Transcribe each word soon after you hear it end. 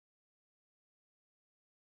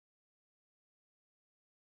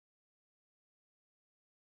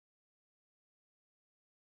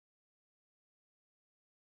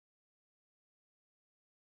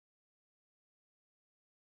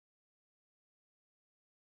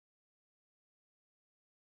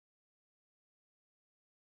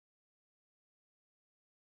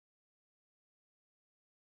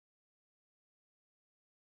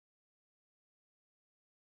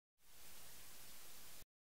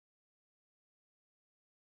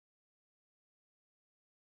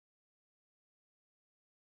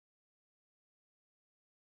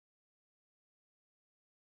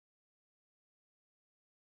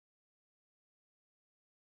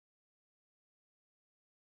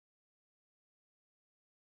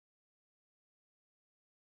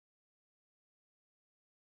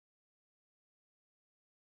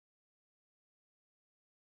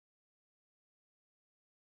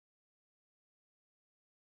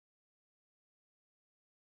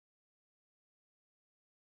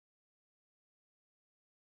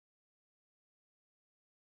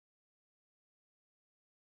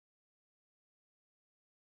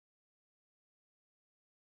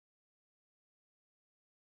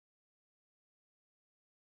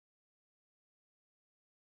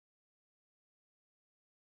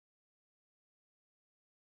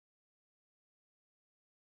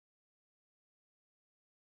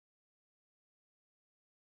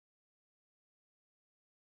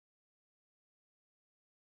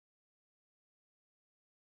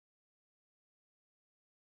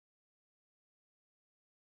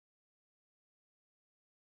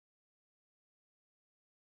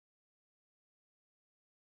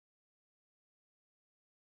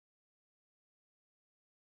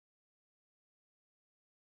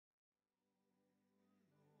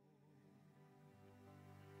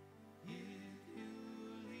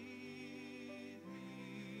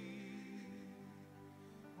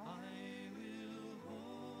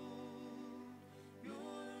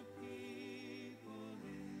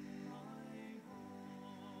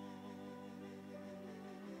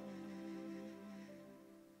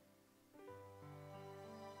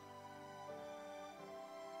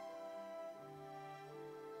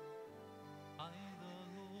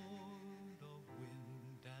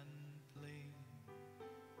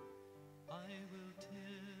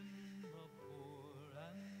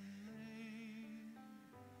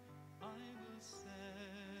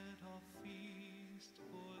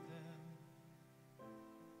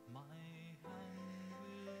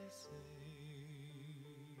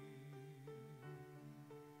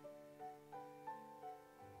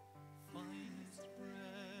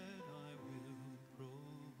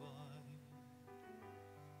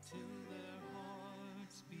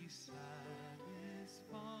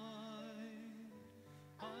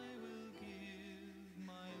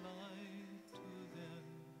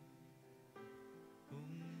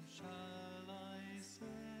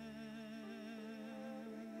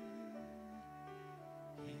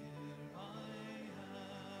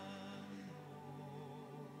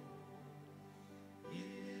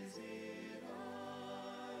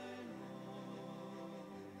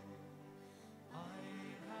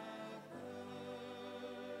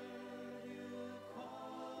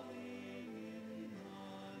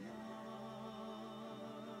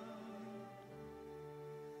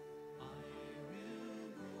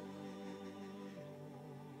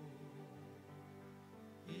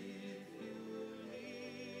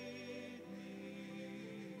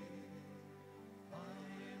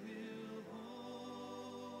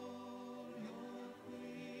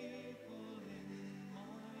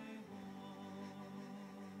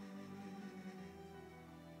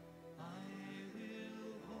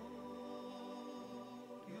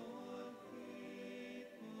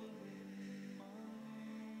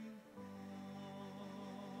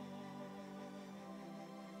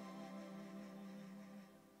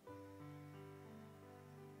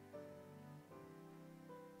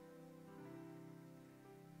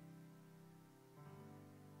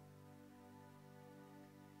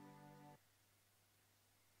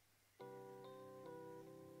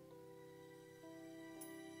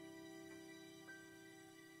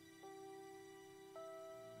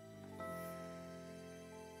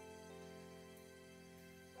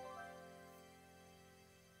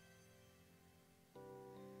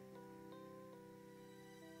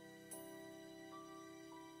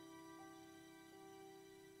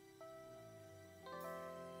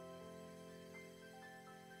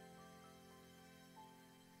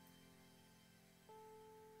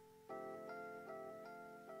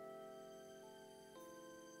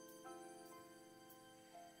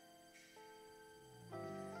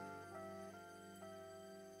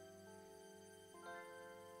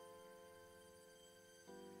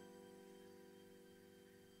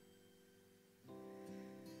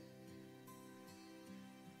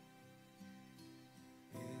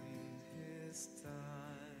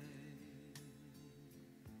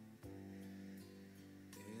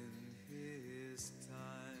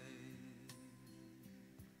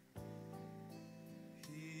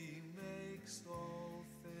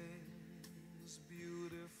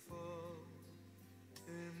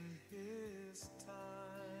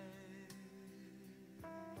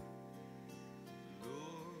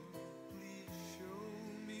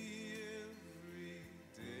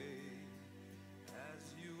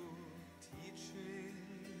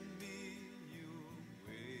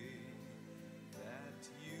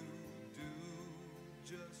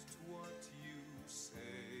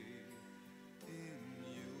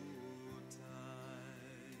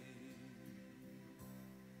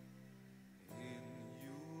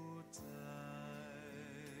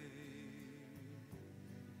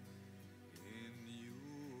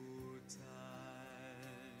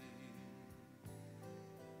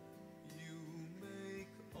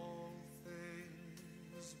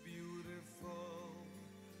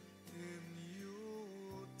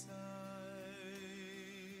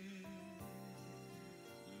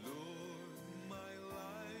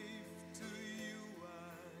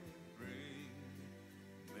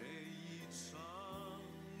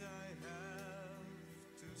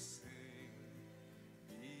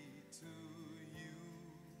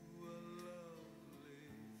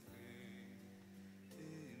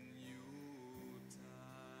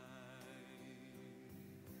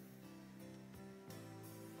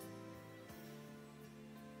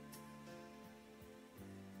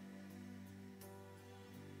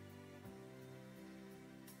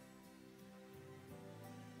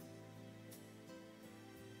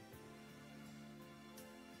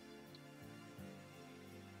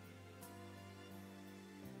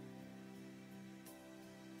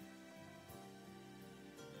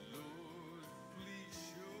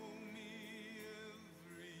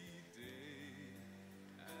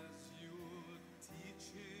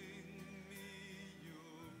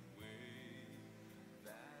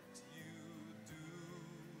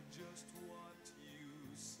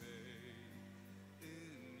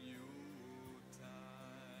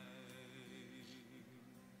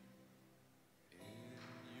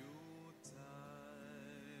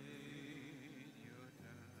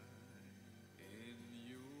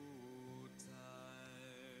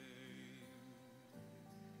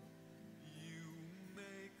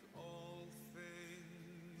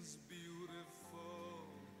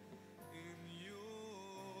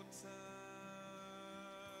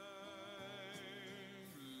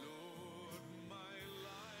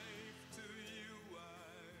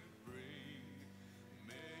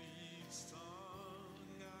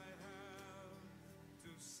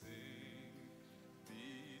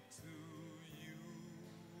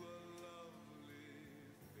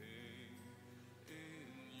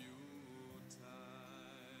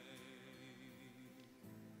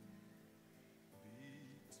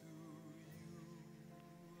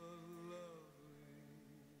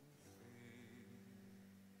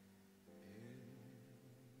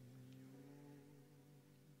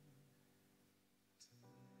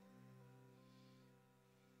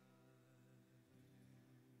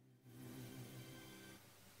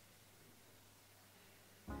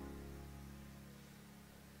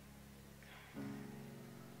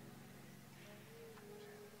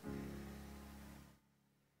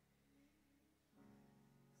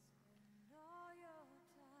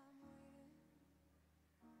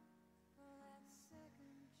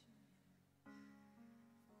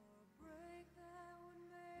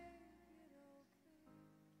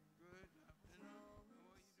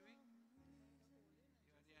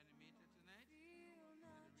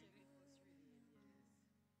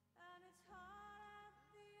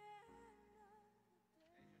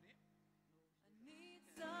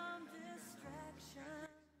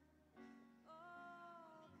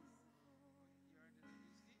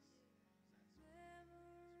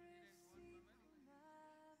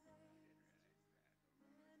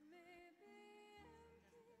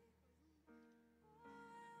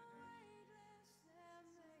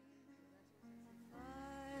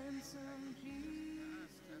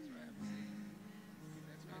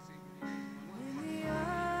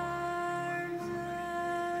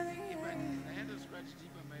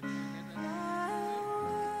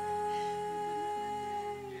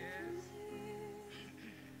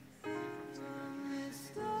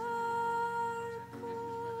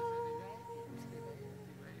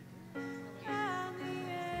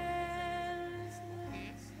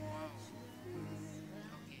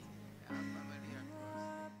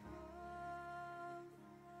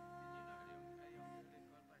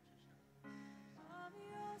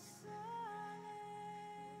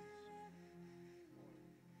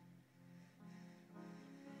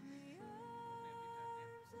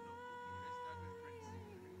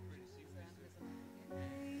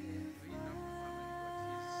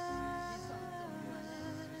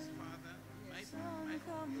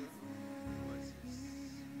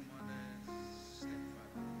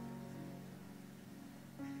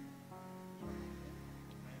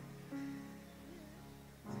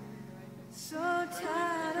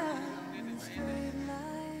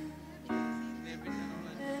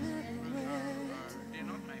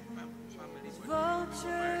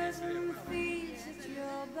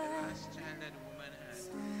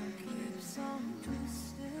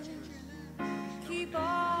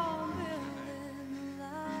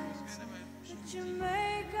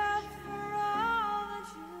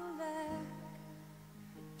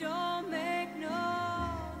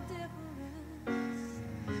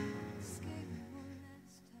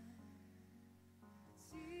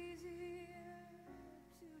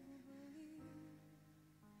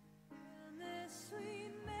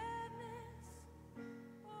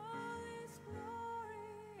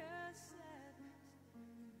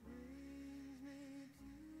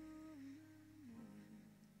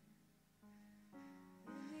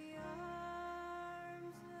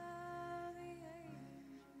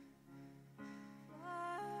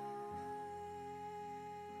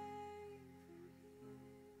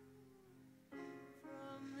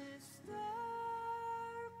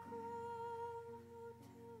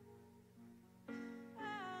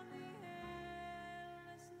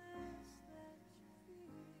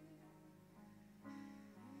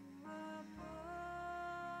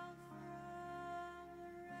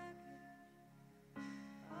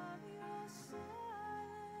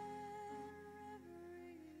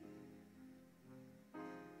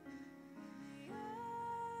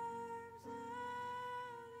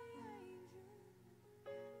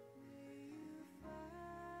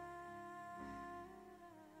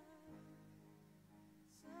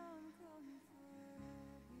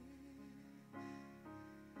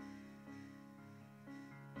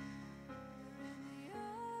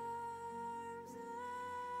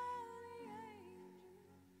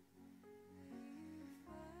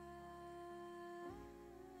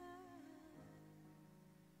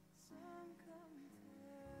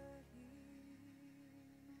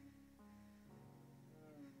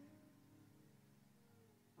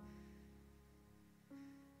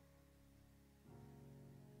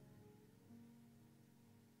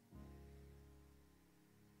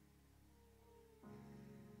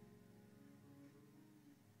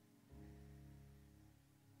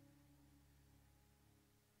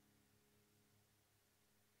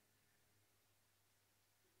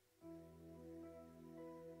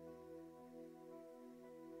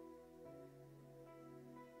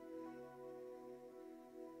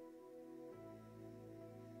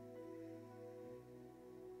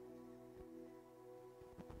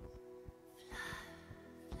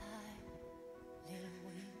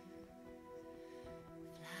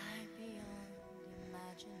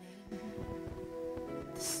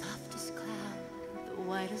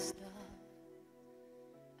white as dove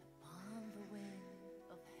upon the wind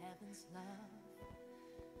of heaven's love.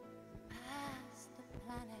 Past the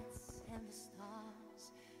planets and the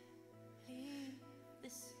stars, leave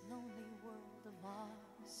this lonely world of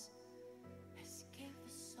ours. Escape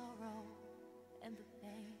the sorrow and the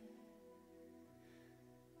pain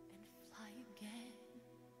and fly again.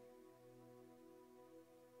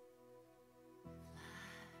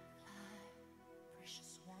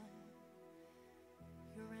 Precious one,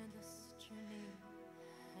 your endless journey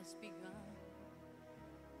has begun.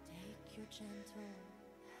 Take your gentle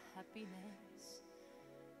happiness,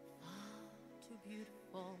 far too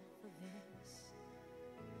beautiful for this.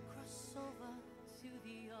 Cross over to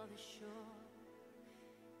the other shore,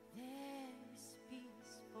 there is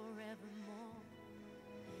peace forevermore.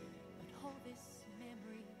 But hold this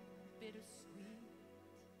memory bittersweet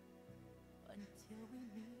until we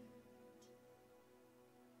meet.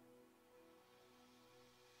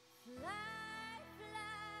 Fly,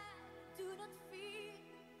 fly, do not fear.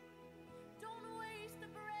 Don't waste a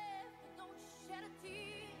breath, don't shed a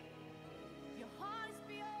tear. Your heart is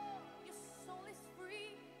pure, your soul is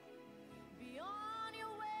free. Be on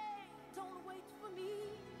your way, don't wait for me.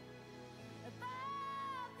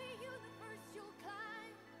 Above the universe you'll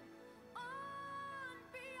climb, on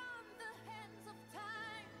beyond the hands of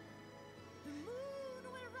time. The moon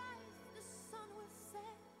will rise, the sun will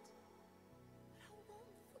set, but I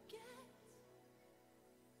won't forget.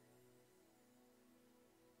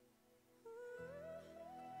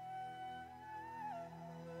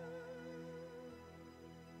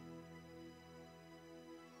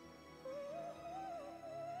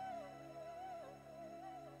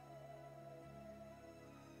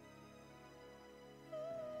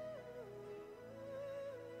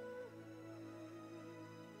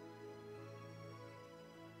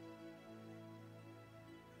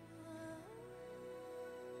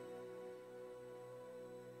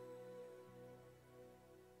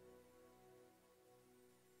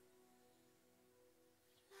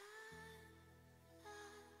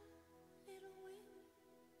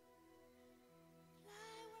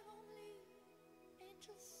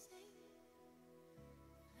 Just say,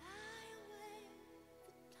 fly away,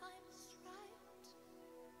 the time is right.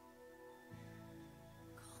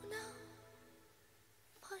 Go now,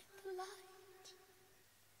 find the light.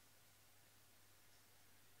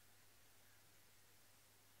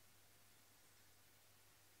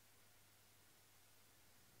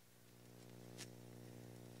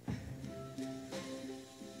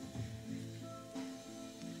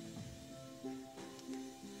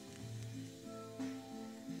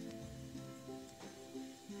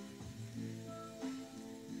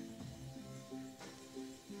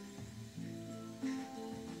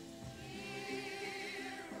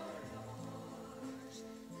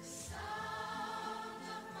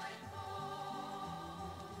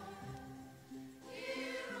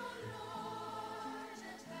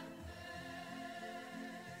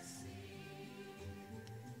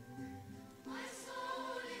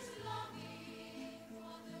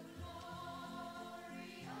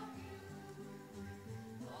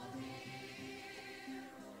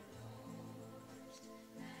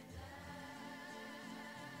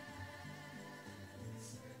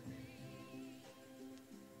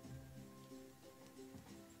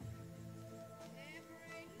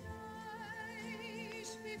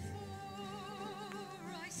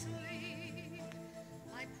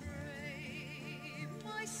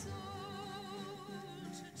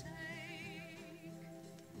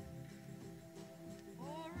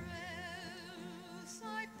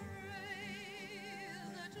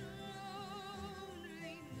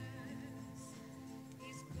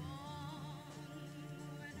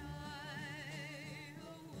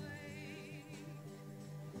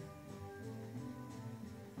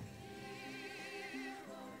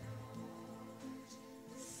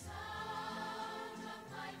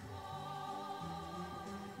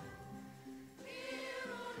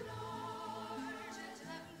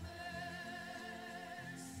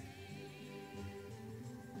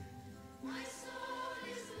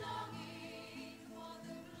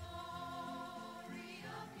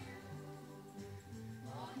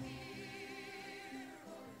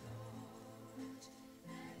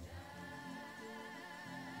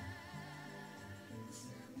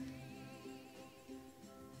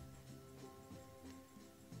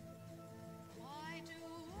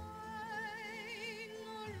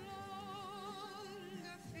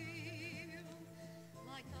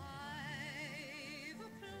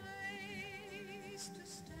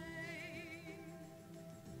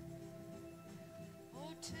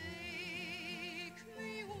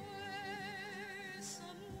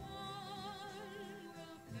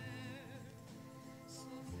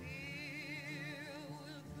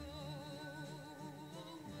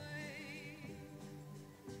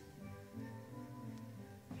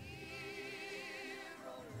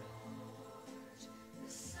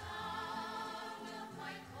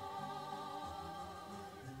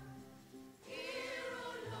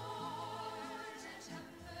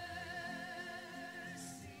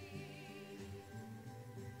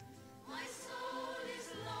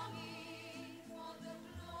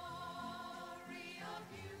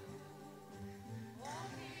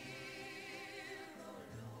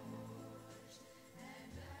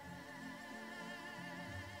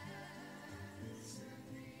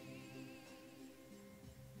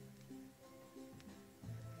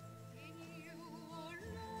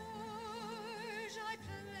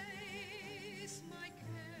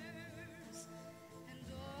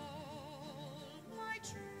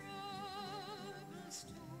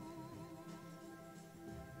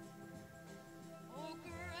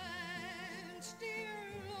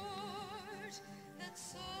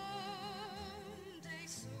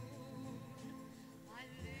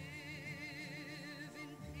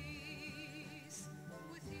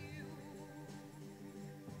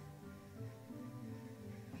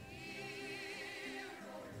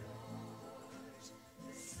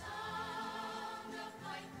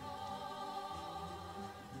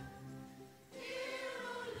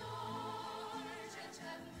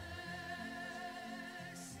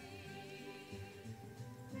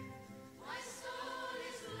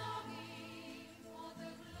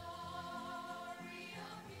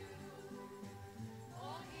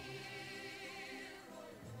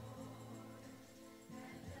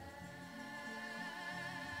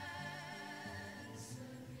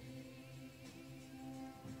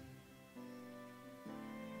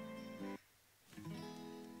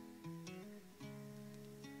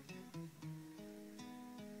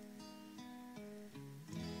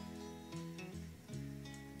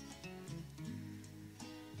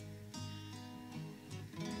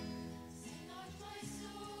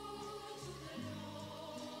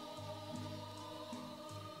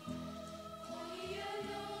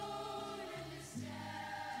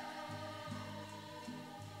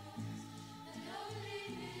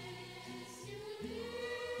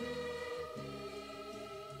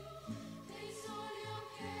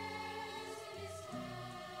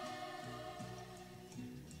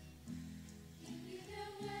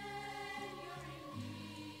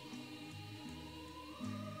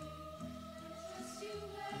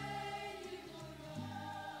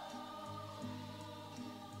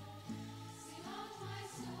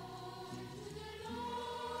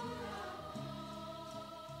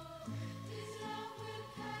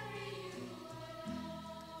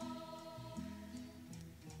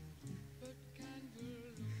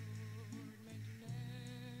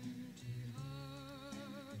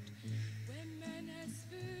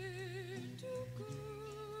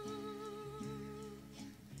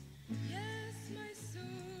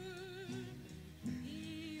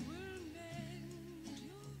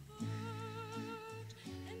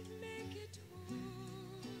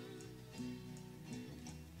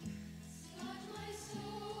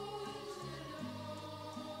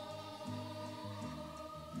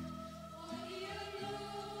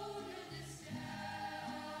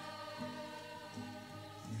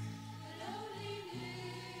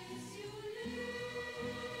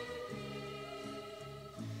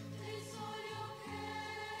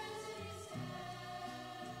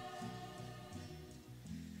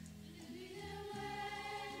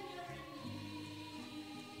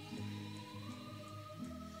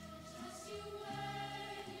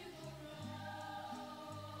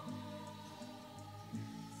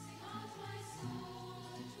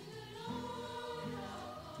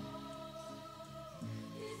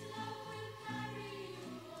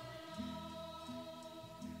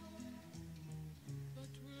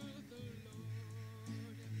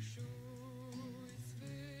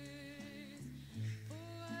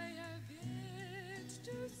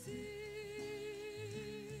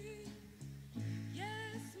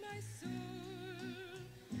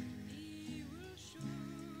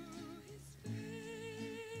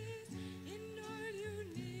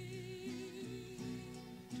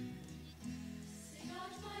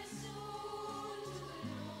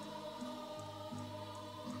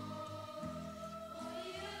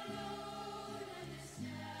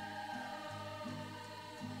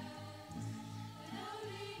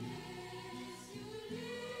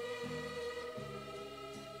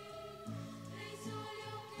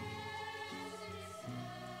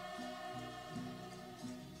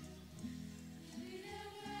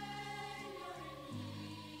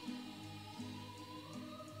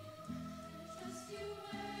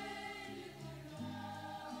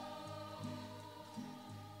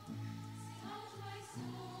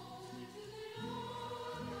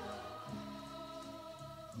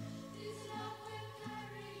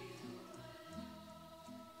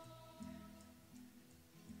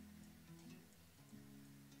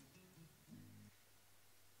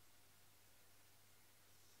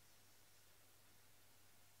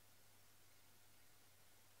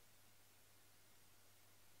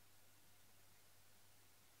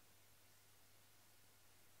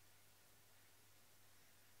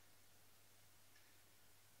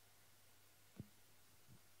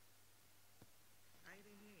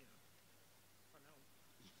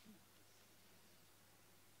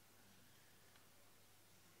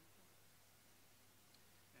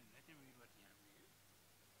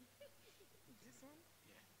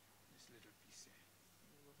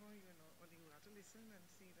 over, you know, or you have to listen and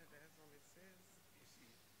see that that's all it says. You see,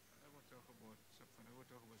 I will talk about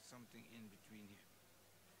something in between here.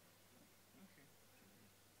 Okay.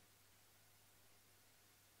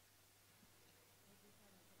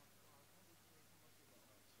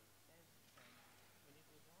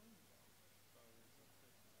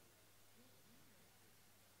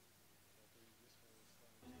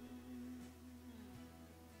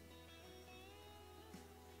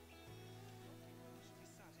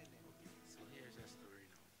 So here's a story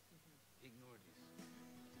now. Ignore this.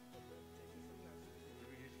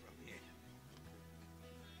 Read it from here.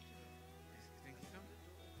 Think it up?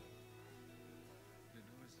 The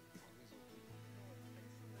door is always open.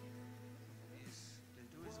 Yes, the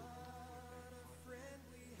door is open.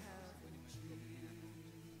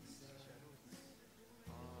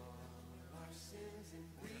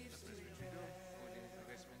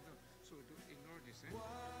 So ignore this, eh? So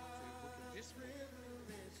you go to this one.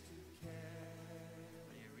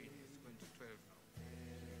 And you read it's going to 12 now.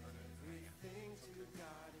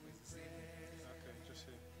 Okay, just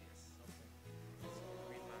here. Yes.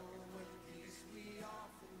 Green mark is going to be this.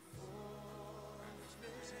 And which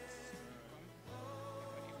persons come.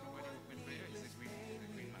 But if nobody open prayer, it's a green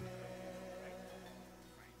mark. Right?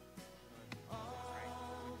 Fine. Right.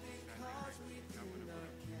 Standing right. Now I'm going to put up.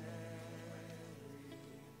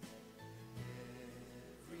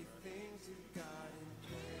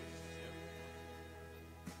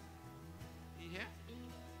 You hear?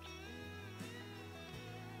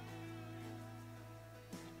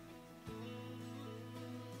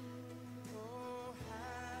 Oh,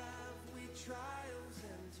 have we trials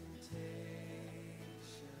and temptations?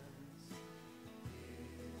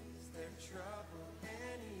 Is there trouble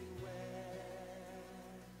anywhere?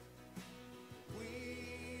 We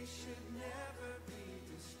should never be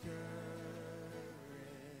discouraged.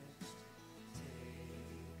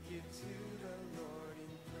 Take it to the Lord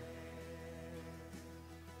in prayer.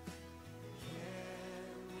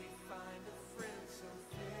 Can we find a friend so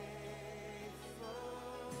faithful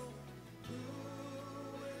who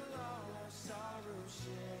will all our sorrows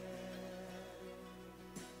share?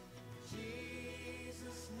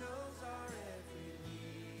 Jesus knows our every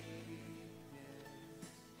weakness.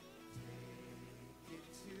 Take it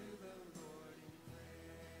to the Lord in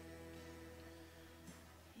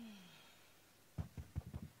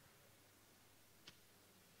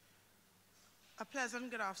A pleasant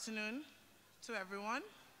good afternoon to everyone.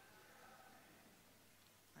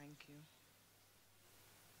 Thank you.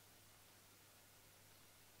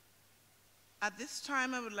 At this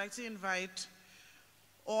time, I would like to invite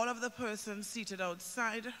all of the persons seated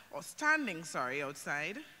outside, or standing, sorry,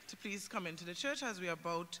 outside, to please come into the church as we are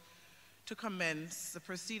about to commence the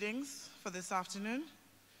proceedings for this afternoon.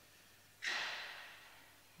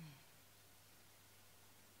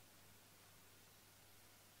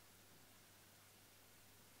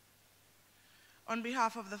 On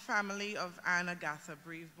behalf of the family of Ann Agatha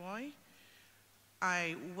Braveboy,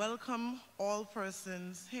 I welcome all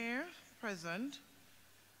persons here present,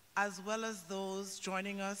 as well as those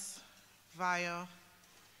joining us via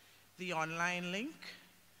the online link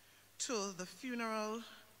to the funeral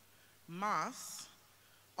mass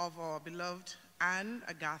of our beloved Ann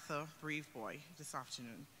Agatha Braveboy this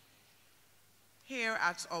afternoon, here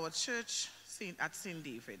at our church at St.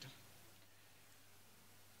 David.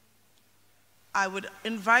 I would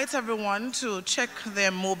invite everyone to check their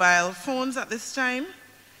mobile phones at this time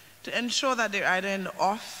to ensure that they're either in the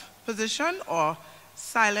off position or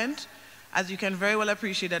silent, as you can very well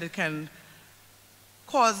appreciate that it can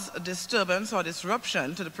cause a disturbance or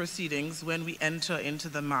disruption to the proceedings when we enter into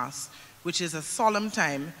the Mass, which is a solemn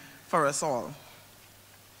time for us all.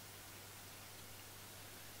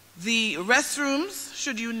 The restrooms,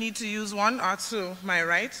 should you need to use one, are to my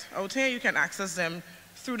right. Out here, you can access them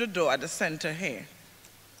through the door at the center here.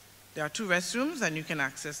 There are 2 restrooms and you can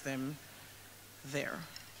access them there.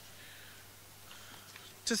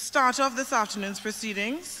 To start off this afternoon's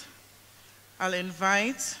proceedings, I'll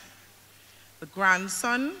invite the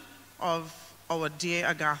grandson of our dear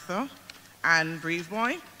Agatha, Ann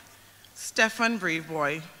Braveboy, Stephan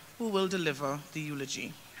Braveboy, who will deliver the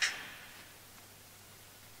eulogy.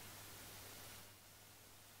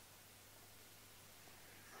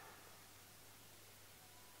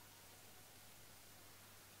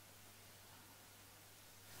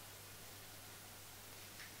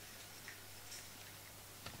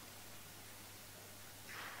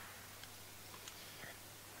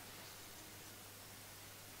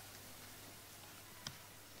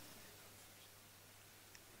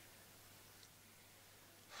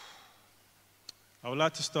 I would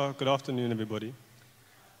like to start. Good afternoon, everybody.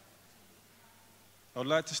 I I'd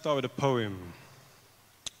like to start with a poem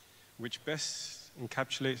which best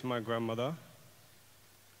encapsulates my grandmother.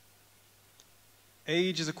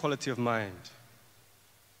 Age is a quality of mind.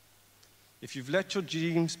 If you've left your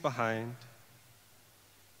dreams behind,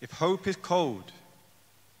 if hope is cold,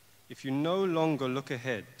 if you no longer look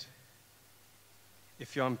ahead,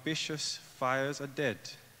 if your ambitious fires are dead,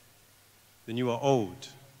 then you are old.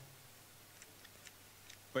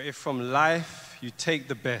 But if from life you take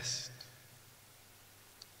the best,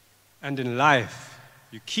 and in life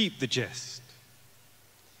you keep the jest,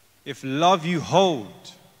 if love you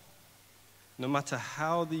hold, no matter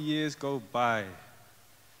how the years go by,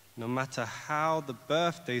 no matter how the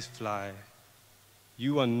birthdays fly,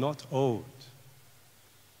 you are not old.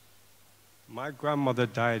 My grandmother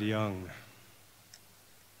died young.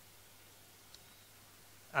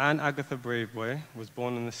 Ann Agatha Braveboy was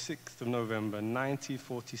born on the 6th of November,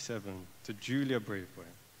 1947, to Julia Braveboy.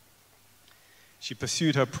 She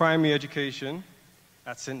pursued her primary education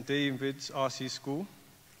at St. David's RC School.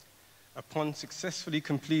 Upon successfully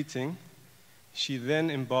completing, she then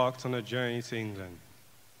embarked on a journey to England.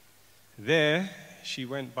 There, she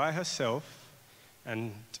went by herself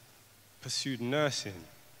and pursued nursing.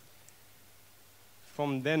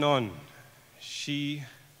 From then on, she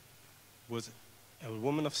was a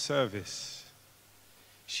woman of service.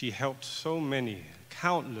 She helped so many,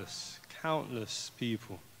 countless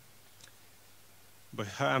people. But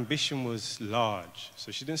her ambition was large,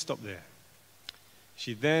 so she didn't stop there.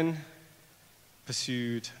 She then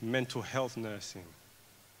pursued mental health nursing.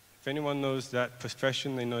 If anyone knows that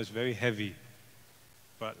profession, they know it's very heavy.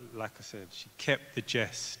 But like I said, she kept the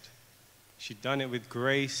jest. She'd done it with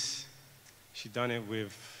grace. She'd done it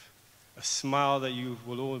with a smile that you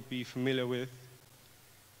will all be familiar with.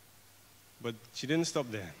 But she didn't stop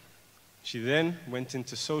there. She then went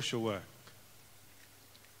into social work,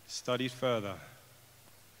 studied further.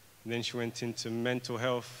 And then she went into mental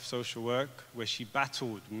health social work, where she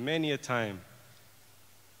battled many a time,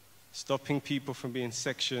 stopping people from being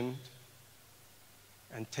sectioned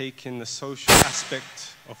and taking the social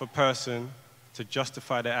aspect of a person to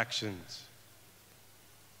justify their actions.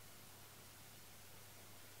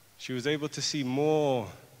 She was able to see more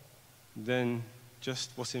than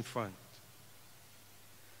just what's in front.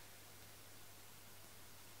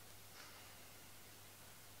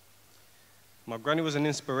 My granny was an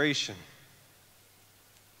inspiration.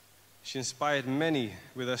 She inspired many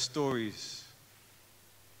with her stories,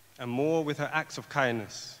 and more with her acts of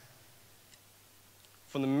kindness.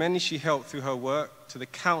 From the many she helped through her work to the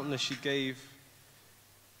countless she gave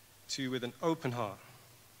to with an open heart.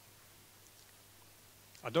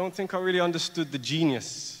 I don't think I really understood the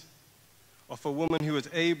genius of a woman who was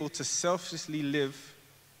able to selflessly live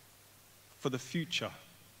for the future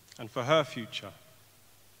and for her future.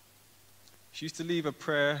 She used to leave a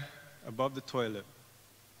prayer above the toilet,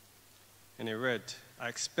 and it read, "I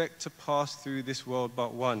expect to pass through this world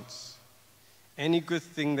but once. Any good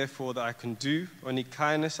thing, therefore, that I can do, or any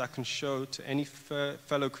kindness I can show to any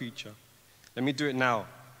fellow creature, let me do it now.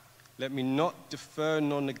 Let me not defer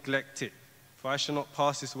nor neglect it, for I shall not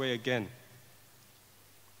pass this way again."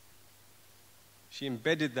 She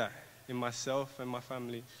embedded that in myself and my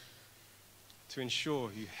family to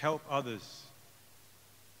ensure you help others.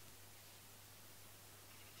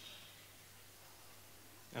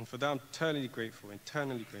 And for that, I'm eternally grateful.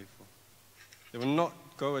 There will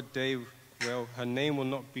not go a day where her name will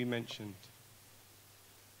not be mentioned.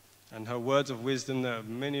 And her words of wisdom that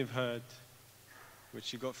many have heard, which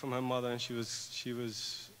she got from her mother, and she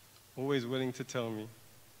was always willing to tell me.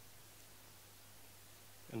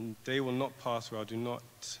 And they will not pass where I do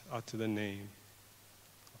not utter the name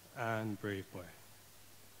of Ann Braveboy.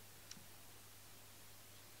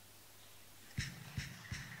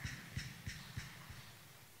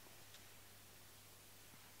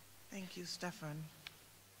 Thank you, Stephan.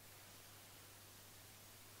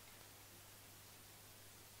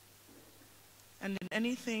 And in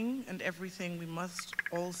anything and everything, we must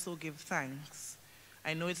also give thanks.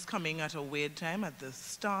 I know it's coming at a weird time at the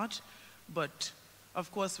start, but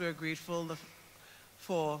of course we're grateful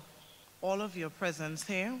for all of your presence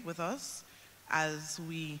here with us as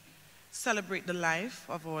we celebrate the life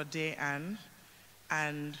of our dear Ann,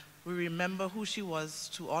 and we remember who she was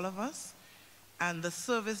to all of us and the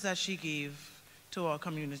service that she gave to our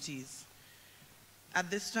communities. At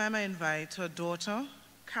this time, I invite her daughter,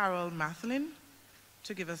 Carol Mathlin,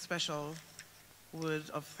 to give a special word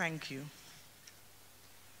of thank you.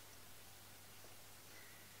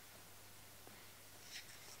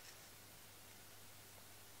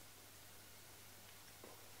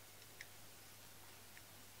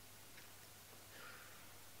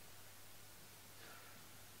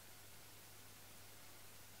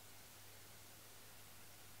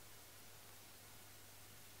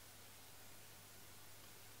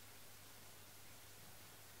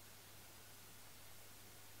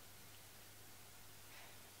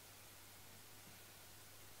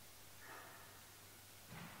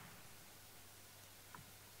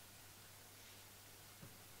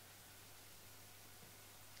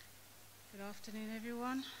 afternoon,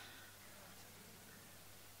 everyone.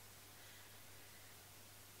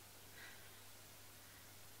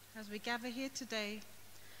 As we gather here today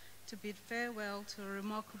to bid farewell to a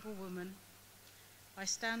remarkable woman, I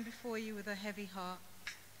stand before you with a heavy heart,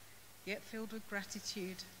 yet filled with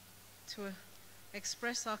gratitude, to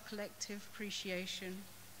express our collective appreciation.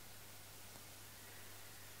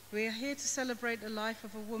 We are here to celebrate the life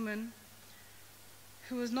of a woman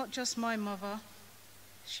who was not just my mother.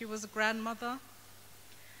 She was a grandmother,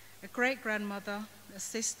 a great-grandmother, a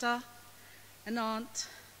sister, an aunt,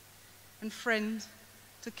 and friend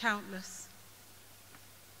to countless.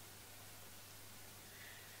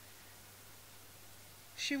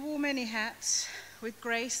 She wore many hats with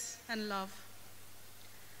grace and love,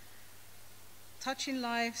 touching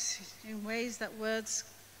lives in ways that words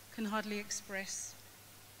can hardly express.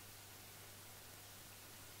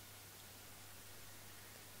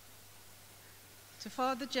 To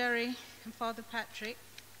Father Jerry and Father Patrick,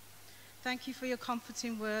 thank you for your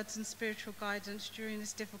comforting words and spiritual guidance during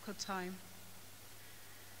this difficult time.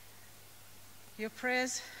 Your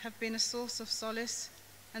prayers have been a source of solace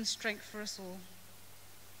and strength for us all.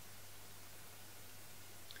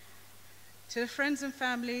 To the friends and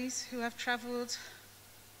families who have traveled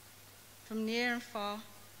from near and far,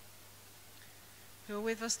 who are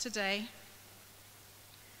with us today,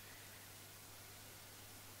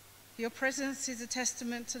 your presence is a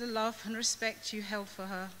testament to the love and respect you held for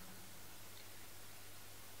her.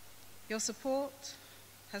 Your support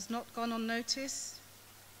has not gone unnoticed,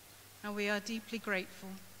 and we are deeply grateful.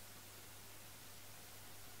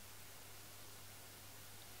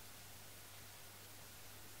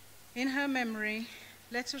 In her memory,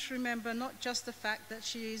 let us remember not just the fact that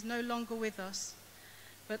she is no longer with us,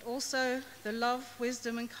 but also the love,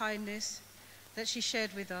 wisdom, and kindness that she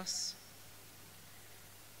shared with us.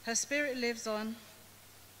 Her spirit lives on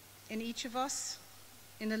in each of us,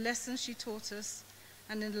 in the lessons she taught us,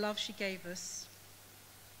 and in the love she gave us.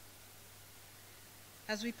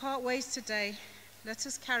 As we part ways today, let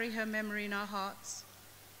us carry her memory in our hearts,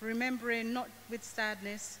 remembering not with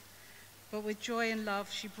sadness, but with joy and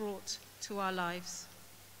love she brought to our lives.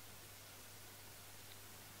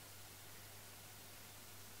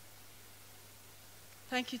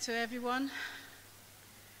 Thank you to everyone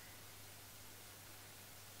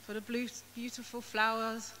for the beautiful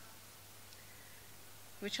flowers,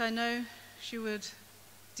 which I know she would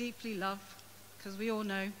deeply love, because we all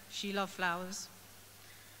know she loved flowers.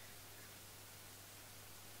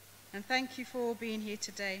 And thank you for all being here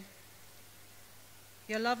today.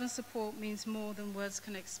 Your love and support means more than words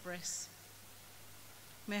can express.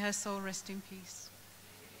 May her soul rest in peace.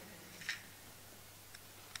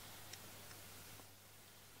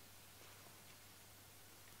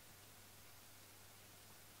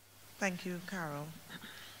 Thank you, Carol.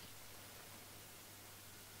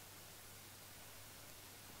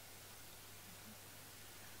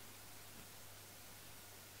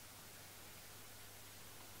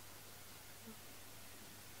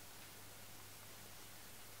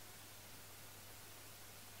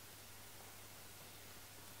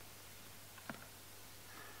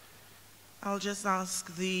 I'll just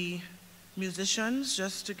ask the musicians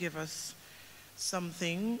just to give us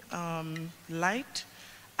something light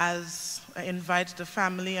as I invite the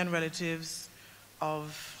family and relatives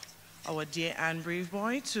of our dear Ann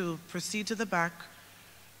Braveboy to proceed to the back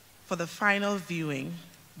for the final viewing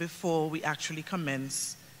before we actually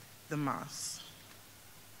commence the Mass.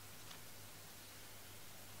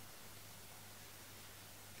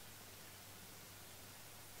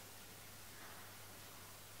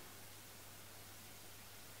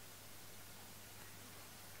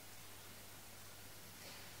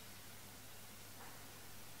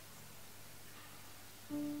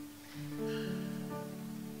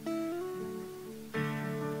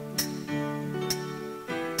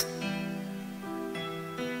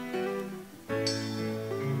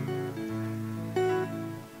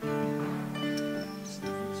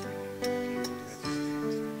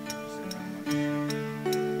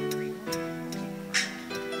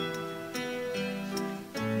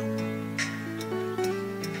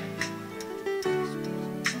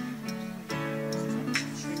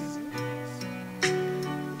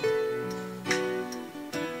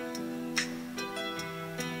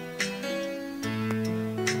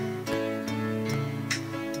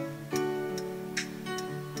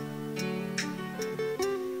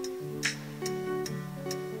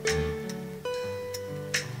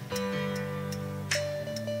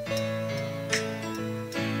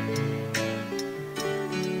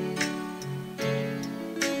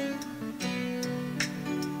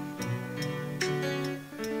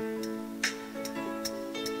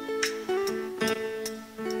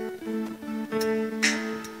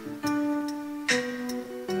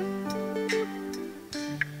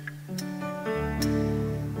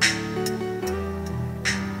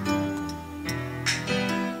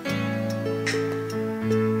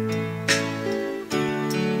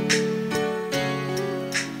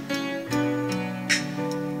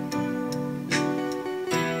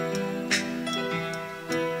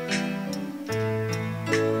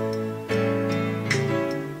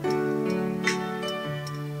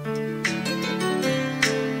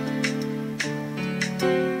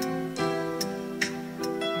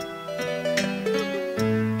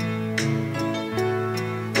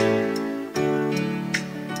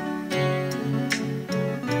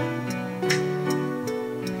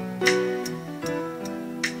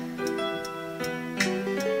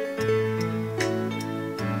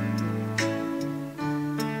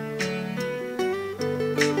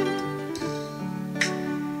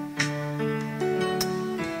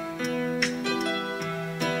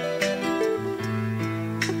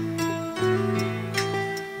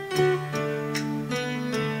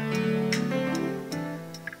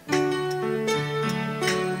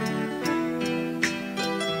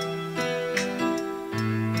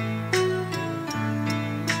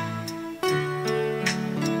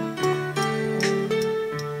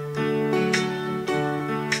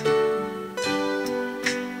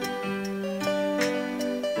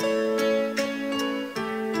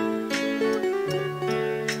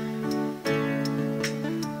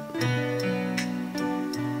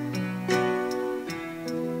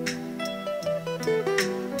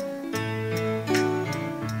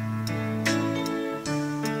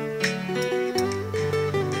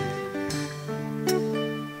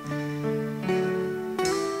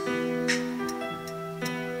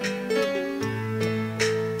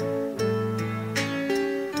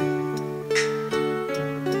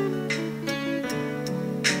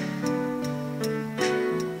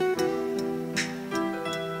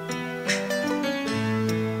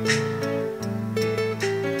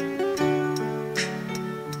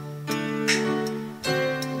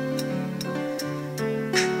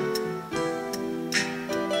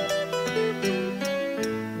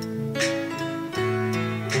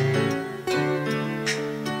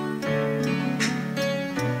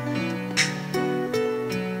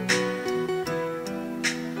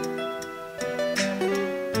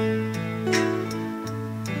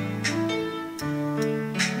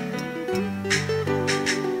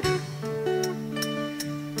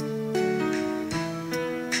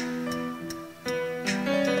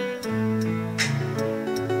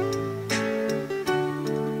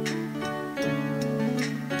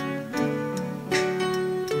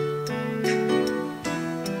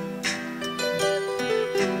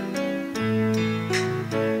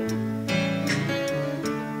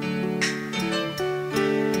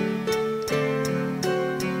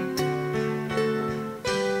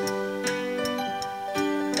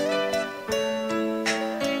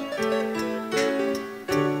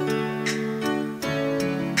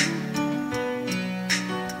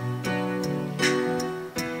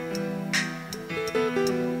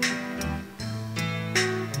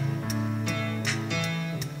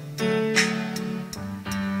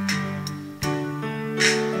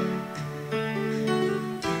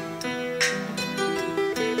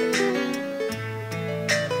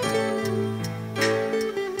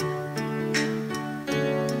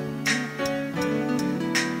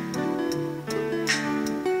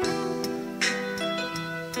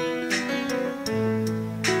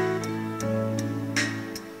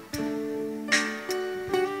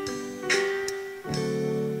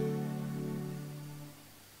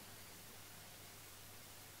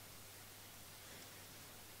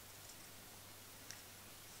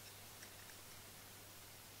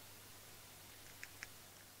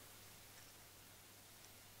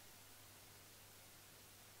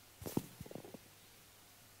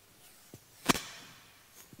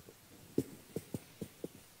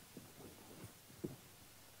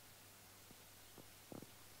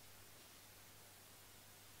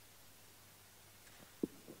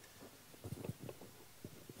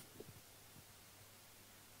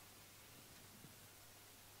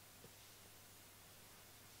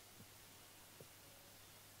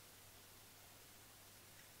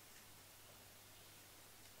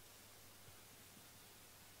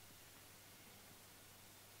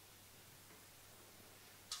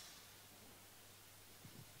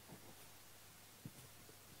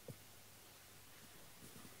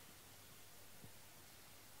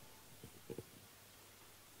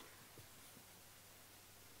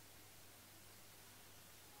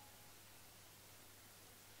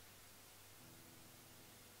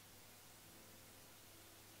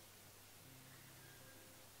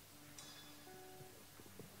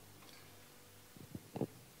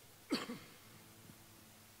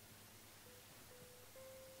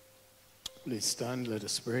 Please stand, let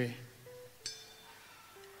us pray.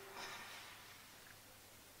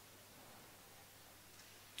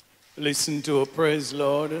 Listen to our prayers,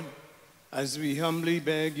 Lord, as we humbly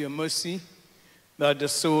beg your mercy that the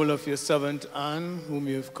soul of your servant Anne, whom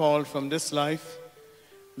you have called from this life,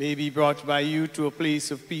 may be brought by you to a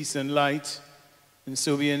place of peace and light, and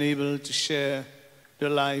so be enabled to share the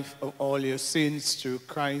life of all your saints through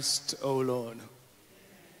Christ, O Lord.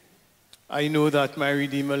 I know that my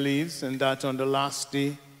Redeemer lives, and that on the last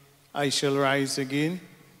day I shall rise again,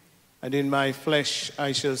 and in my flesh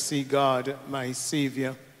I shall see God, my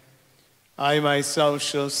Savior. I myself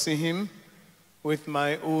shall see him, with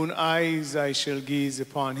my own eyes I shall gaze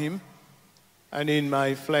upon him, and in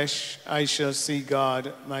my flesh I shall see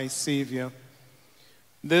God, my Savior.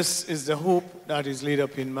 This is the hope that is laid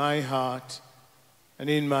up in my heart, and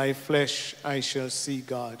in my flesh I shall see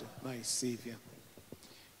God, my Savior.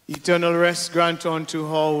 Eternal rest grant unto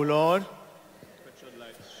her, O Lord. Let your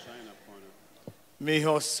light shine upon her. May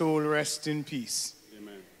her soul rest in peace.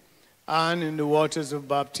 Amen. And in the waters of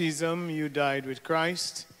baptism you died with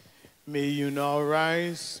Christ. May you now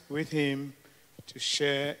rise with him to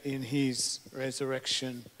share in his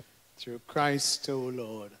resurrection through Christ, O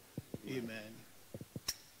Lord. Amen.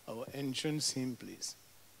 Our entrance hymn, please.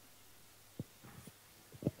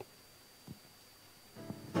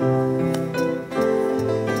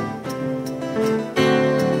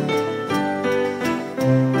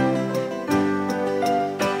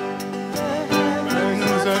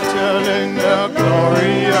 Heavens are telling the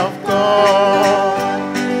glory of God.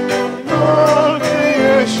 All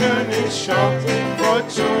creation is shouting for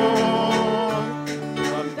joy.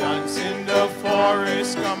 Come dance in the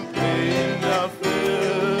forest, come play in the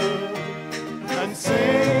field, and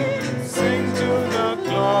sing, sing to the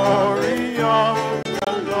glory of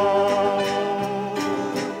the Lord.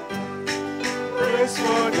 Praise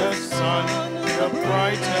for the sun, the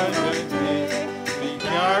bright and the day. He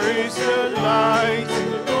carries the light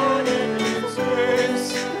in his ways,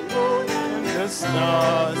 and the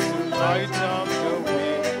stars to light up the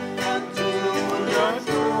way unto the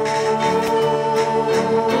throne.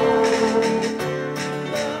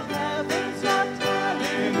 The heavens are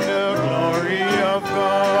telling the glory of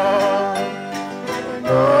God, and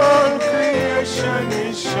all creation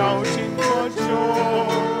is shouting for joy.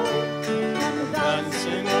 Dance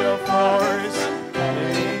in the forest,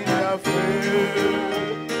 in the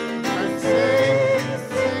field, and sing,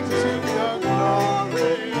 sing to the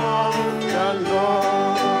glory of the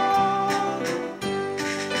Lord.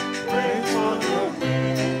 Praise on the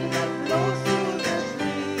wind that blows through the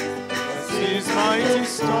trees. These mighty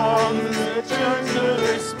storms, the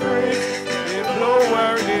gentlest breeze, they blow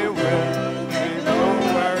where they will, they blow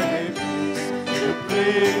where they please, to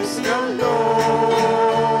please the Lord.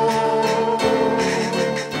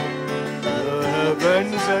 The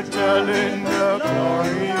heavens are telling the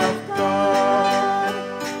glory of God,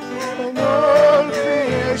 and all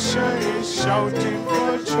creation is shouting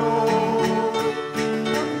for joy.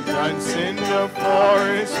 Dance in the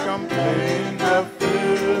forest, come play in the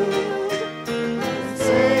field, and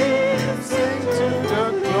sing, sing to the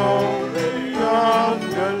glory of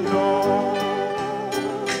the Lord.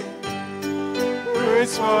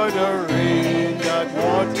 Praise for the rain that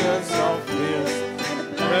waters our fields,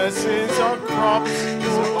 blessings our crops,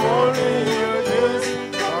 so only you this.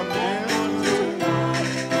 Come in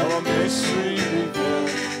tonight, our mystery revealed,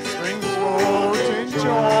 springs forth in joy.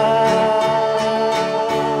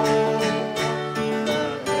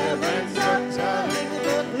 The heavens are telling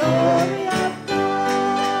the glory of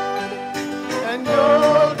God, and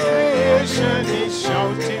all creation is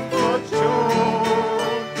shouting for joy.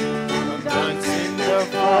 Come dance in the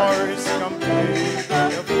forest, come play in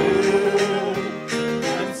the field,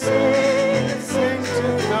 and sing, sing to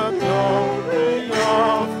the glory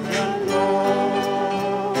of the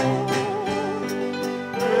Lord.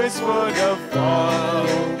 Praise for the fall,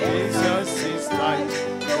 Jesus is light,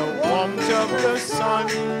 the warmth of the sun,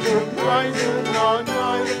 the brighten our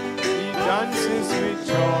night. He dances with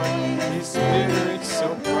joy, his spirit so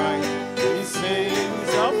bright, he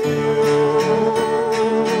sings of you.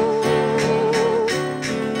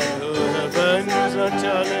 The heavens are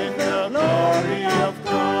telling the glory of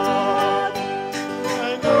God,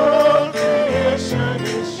 and all creation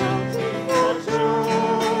is shouting for joy.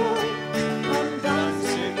 Come dance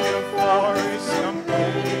in the forest, come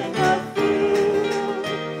play in the field,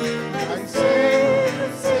 and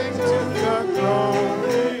sing, sing to the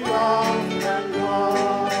glory of the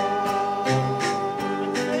Lord.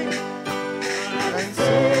 And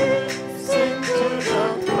sing, sing to the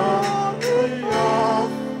glory of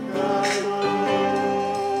the Lord.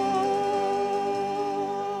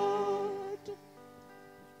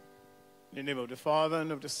 In the name of the Father,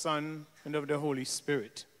 and of the Son, and of the Holy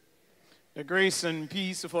Spirit. The grace and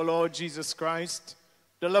peace of our Lord Jesus Christ,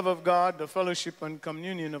 the love of God, the fellowship and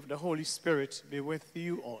communion of the Holy Spirit be with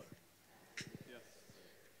you all.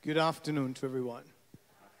 Good afternoon to everyone.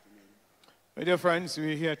 My dear friends,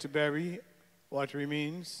 we're here to bury what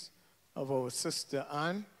remains of our sister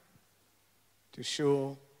Anne, to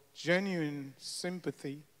show genuine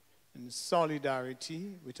sympathy and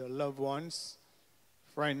solidarity with her loved ones,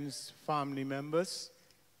 friends, family members,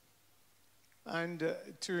 and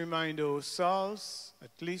to remind ourselves,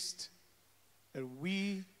 at least, that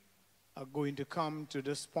we are going to come to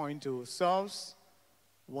this point ourselves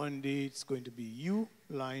One day it's going to be you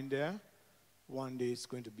lying there. One day it's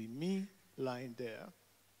going to be me lying there.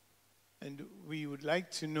 And we would like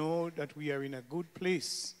to know that we are in a good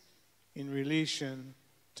place in relation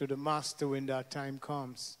to the Master when that time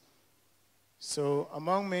comes. So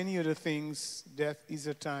among many other things, death is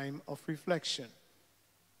a time of reflection,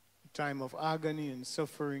 a time of agony and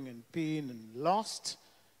suffering and pain and loss.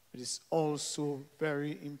 It is also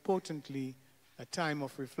very importantly a time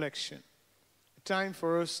of reflection, a time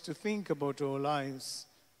for us to think about our lives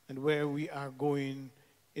and where we are going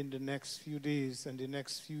in the next few days and the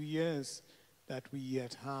next few years that we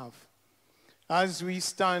yet have. As we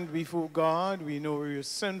stand before God, we know we are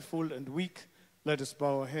sinful and weak. Let us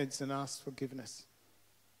bow our heads and ask forgiveness.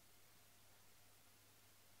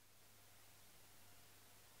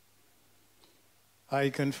 I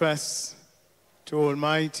confess to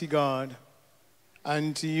Almighty God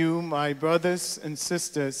and to you, my brothers and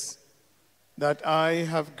sisters, that I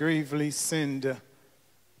have gravely sinned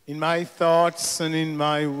in my thoughts and in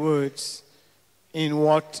my words, in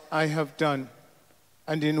what I have done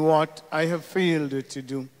and in what I have failed to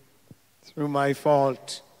do, through my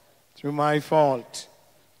fault, through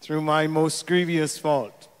my most grievous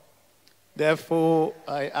fault. Therefore,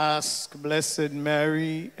 I ask Blessed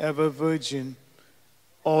Mary, ever Virgin,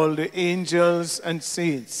 all the angels and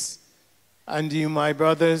saints, and you, my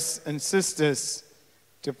brothers and sisters,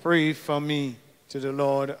 to pray for me to the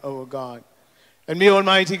Lord our God. And may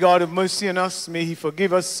Almighty God have mercy on us. May he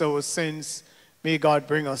forgive us our sins. May God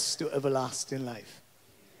bring us to everlasting life.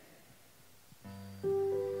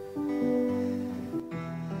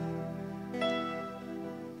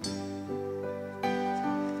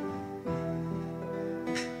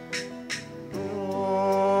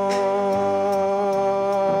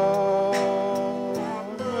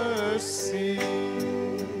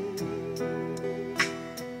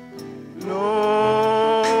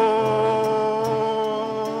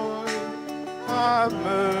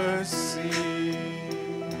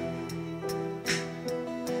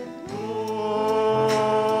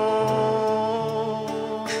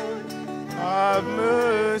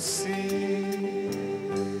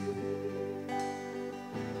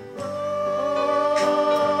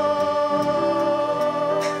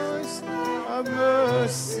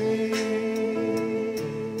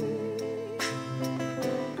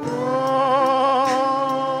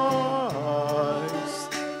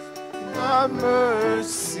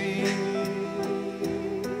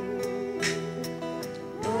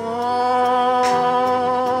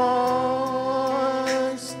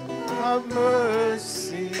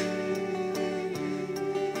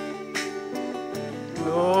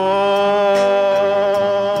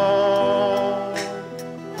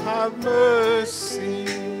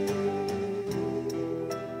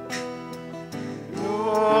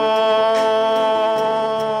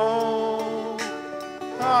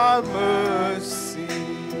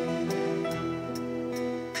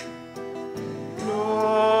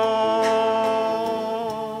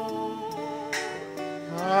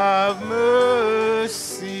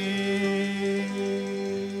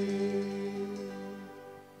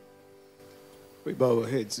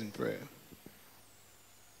 In prayer.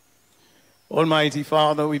 Almighty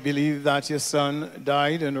Father, we believe that your Son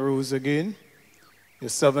died and rose again. Your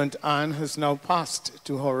servant Anne has now passed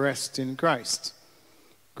to her rest in Christ.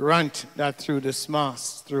 Grant that through this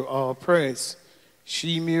Mass, through our prayers,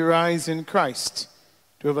 she may rise in Christ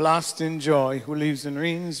to everlasting joy, who lives and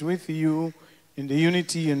reigns with you in the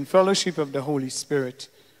unity and fellowship of the Holy Spirit,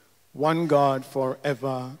 one God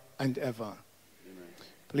forever and ever.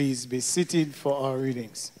 Please be seated for our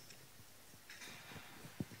readings.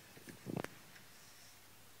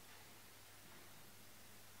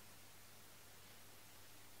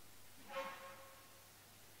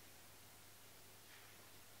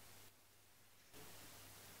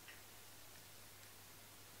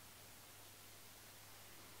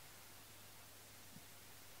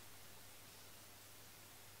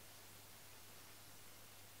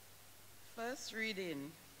 First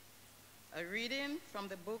reading. A reading from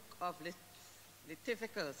the book of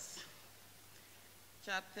Leviticus,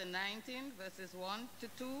 chapter 19, verses 1 to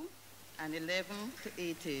 2 and 11 to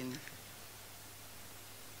 18.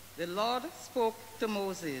 The Lord spoke to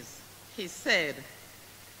Moses. He said,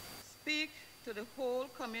 "Speak to the whole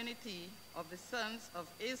community of the sons of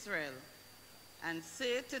Israel and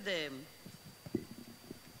say to them,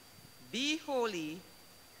 'Be holy,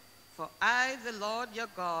 for I, the Lord your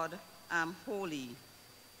God, am holy.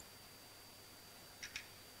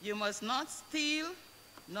 You must not steal,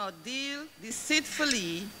 nor deal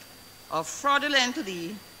deceitfully or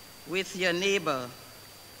fraudulently with your neighbor.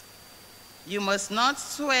 You must not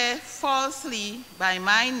swear falsely by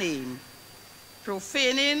my name,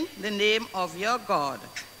 profaning the name of your God.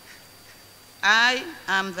 I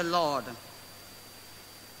am the Lord.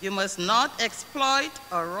 You must not exploit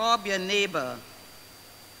or rob your neighbor.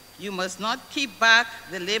 You must not keep back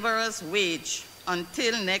the laborer's wage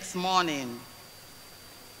until next morning.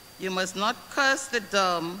 You must not curse the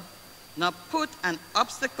dumb, nor put an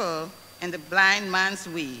obstacle in the blind man's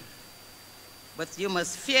way. But you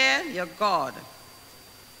must fear your God.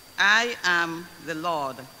 I am the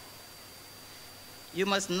Lord. You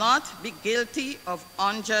must not be guilty of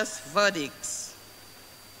unjust verdicts.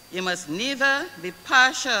 You must neither be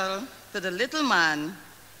partial to the little man,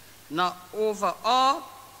 nor overawe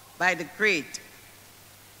by the great.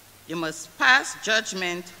 You must pass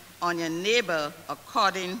judgment on your neighbor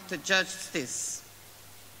according to justice.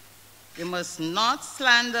 You must not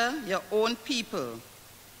slander your own people,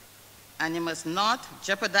 and you must not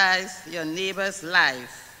jeopardize your neighbor's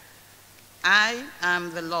life. I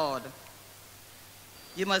am the Lord.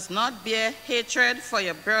 You must not bear hatred for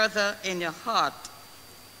your brother in your heart.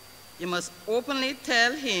 You must openly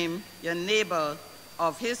tell him, your neighbor,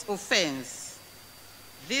 of his offense.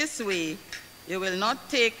 This way, you will not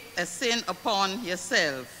take a sin upon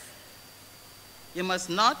yourself. You must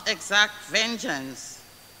not exact vengeance,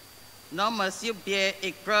 nor must you bear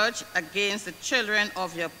a grudge against the children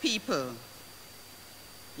of your people.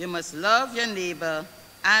 You must love your neighbor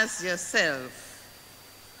as yourself.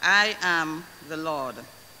 I am the Lord.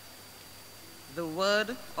 The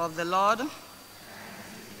word of the Lord.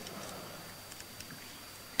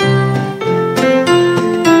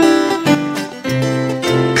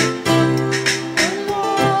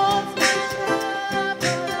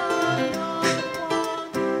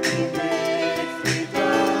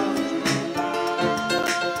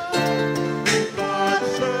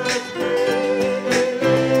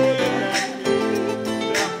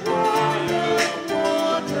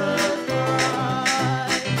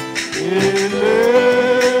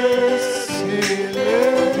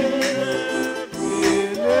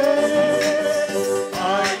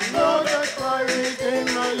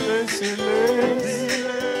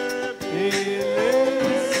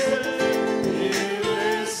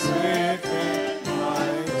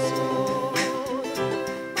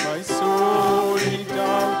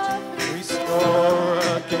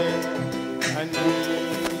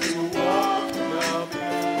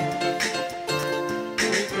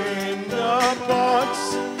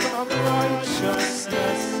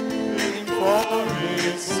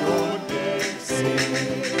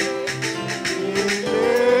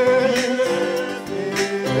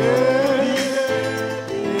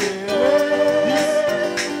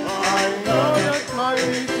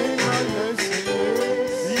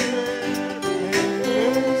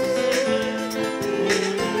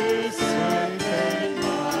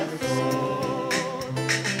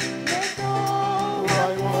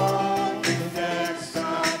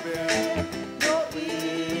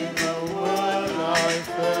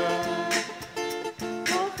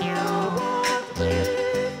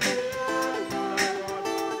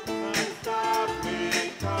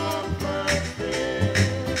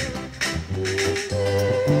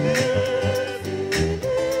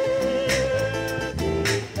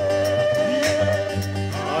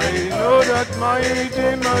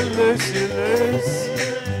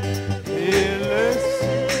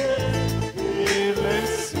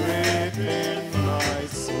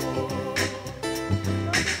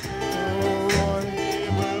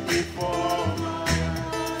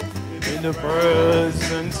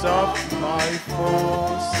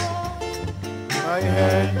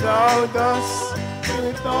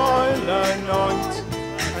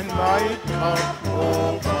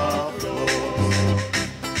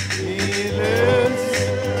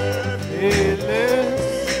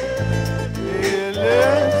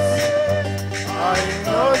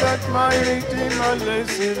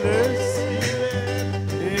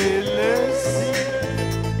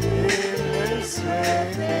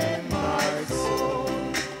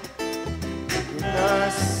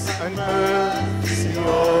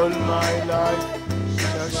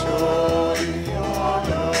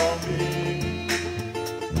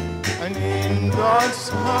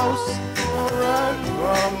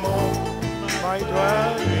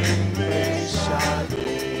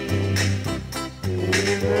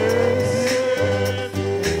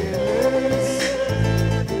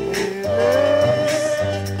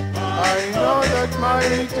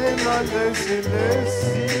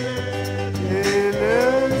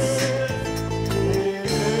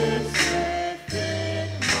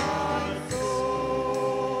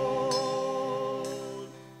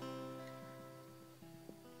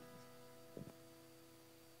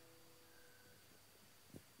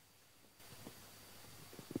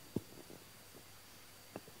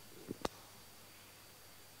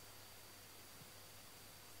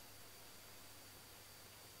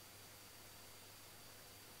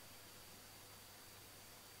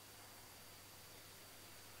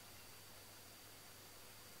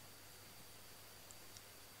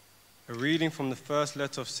 reading from the first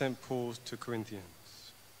letter of St. Paul to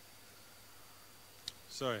Corinthians.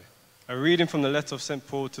 A reading from the letter of St.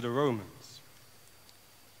 Paul to the Romans.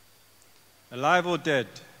 Alive or dead,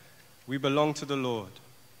 we belong to the Lord.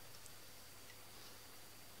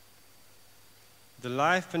 The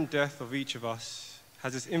life and death of each of us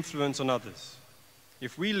has its influence on others.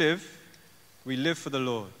 If we live for the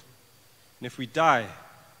Lord. And if we die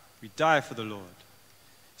for the Lord.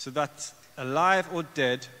 So that alive or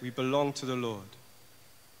dead, we belong to the Lord.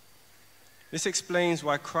 This explains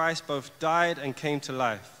why Christ both died and came to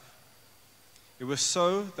life. It was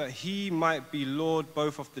so that he might be Lord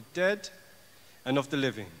both of the dead and of the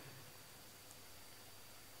living.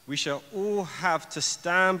 We shall all have to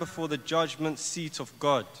stand before the judgment seat of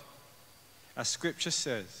God. As Scripture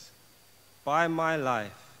says, by my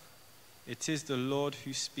life, it is the Lord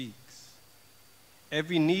who speaks.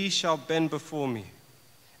 Every knee shall bend before me,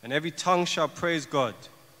 and every tongue shall praise God.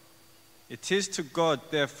 It is to God,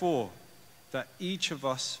 therefore, that each of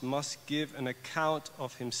us must give an account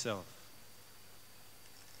of himself.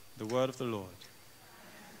 The word of the Lord.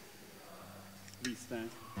 Please stand.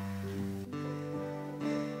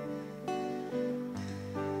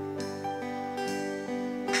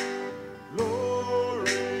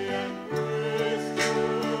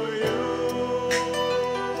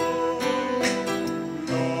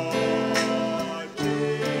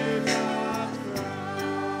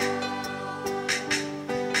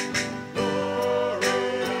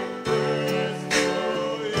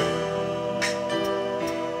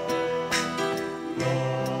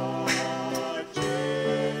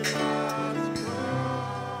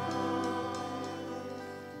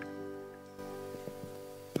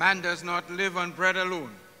 Man does not live on bread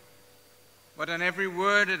alone, but on every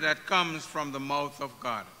word that comes from the mouth of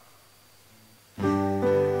God.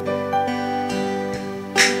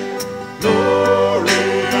 Glory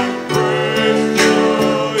and praise to you,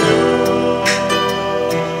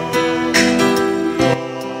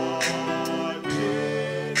 Lord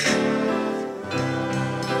Jesus Christ.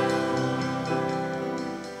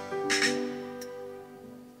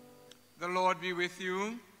 The Lord be with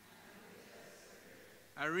you.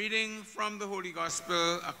 A reading from the Holy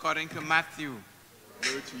Gospel according to Matthew.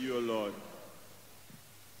 Glory to you, O Lord.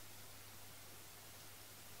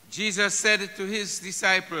 Jesus said to his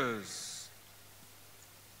disciples,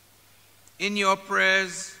 "In your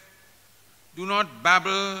prayers, do not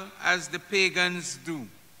babble as the pagans do,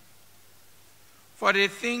 for they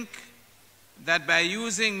think that by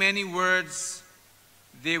using many words,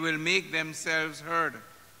 they will make themselves heard.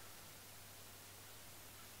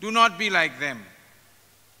 Do not be like them.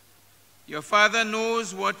 Your Father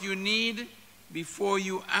knows what you need before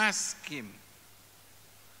you ask him.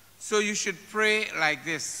 So you should pray like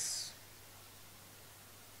this: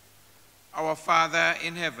 Our Father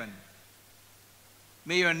in heaven,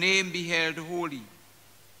 may your name be held holy.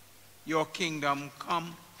 Your kingdom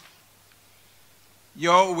come.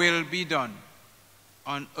 Your will be done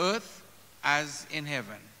on earth as in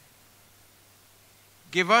heaven.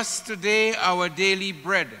 Give us today our daily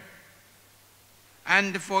bread,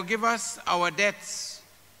 and forgive us our debts,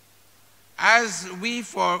 as we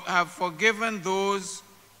have forgiven those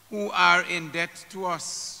who are in debt to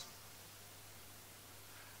us.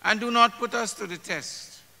 And do not put us to the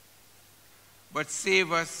test, but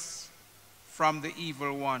save us from the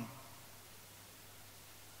evil one.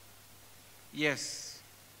 Yes,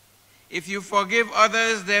 if you forgive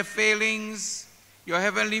others their failings, your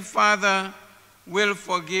heavenly Father will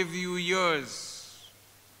forgive you yours.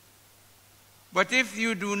 But if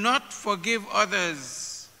you do not forgive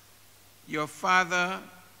others, your Father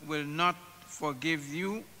will not forgive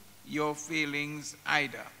you your failings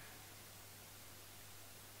either."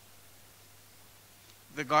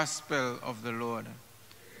 The Gospel of the Lord.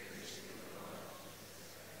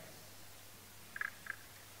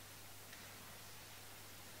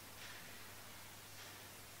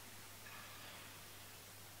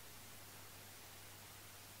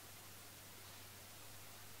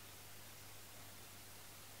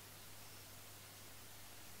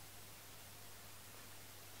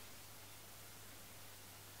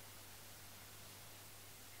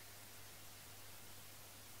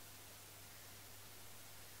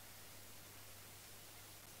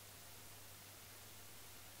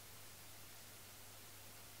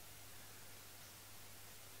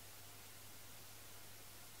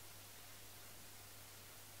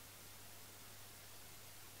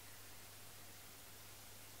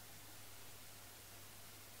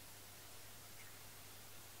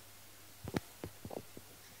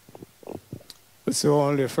 So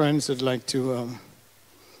all your friends would like to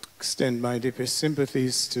extend my deepest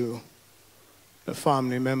sympathies to the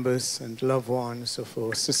family members and loved ones of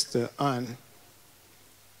our sister Anne.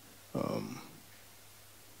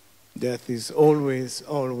 Death is always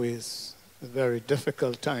a very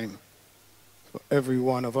difficult time for every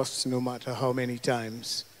one of us, no matter how many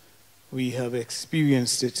times we have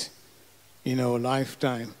experienced it in our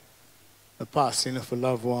lifetime. The passing of a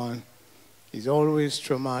loved one is always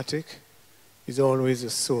traumatic, is always a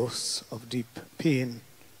source of deep pain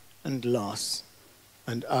and loss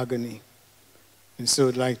and agony. And so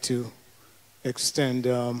I'd like to extend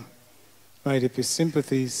my deepest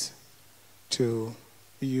sympathies to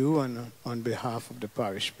you and on behalf of the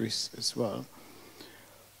parish priest as well.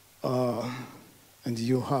 And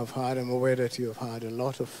you have had, I'm aware that you have had a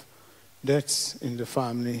lot of deaths in the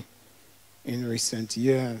family in recent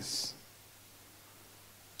years.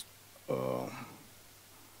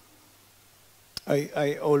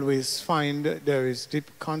 I always find that there is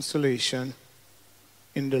deep consolation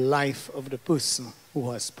in the life of the person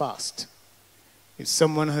who has passed. If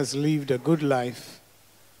someone has lived a good life,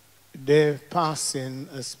 their passing,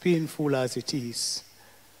 as painful as it is,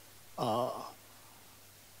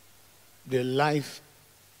 their life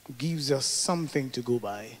gives us something to go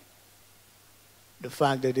by. The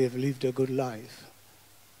fact that they have lived a good life,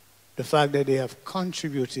 the fact that they have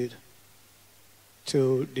contributed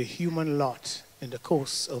to the human lot in the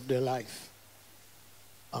course of their life,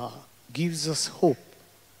 gives us hope,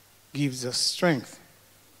 gives us strength.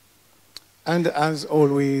 And as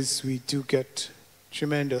always, we do get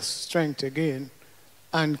tremendous strength again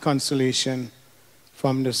and consolation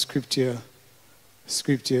from the scriptures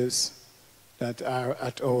that are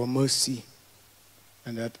at our mercy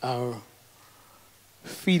and that are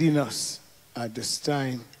feeding us at this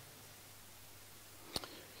time.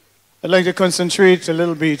 I'd like to concentrate a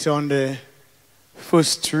little bit on the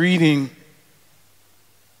first reading.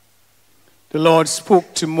 The Lord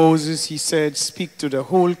spoke to Moses. He said, "Speak to the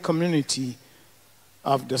whole community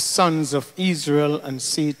of the sons of Israel and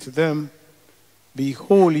say to them, be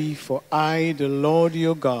holy, for I, the Lord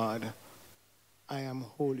your God, I am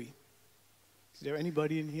holy." Is there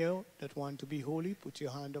anybody in here that want to be holy? Put your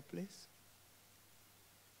hand up, please.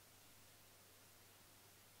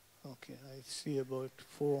 Okay, I see about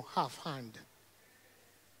 4 half hand.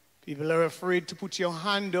 People are afraid to put your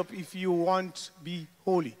hand up if you want to be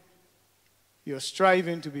holy. You're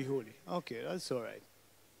striving to be holy. Okay, that's all right.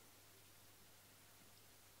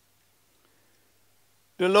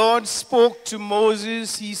 The Lord spoke to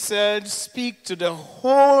Moses. He said, "Speak to the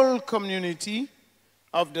whole community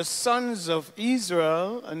of the sons of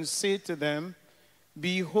Israel and say to them,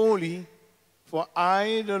 be holy, for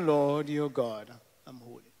I, the Lord your God, am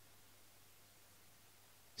holy."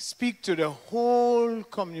 Speak to the whole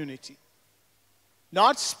community.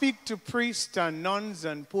 Not speak to priests and nuns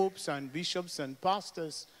and popes and bishops and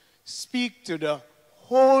pastors. Speak to the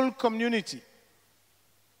whole community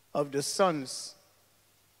of the sons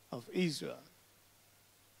of Israel.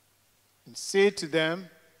 And say to them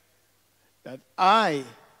that I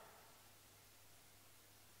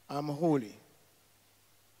am holy.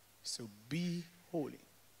 So be holy.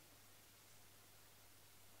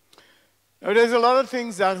 Now, there's a lot of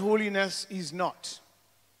things that holiness is not.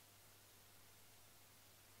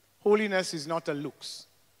 Holiness is not a looks.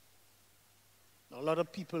 A lot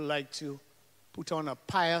of people like to put on a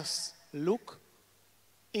pious look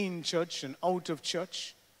in church and out of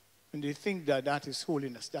church, and they think that that is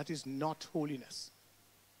holiness. That is not holiness.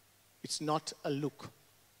 It's not a look.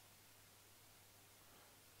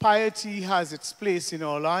 Piety has its place in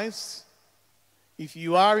our lives. If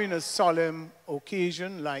you are in a solemn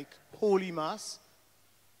occasion like Holy Mass,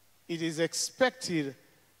 it is expected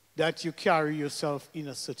that you carry yourself in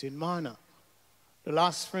a certain manner. The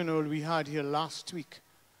last funeral we had here last week,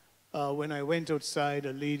 when I went outside,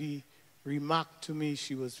 a lady remarked to me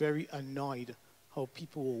she was very annoyed how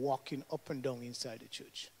people were walking up and down inside the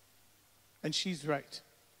church. And she's right.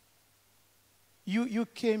 You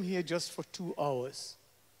came here just for 2 hours.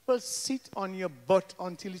 Well, sit on your butt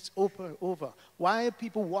until it's over. Why are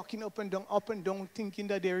people walking up and down, thinking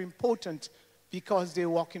that they're important because they're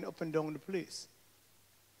walking up and down the place?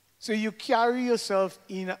 So you carry yourself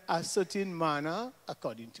in a certain manner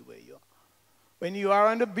according to where you are. When you are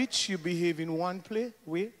on the beach, you behave in one way.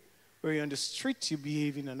 When you're on the street, you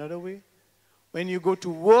behave in another way. When you go to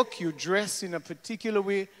work, you dress in a particular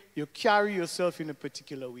way. You carry yourself in a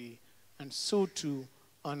particular way. And so too,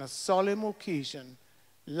 on a solemn occasion,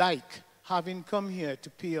 like having come here to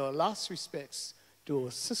pay our last respects to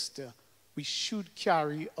our sister, we should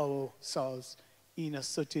carry ourselves in a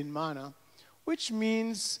certain manner, which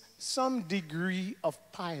means some degree of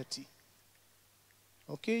piety.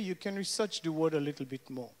 Okay, you can research the word a little bit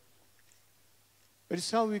more. But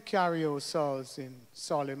it's how we carry ourselves in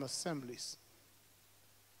solemn assemblies.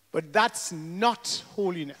 But that's not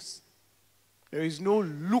holiness. There is no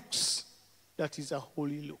looks that is a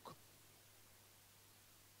holy look.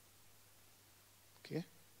 Okay?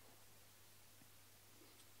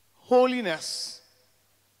 Holiness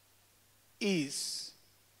is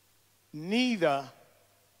neither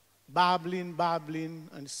babbling,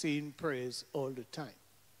 and saying prayers all the time.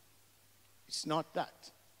 It's not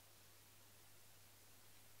that.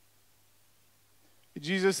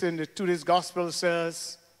 Jesus in today's gospel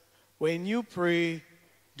says, when you pray,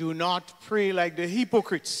 do not pray like the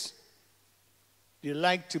hypocrites. They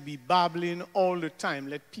like to be babbling all the time.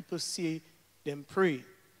 Let people see them pray.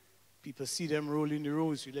 People see them rolling the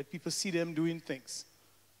rosary. Let people see them doing things.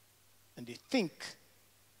 And they think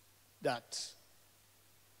that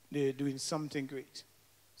they're doing something great.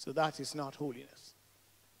 So that is not holiness.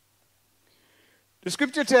 The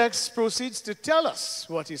scripture text proceeds to tell us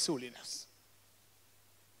what is holiness.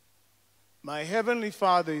 My heavenly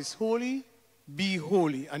Father is holy, be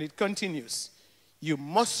holy. And it continues. You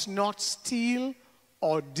must not steal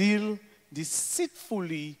or deal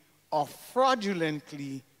deceitfully or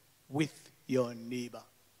fraudulently with your neighbor.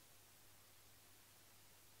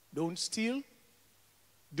 Don't steal.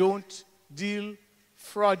 Don't deal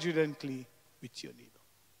fraudulently with your neighbor.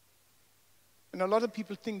 And a lot of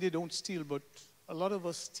people think they don't steal, but a lot of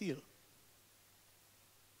us steal.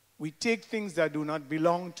 We take things that do not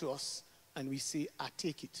belong to us and we say, I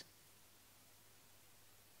take it.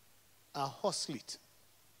 I hustle it.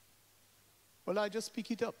 Well, I just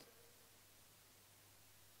pick it up.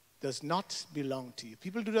 Does not belong to you.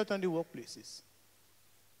 People do that on the workplaces.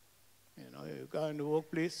 You know, you go in the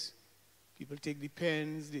workplace, people take the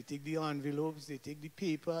pens, they take the envelopes, they take the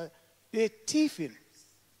paper, they're thieving.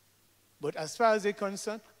 But as far as they're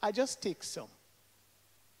concerned, I just take some.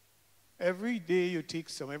 Every day you take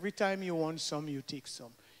some. Every time you want some, you take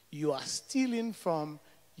some. You are stealing from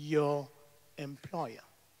your employer.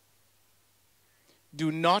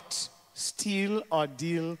 Do not steal or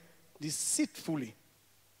deal deceitfully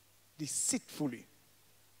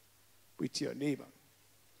with your neighbor.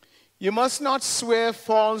 You must not swear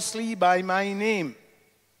falsely by my name.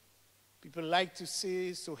 People like to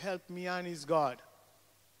say, so help me and his God.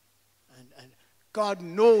 And God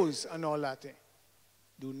knows and all that.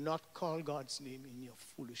 Do not call God's name in your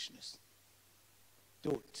foolishness.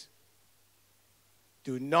 Don't.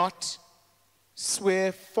 Do not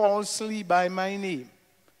swear falsely by my name,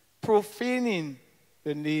 profaning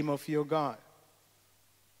the name of your God.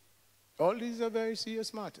 All these are very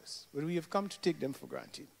serious matters, but we have come to take them for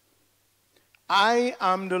granted. I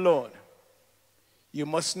am the Lord. You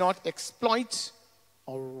must not exploit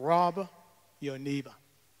or rob your neighbor.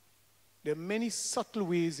 There are many subtle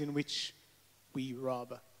ways in which we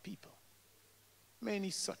rob people. Many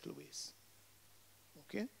subtle ways.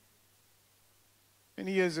 Okay?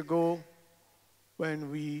 Many years ago,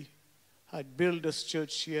 when we had built this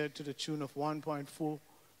church here to the tune of $1.4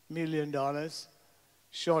 million,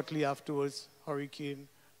 shortly afterwards, Hurricane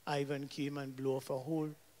Ivan came and blew off a whole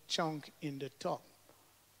chunk in the top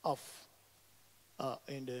of,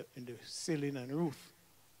 in the ceiling and roof.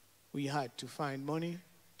 We had to find money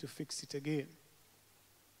to fix it again.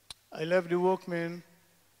 I left the workmen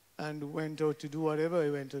and went out to do whatever I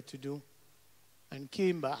went out to do and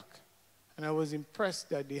came back. And I was impressed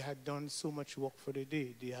that they had done so much work for the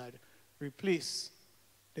day. They had replaced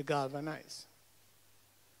the galvanized.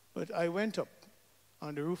 But I went up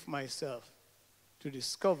on the roof myself to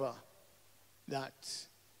discover that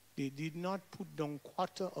they did not put down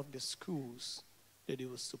quarter of the screws that they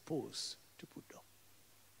were supposed to put down.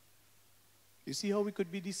 You see how we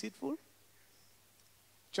could be deceitful?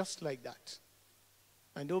 Just like that.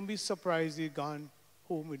 And don't be surprised they've gone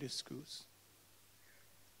home with the screws.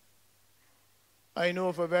 I know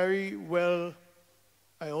of a very well,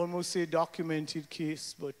 I almost say documented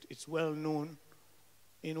case, but it's well known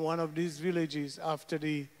in one of these villages after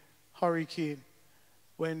the hurricane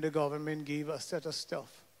when the government gave a set of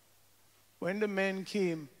stuff. When the men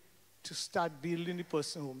came to start building the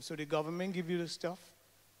person home, so the government give you the stuff,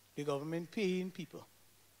 the government paying people.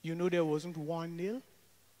 You know there wasn't one nail?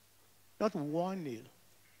 Not one nail.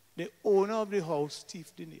 The owner of the house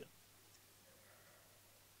thieved the nail.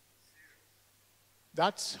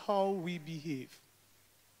 That's how we behave.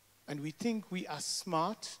 And we think we are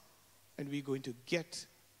smart and we're going to get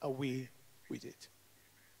away with it.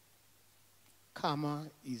 Karma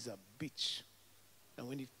is a bitch. And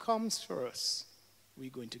when it comes for us, we're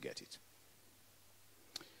going to get it.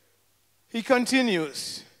 He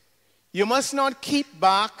continues, you must not keep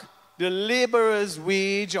back the laborer's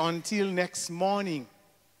wage until next morning.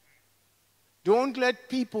 Don't let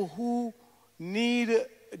people who need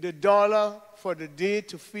the dollar for the day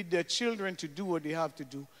to feed their children to do what they have to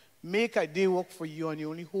do make a day work for you and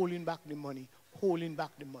you're only holding back the money, holding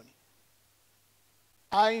back the money.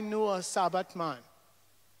 I know a Sabbath man.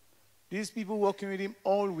 These people working with him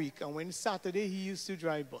all week, and when Saturday he used to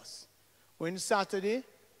drive bus. When Saturday,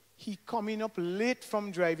 he coming up late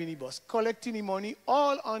from driving the bus, collecting the money,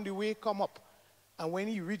 all on the way come up. And when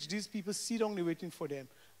he reached, these people sit down, they're waiting for them.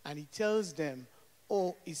 And he tells them,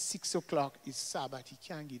 oh, it's 6 o'clock, it's Sabbath, he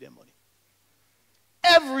can't give them money.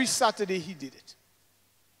 Every Saturday he did it.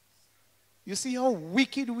 You see how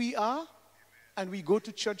wicked we are? And we go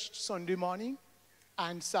to church Sunday morning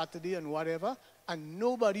and Saturday and whatever, and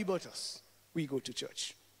nobody but us, we go to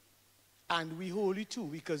church. And we holy too,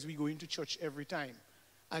 because we go into church every time.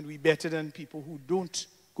 And we better than people who don't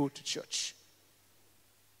go to church.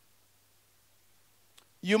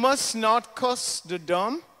 You must not curse the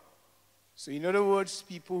dumb. So in other words,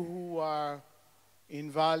 people who are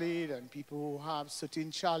invalid and people who have certain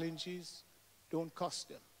challenges, don't curse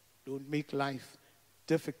them. Don't make life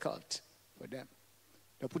difficult for them.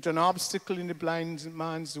 Don't put an obstacle in the blind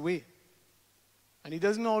man's way. And he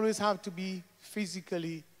doesn't always have to be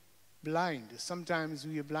physically blind. Sometimes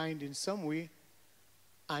we are blind in some way,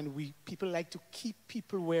 and people like to keep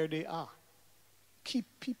people where they are. Keep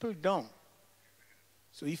people down.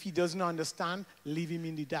 So if he doesn't understand, leave him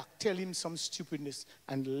in the dark. Tell him some stupidness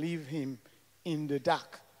and leave him in the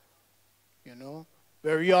dark. You know,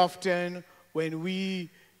 very often when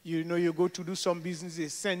you go to do some business, they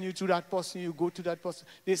send you to that person, you go to that person.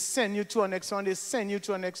 They send you to a next one, they send you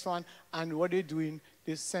to a next one. And what they're doing,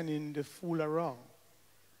 they're sending the fool around.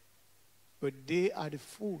 But they are the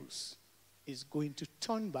fools. Is going to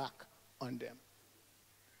turn back on them.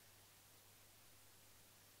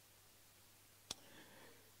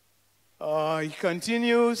 He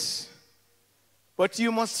continues, but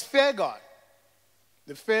you must fear God.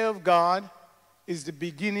 The fear of God is the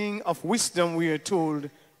beginning of wisdom, we are told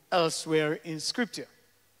elsewhere in Scripture.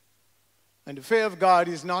 And the fear of God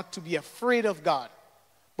is not to be afraid of God,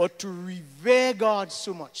 but to revere God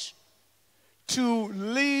so much, to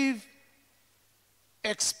live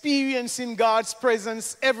experiencing God's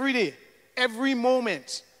presence every day, every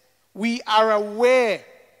moment. We are aware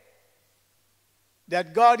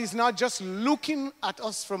that God is not just looking at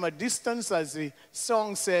us from a distance, as the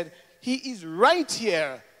song said. He is right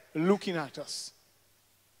here looking at us.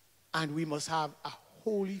 And we must have a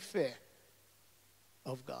holy fear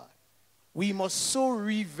of God. We must so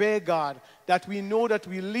revere God that we know that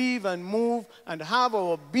we live and move and have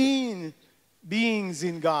our beings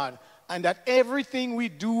in God. And that everything we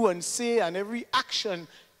do and say and every action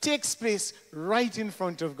takes place right in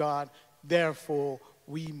front of God. Therefore,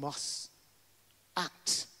 we must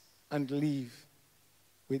act and live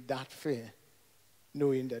with that fear,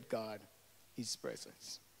 knowing that God is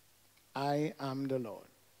present. I am the Lord.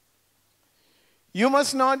 You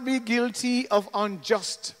must not be guilty of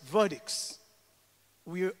unjust verdicts.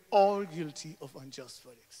 We are all guilty of unjust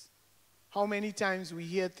verdicts. How many times we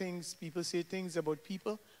hear things, people say things about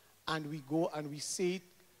people, and we go and we say it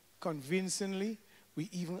convincingly. We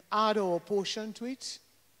even add our portion to it,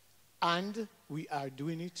 and we are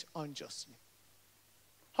doing it unjustly.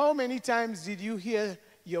 How many times did you hear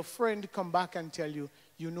your friend come back and tell you,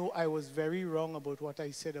 you know, I was very wrong about what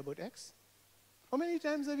I said about X? How many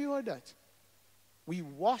times have you heard that? We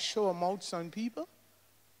wash our mouths on people,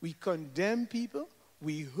 we condemn people,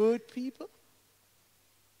 we hurt people,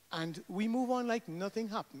 and we move on like nothing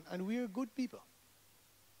happened, and we are good people.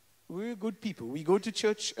 We're good people. We go to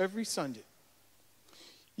church every Sunday.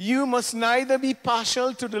 You must neither be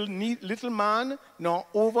partial to the little man nor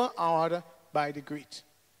overawed by the great.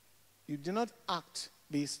 You do not act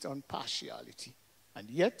based on partiality. And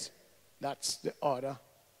yet, that's the order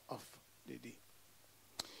of the day.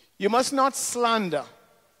 You must not slander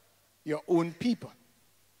your own people.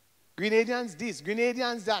 Grenadians this,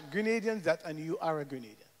 Grenadians that, Grenadians that, and you are a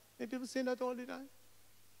Grenadian. And people say that all the time.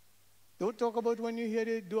 Don't talk about when you hear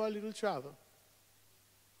they do a little travel.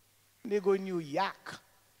 They go New York.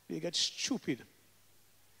 They get stupid.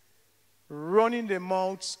 Running their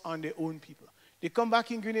mouths on their own people. They come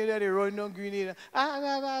back in Grenada, they run on Grenada.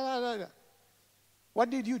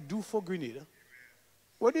 What did you do for Grenada?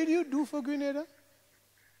 What did you do for Grenada?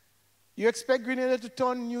 You expect Grenada to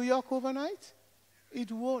turn New York overnight?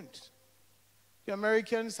 It won't. The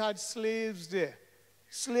Americans had slaves there.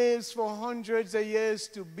 Slaves for hundreds of years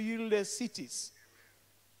to build their cities.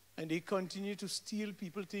 And they continue to steal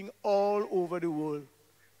people things all over the world.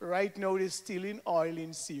 Right now they're stealing oil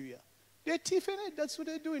in Syria. They're thieving it. That's what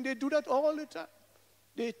they're doing. They do that all the time.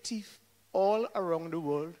 They thief all around the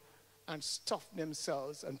world. and stuff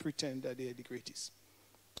themselves and pretend that they are the greatest.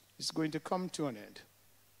 It's going to come to an end.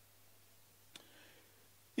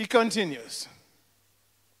 He continues,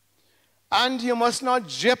 and you must not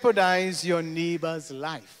jeopardize your neighbor's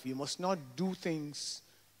life. You must not do things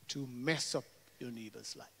to mess up your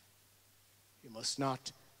neighbor's life. You must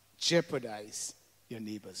not jeopardize your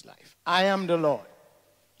neighbor's life. I am the Lord.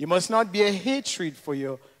 You must not be a hatred for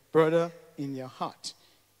your brother in your heart.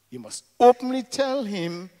 You must openly tell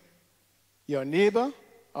him, your neighbor,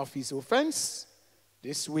 of his offense.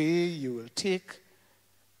 This way you will not take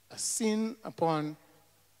a sin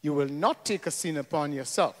upon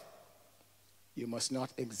yourself. You must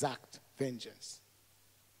not exact vengeance.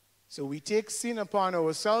 So we take sin upon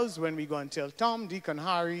ourselves when we go and tell Tom, Dick, and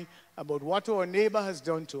Harry about what our neighbor has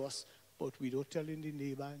done to us, but we don't tell the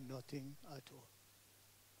neighbor nothing at all.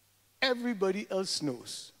 Everybody else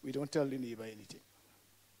knows. We don't tell the neighbor anything.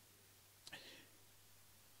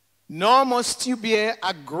 Nor must you bear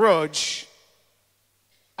a grudge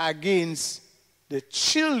against the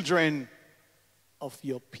children of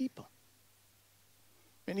your people.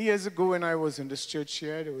 Many years ago when I was in this church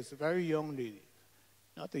here, there was a very young lady,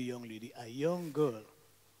 not a young lady, a young girl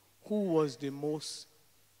who was the most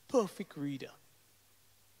perfect reader.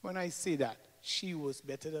 When I say that, she was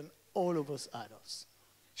better than all of us adults.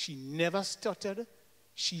 She never stuttered.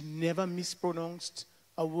 She never mispronounced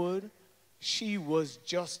a word. She was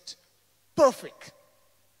just perfect.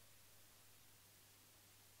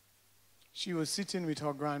 She was sitting with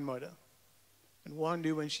her grandmother. And one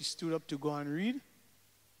day when she stood up to go and read,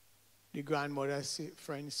 the grandmother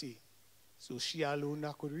friend said, so she alone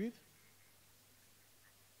that could read?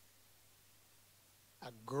 A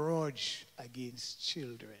grudge against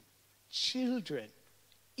children. Children.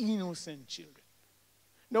 Innocent children.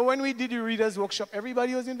 Now when we did the readers workshop,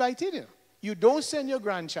 everybody was invited here. You don't send your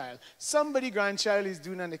grandchild. Somebody's grandchild is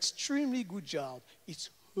doing an extremely good job. It's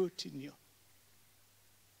hurting you.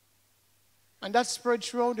 And that spread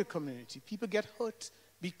throughout the community. People get hurt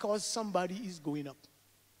because somebody is going up.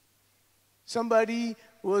 Somebody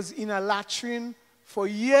was in a latrine for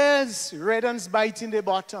years, redens biting the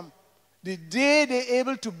bottom. The day they're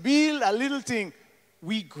able to build a little thing,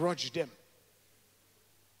 we grudge them.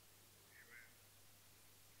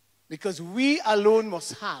 Because we alone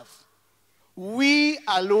must have. We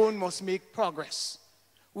alone must make progress.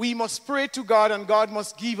 We must pray to God and God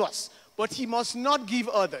must give us. But he must not give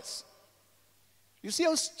others. You see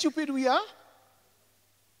how stupid we are?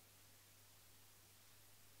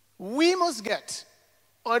 We must get.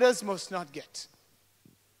 Others must not get.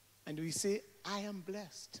 And we say, I am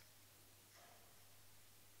blessed.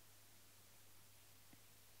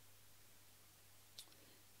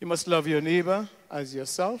 You must love your neighbor as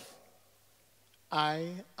yourself. I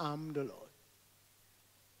am the Lord.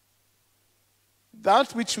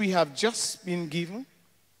 That which we have just been given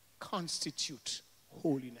constitute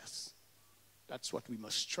holiness. That's what we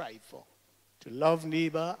must strive for. To love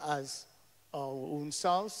neighbor as our own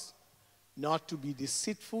selves, not to be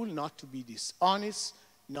deceitful, not to be dishonest,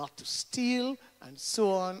 not to steal, and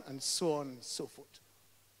so on and so on and so forth.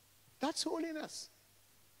 That's holiness.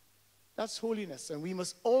 That's holiness, and we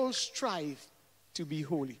must all strive to be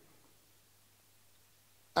holy.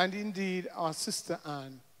 And indeed, our sister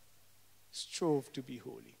Ann strove to be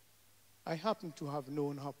holy. I happen to have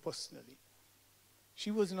known her personally.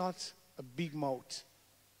 She was not a big mouth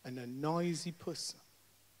and a noisy person,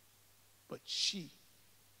 but she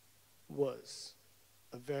was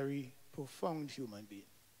a very profound human being,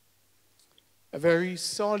 a very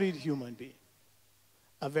solid human being,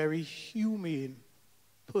 a very humane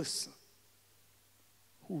person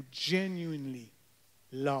who genuinely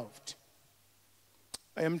loved.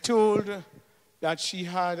 I am told that she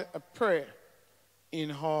had a prayer in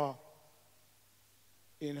her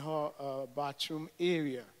bathroom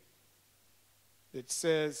area that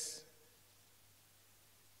says,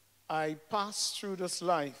 I passed through this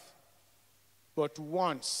life but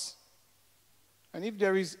once, and if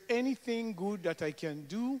there is anything good that I can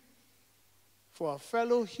do for a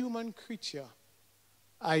fellow human creature,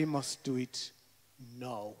 I must do it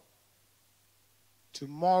now.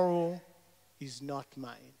 Tomorrow is not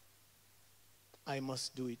mine. I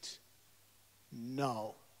must do it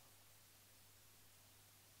now.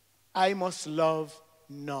 I must love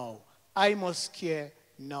now. I must care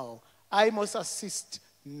now. I must assist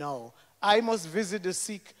now. I must visit the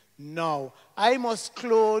sick now. I must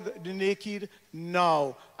clothe the naked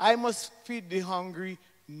now. I must feed the hungry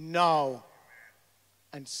now.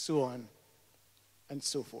 And so on and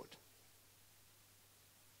so forth.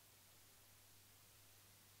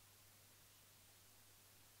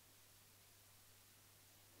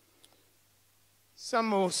 Some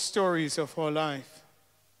more stories of her life.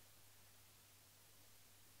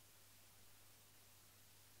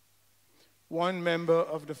 One member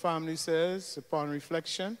of the family says, upon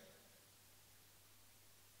reflection,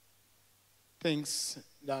 thinks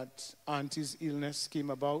that Auntie's illness came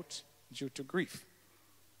about due to grief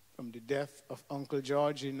from the death of Uncle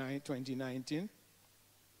George in 2019,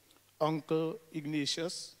 Uncle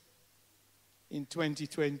Ignatius in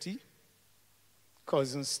 2020,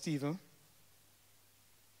 cousin Stephan,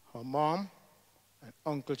 her mom, and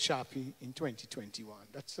Uncle Chappie in 2021.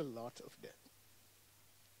 That's a lot of death.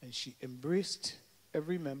 And she embraced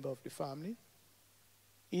every member of the family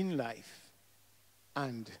in life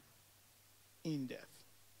and in death.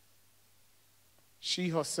 She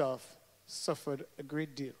herself suffered a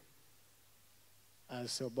great deal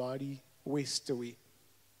as her body wasted away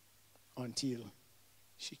until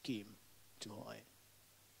she came to her end.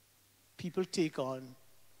 People take on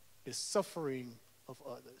the suffering of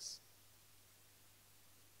others.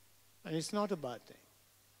 And it's not a bad thing.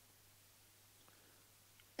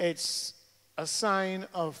 It's a sign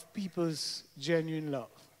of people's genuine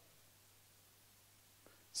love.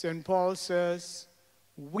 St. Paul says,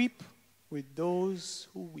 weep with those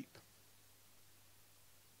who weep.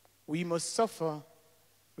 We must suffer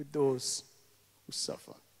with those who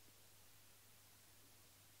suffer.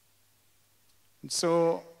 And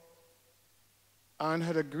so, Anne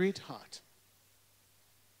had a great heart.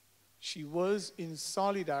 She was in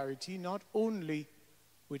solidarity not only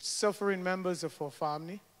with suffering members of her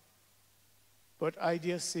family, but I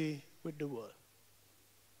dare say with the world.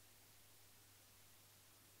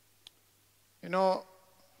 You know,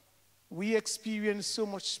 we experience so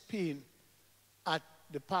much pain at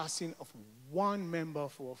the passing of one member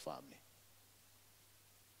of our family.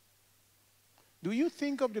 Do you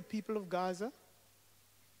think of the people of Gaza?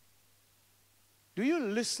 Do you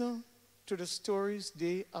listen to the stories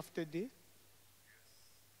day after day?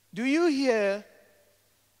 Do you hear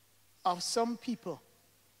of some people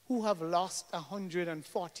who have lost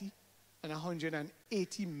 140 and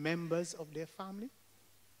 180 members of their family?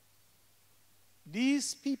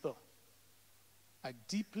 These people are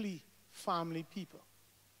deeply family people.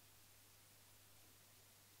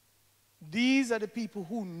 These are the people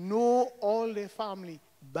who know all their family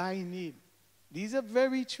by name. These are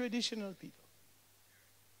very traditional people.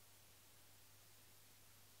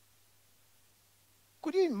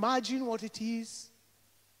 Could you imagine what it is?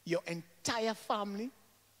 Your entire family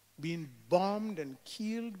being bombed and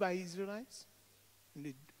killed by Israelites?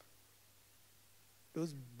 And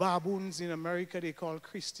those baboons in America they call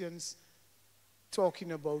Christians,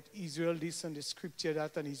 talking about Israel this and the scripture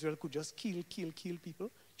that, and Israel could just kill people,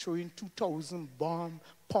 throwing 2,000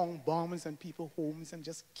 pong bombs and people homes and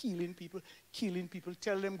just killing people.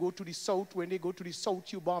 Tell them go to the south. When they go to the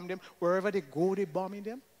south, you bomb them. Wherever they go, they bombing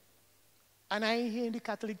them. And I hear the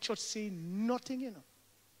Catholic Church say nothing, you know.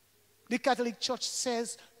 The Catholic Church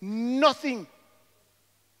says nothing.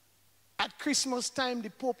 At Christmas time, the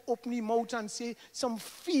Pope opened his mouth and say some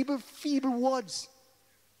feeble words.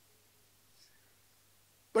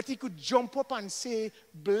 But he could jump up and say,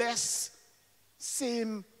 bless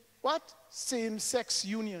same-sex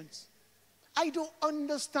unions. I don't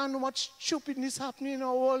understand what stupidness happening in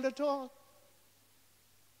our world at all.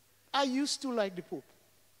 I used to like the Pope.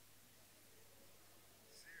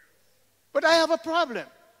 But I have a problem.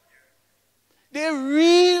 There are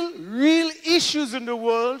real issues in the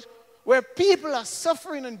world where people are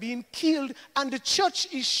suffering and being killed, and the church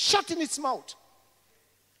is shutting its mouth,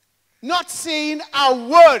 not saying a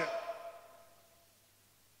word.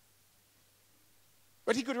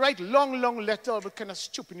 But he could write long letter of kind of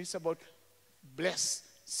stupidness about bless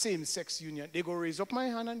same-sex union. They go raise up my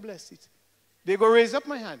hand and bless it. They go raise up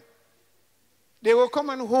my hand. They will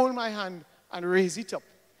come and hold my hand and raise it up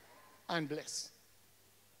and bless.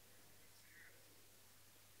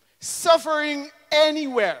 Suffering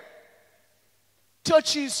anywhere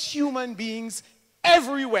touches human beings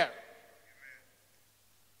everywhere.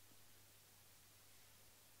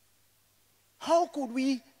 How could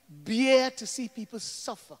we bear to see people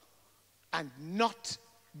suffer and not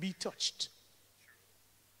be touched?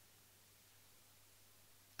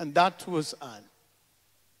 And that was Anne.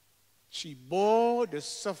 She bore the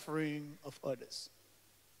suffering of others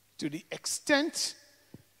to the extent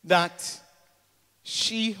that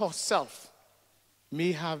she herself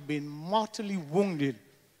may have been mortally wounded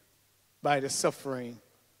by the suffering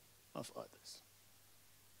of others.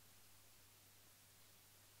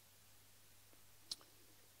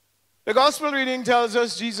 The gospel reading tells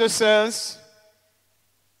us Jesus says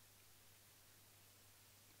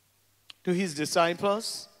to his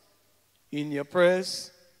disciples, in your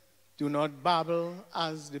prayers, do not babble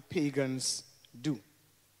as the pagans do.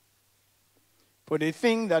 For they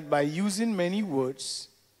think that by using many words,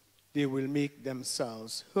 they will make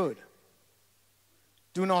themselves heard.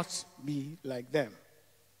 Do not be like them.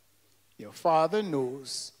 Your Father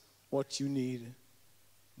knows what you need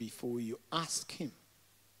before you ask him.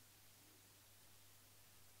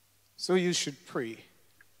 So you should pray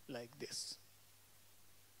like this.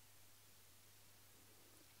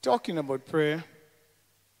 Talking about prayer,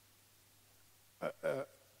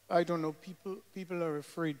 I don't know, people are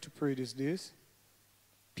afraid to pray these days.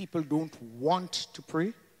 People don't want to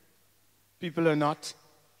pray. People are not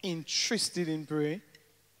interested in praying.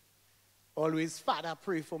 Always, Father,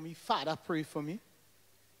 pray for me. Father, pray for me.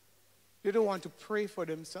 They don't want to pray for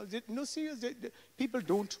themselves. No, seriously, people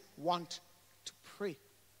don't want to pray.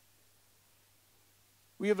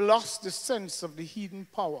 We have lost the sense of the hidden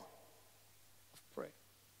power of prayer.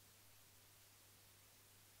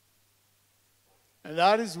 And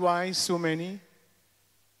that is why so many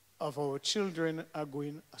of our children are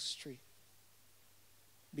going astray.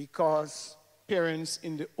 Because parents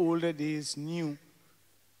in the older days knew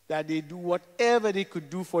that they do whatever they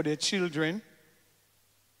could do for their children.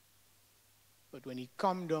 But when it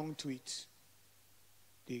come down to it,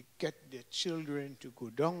 they get their children to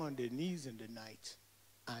go down on their knees in the night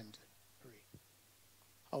and pray.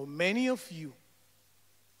 How many of you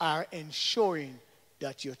are ensuring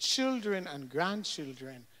that your children and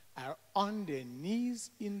grandchildren are on their knees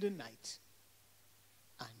in the night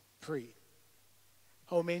and pray?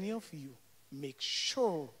 How many of you make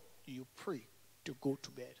sure you pray to go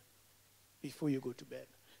to bed, before you go to bed,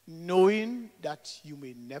 knowing that you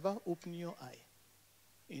may never open your eye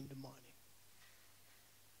in the morning?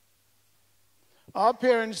 Our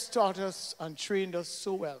parents taught us and trained us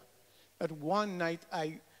so well that one night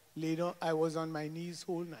I was on my knees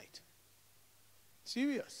whole night.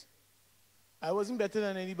 Serious. I wasn't better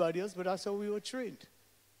than anybody else, but that's how we were trained.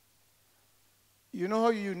 You know how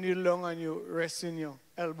you kneel down and you rest in your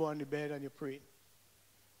elbow on the bed and you're praying?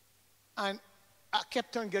 And I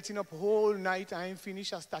kept on getting up whole night. I ain't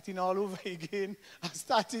finished. I starting all over again. I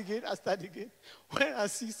start again. When I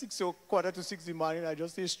see 6 or quarter to 6 in the morning, I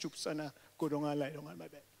just say stoops and I go down and lie down on my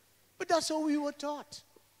bed. But that's how we were taught.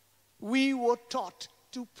 We were taught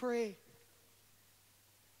to pray.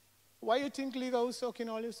 Why you think Liga was talking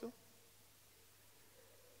all this? So?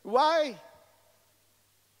 Why?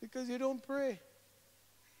 Because you don't pray.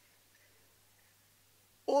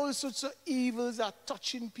 All sorts of evils are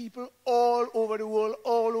touching people all over the world,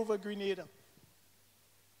 all over Grenada.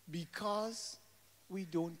 Because we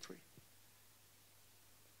don't pray.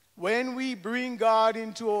 When we bring God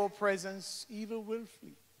into our presence, evil will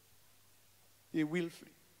flee. It will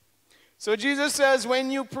flee. So Jesus says, when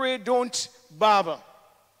you pray, don't babble.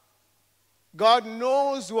 God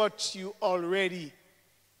knows what you already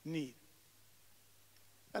need.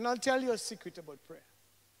 And I'll tell you a secret about prayer,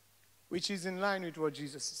 which is in line with what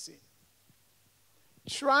Jesus is saying.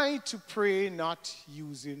 Try to pray not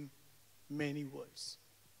using many words.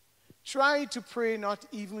 Try to pray not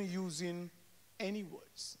even using any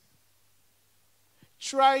words.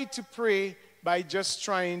 Try to pray by just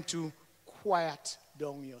trying to quiet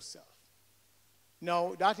down yourself.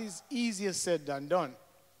 Now, that is easier said than done.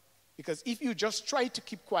 Because if you just try to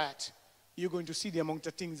keep quiet, you're going to see the amount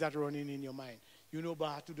of things that are running in your mind. You know, but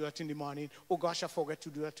I have to do that in the morning. Oh gosh, I forgot to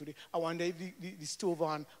do that today. I wonder if the stove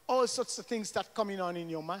on. All sorts of things start coming on in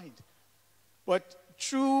your mind. But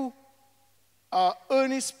through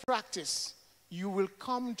earnest practice, you will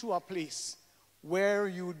come to a place where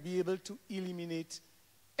you would be able to eliminate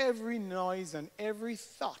every noise and every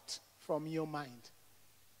thought from your mind.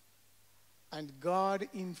 And God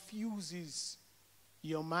infuses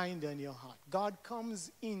your mind and your heart. God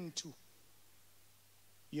comes into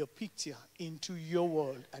your picture, into your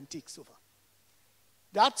world, and takes over.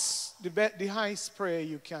 That's the highest prayer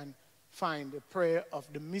you can find, the prayer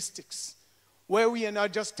of the mystics, where we are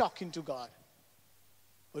not just talking to God,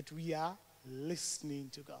 but we are listening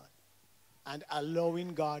to God and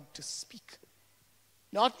allowing God to speak.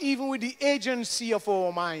 Not even with the agency of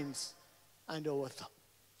our minds and our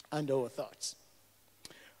thoughts.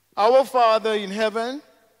 Our Father in heaven,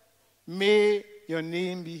 may your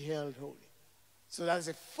name be held holy. So that's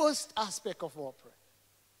the first aspect of our prayer.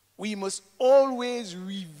 We must always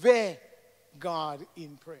revere God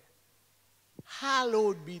in prayer.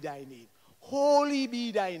 Hallowed be thy name. Holy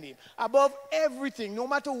be thy name. Above everything, no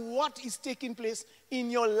matter what is taking place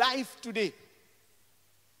in your life today.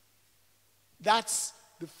 That's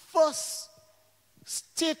the first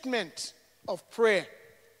statement of prayer.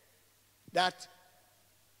 That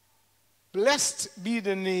blessed be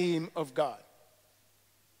the name of God.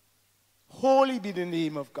 Holy be the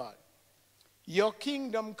name of God. Your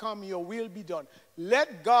kingdom come, your will be done.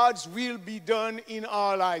 Let God's will be done in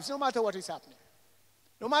our lives, no matter what is happening.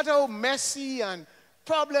 No matter how messy and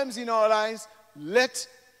problems in our lives, let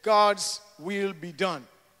God's will be done.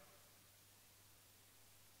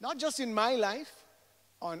 Not just in my life,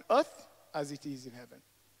 on earth as it is in heaven.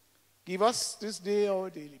 Give us this day our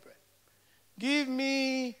daily bread. Give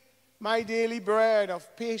me my daily bread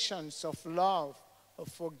of patience, of love, of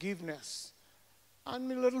forgiveness, and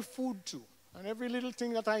my little food too, and every little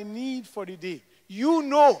thing that I need for the day. You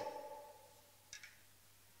know,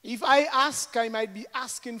 if I ask, I might be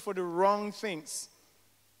asking for the wrong things.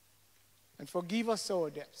 And forgive us our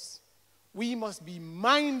debts. We must be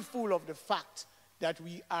mindful of the fact that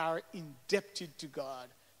we are indebted to God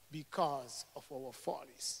because of our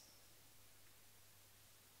follies.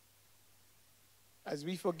 As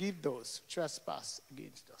we forgive those who trespass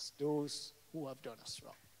against us, those who have done us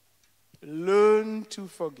wrong. Learn to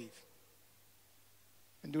forgive.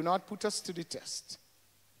 And do not put us to the test.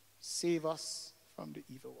 Save us from the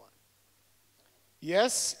evil one.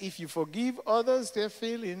 Yes, if you forgive others their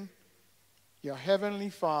failing, your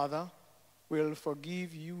heavenly Father will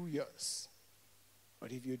forgive you yours.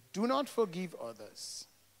 But if you do not forgive others,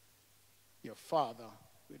 your Father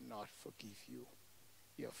will not forgive you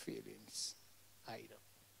your failings either.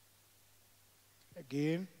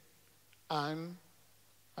 Again, Anne,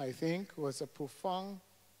 I think, was a profound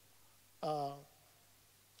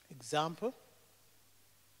example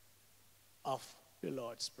of the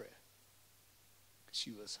Lord's Prayer.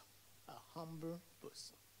 She was a humble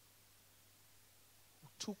person who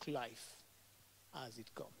took life as it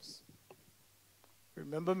comes.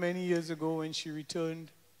 Remember many years ago when she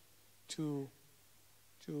returned to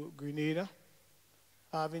Grenada,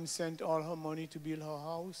 having sent all her money to build her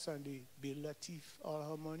house, and they billed Latif all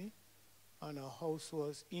her money, and her house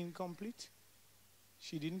was incomplete.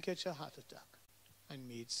 She didn't catch a heart attack and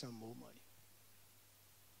made some more money.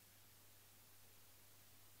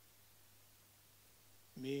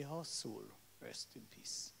 May her soul rest in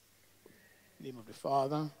peace. In the name of the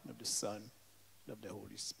Father, and of the Son, and of the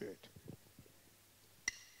Holy Spirit.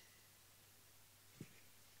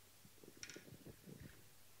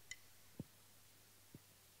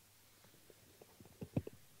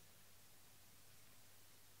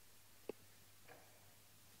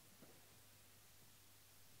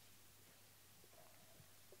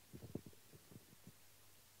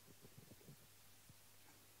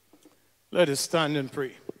 Let us stand and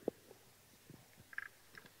pray.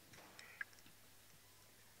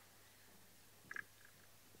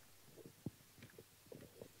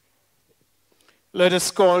 Let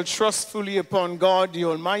us call trustfully upon God, the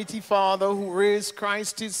Almighty Father, who raised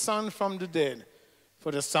Christ his Son from the dead,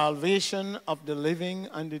 for the salvation of the living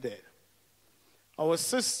and the dead. Our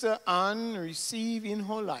sister Anne received in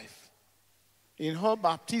her life, in her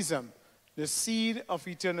baptism, the seed of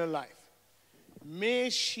eternal life. May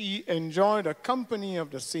she enjoy the company of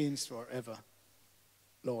the saints forever.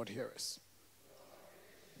 Lord, hear us.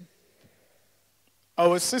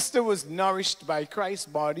 Our sister was nourished by Christ's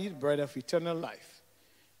body, the bread of eternal life.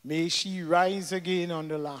 May she rise again on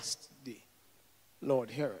the last day. Lord,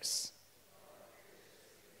 hear us.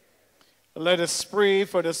 Let us pray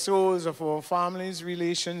for the souls of our families,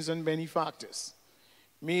 relations, and benefactors.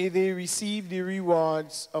 May they receive the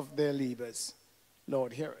rewards of their labors.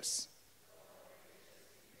 Lord, hear us.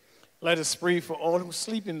 Let us pray for all who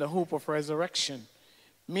sleep in the hope of resurrection.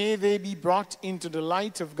 May they be brought into the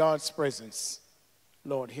light of God's presence.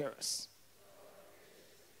 Lord, hear us.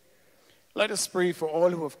 Let us pray for all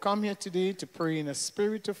who have come here today to pray in a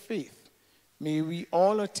spirit of faith. May we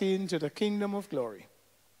all attain to the kingdom of glory.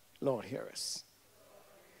 Lord, hear us.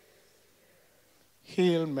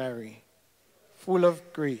 Hail Mary, full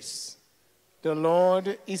of grace, the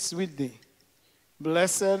Lord is with thee.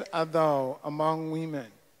 Blessed art thou among women,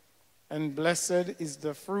 and blessed is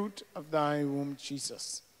the fruit of thy womb,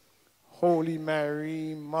 Jesus. Holy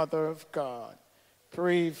Mary, Mother of God,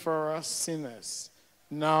 pray for us sinners,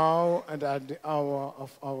 now and at the hour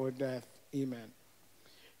of our death. Amen.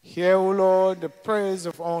 Hear, O Lord, the prayers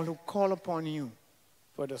of all who call upon you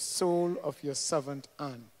for the soul of your servant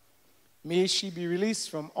Anne. May she be released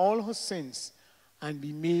from all her sins and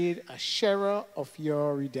be made a sharer of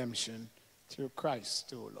your redemption through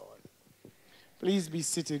Christ, O Lord. Please be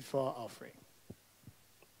seated for our offering.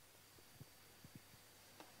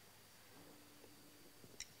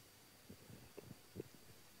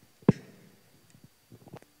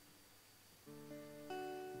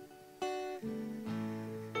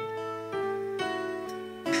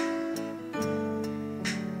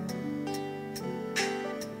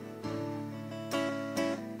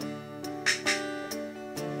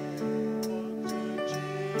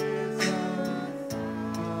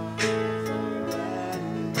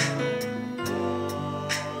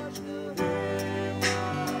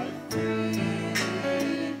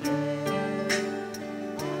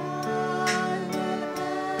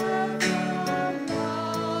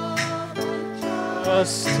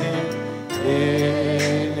 trust him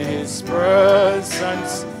in his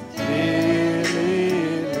presence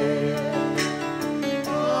daily live.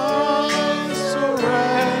 I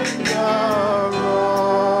surrender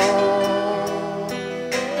all.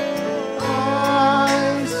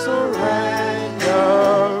 I surrender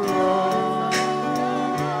all.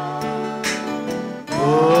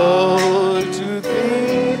 Oh, to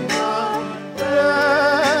thee, my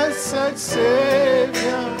blessed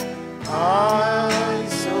Savior, I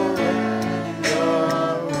surrender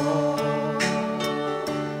all.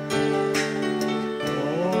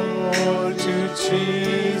 Oh, to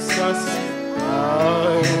Jesus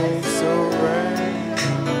I surrender.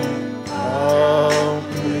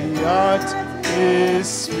 Humbly at his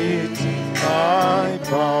feet I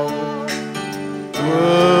bow.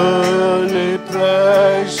 Worldly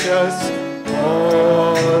pleasures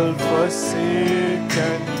all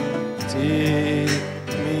forsaken. Take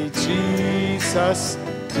me, Jesus,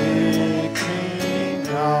 take me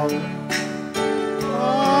now.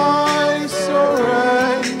 I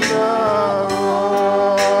surrender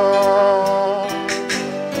all.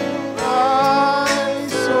 I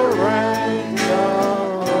surrender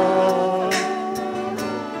all.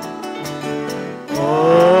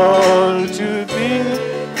 All to thee,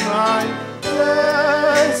 my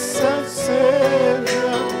blessed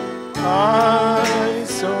Savior, I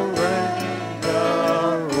surrender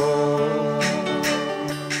all.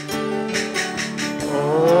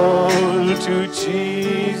 All to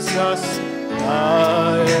Jesus I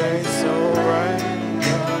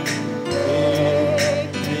surrender.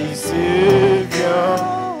 Make me Savior,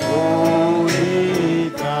 wholly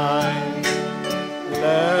thine.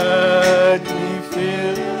 Let me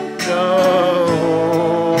feel the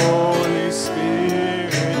Holy Spirit.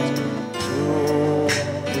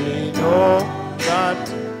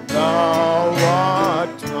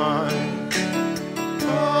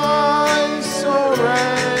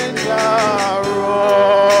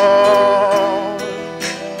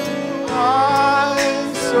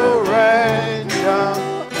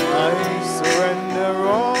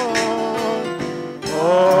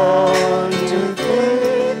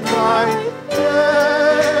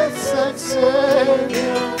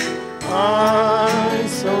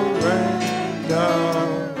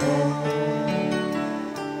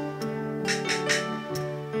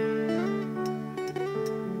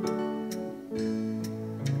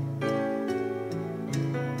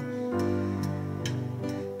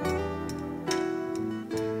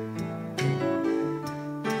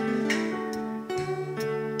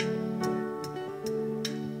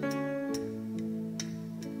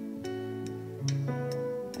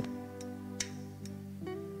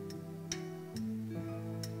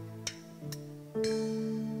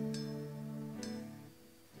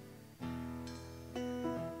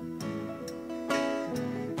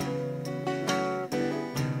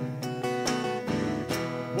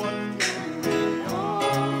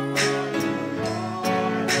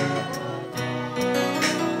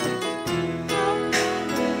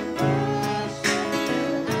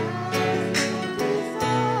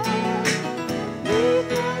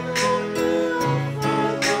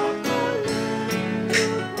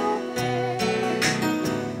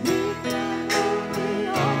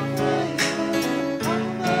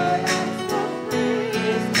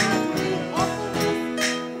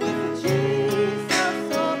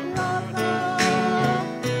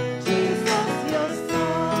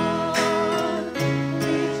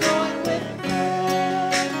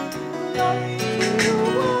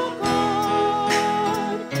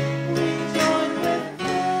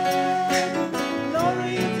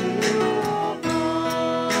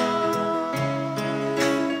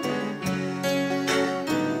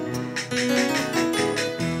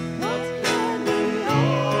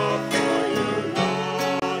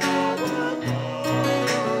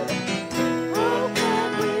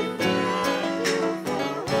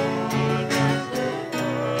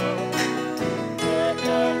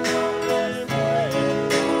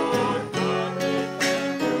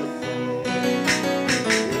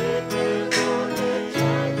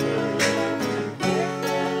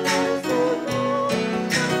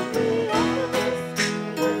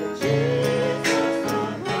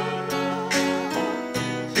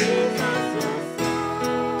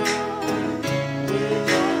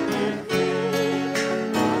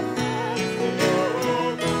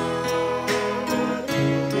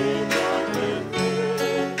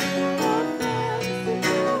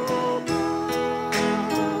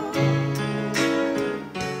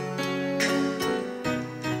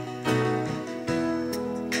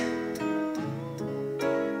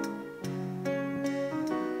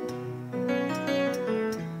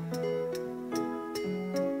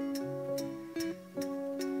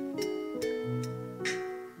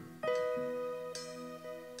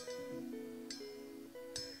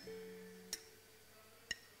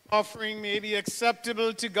 Offering may be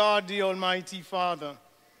acceptable to God, the Almighty Father.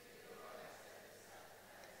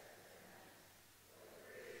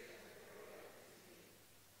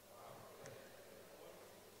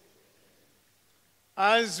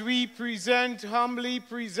 As we humbly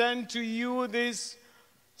present to you these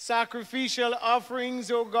sacrificial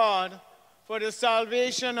offerings, O God, for the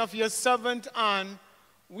salvation of your servant Anne,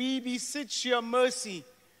 we beseech your mercy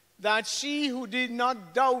that she who did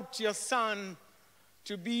not doubt your Son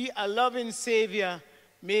to be a loving Savior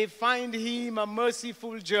may find him a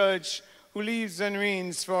merciful judge who lives and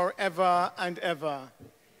reigns forever and ever.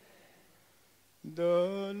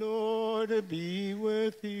 The Lord be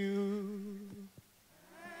with you.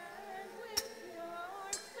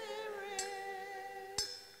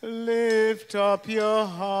 Lift up your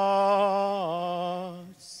hearts.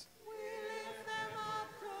 We lift them up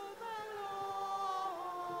to the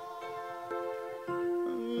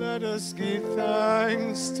Lord. Let us give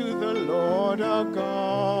thanks to the Lord our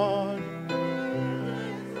God.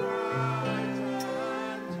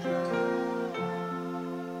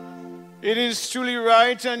 It is truly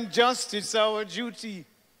right and just, it's our duty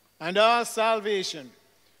and our salvation,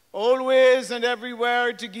 always and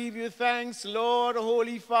everywhere to give you thanks, Lord,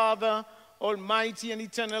 Holy Father, Almighty and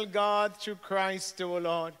eternal God, through Christ our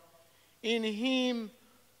Lord. In him,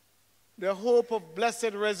 the hope of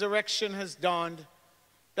blessed resurrection has dawned,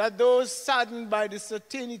 that those saddened by the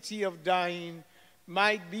certainty of dying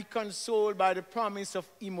might be consoled by the promise of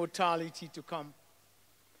immortality to come.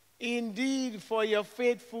 Indeed, for your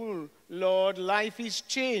faithful Lord, life is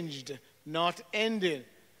changed, not ended.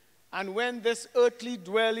 And when this earthly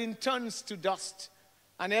dwelling turns to dust,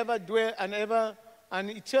 an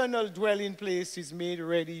eternal dwelling place is made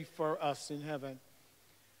ready for us in heaven.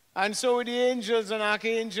 And so with the angels and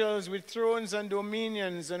archangels, with thrones and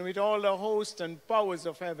dominions, and with all the hosts and powers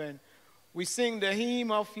of heaven, we sing the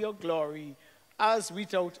hymn of your glory, as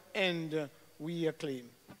without end we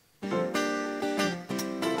acclaim.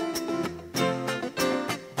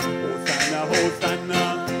 Hosanna,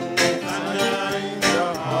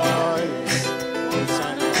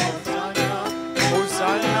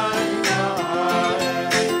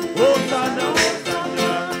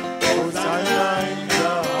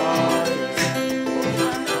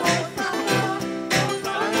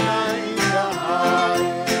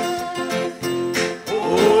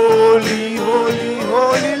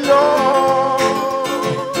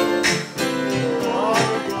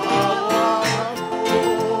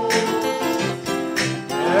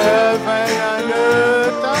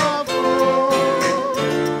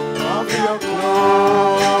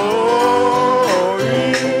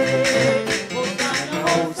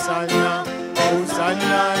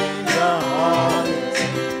 Hosanna.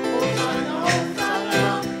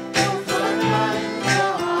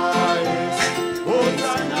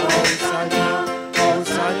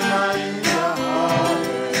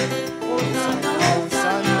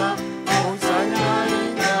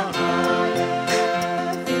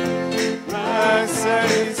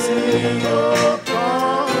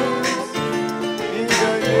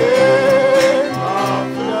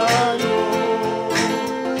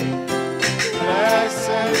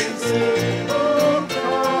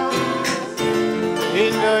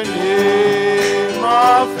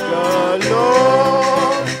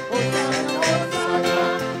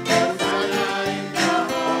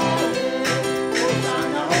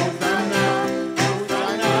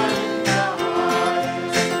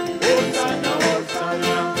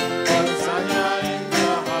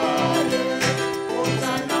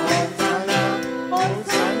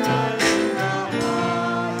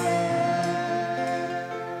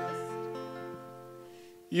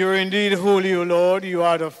 You're indeed holy, O Lord. You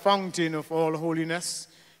are the fountain of all holiness.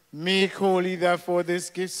 Make holy, therefore, these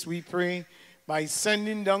gifts, we pray, by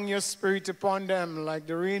sending down your Spirit upon them like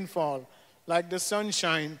the rainfall, like the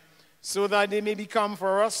sunshine, so that they may become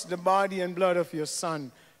for us the body and blood of your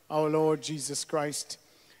Son, our Lord Jesus Christ.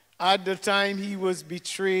 At the time he was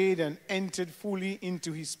betrayed and entered fully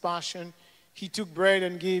into his passion, he took bread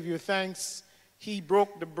and gave you thanks. He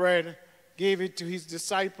broke the bread, gave it to his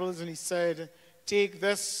disciples, and he said, "Take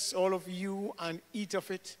this, all of you, and eat of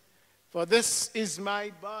it, for this is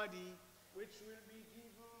my body, which will be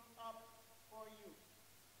given up for you."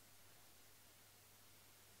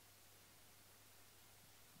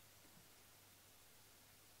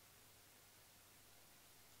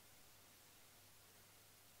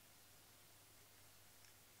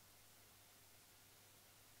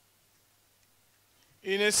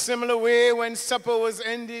 In a similar way, when supper was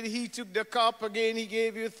ended, he took the cup. Again, he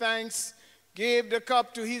gave you thanks, gave the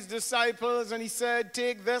cup to his disciples, and he said,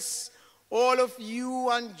 "Take this, all of you,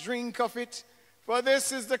 and drink of it, For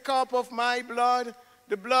this is the cup of my blood,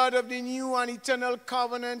 the blood of the new and eternal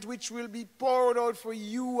covenant, which will be poured out for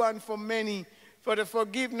you and for many, for the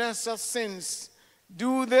forgiveness of sins.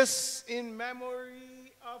 Do this in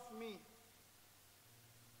memory of me.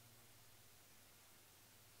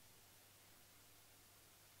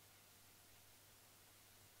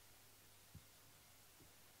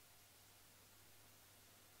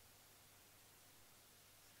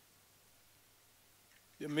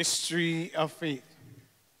 The mystery of faith.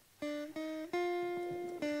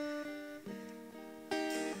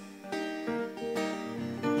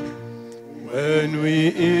 When we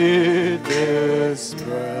eat this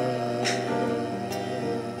bread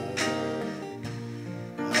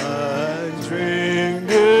and drink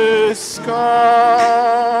this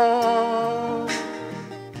cup,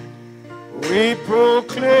 we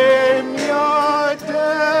proclaim your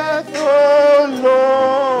death, O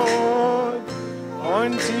Lord,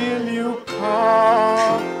 until you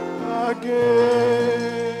come again.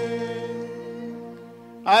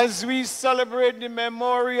 As we celebrate the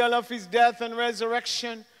memorial of his death and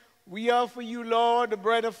resurrection, we offer you, Lord, the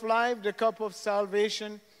bread of life, the cup of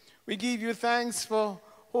salvation. We give you thanks for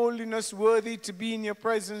holding us worthy to be in your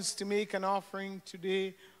presence to make an offering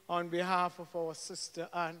today on behalf of our sister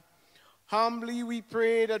Ann. Humbly we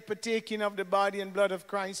pray that partaking of the body and blood of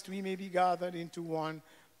Christ, we may be gathered into one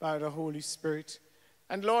by the Holy Spirit.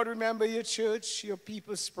 And Lord, remember your church, your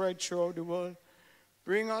people spread throughout the world.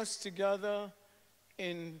 Bring us together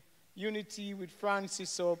in unity with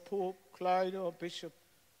Francis, our Pope, Clyde, our Bishop,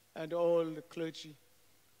 and all the clergy.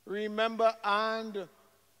 Remember Ann,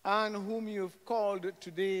 whom you have called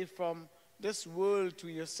today from this world to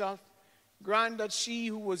yourself. Grant that she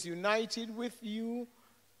who was united with you,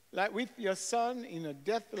 like with your Son, in a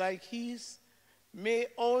death like his, may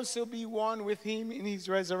also be one with him in his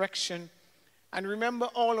resurrection. And remember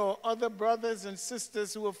all our other brothers and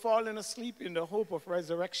sisters who have fallen asleep in the hope of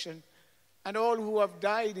resurrection, and all who have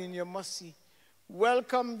died in your mercy.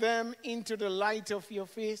 Welcome them into the light of your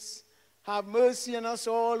face. Have mercy on us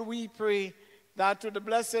all, we pray, that to the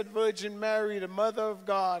Blessed Virgin Mary, the Mother of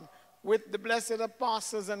God, with the blessed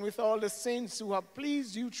apostles and with all the saints who have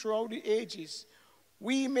pleased you throughout the ages,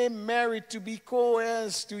 we may merit to be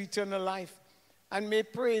co-heirs to eternal life, and may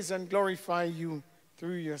praise and glorify you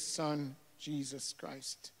through your Son, Jesus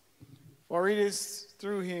Christ. For it is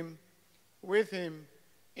through him, with him,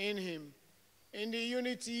 in the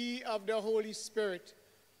unity of the Holy Spirit,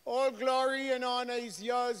 all glory and honor is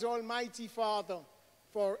yours, Almighty Father,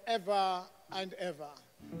 forever and ever.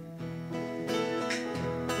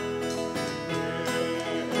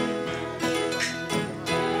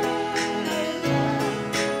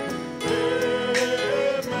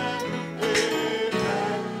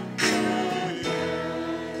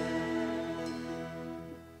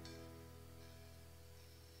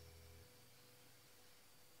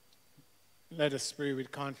 Let us pray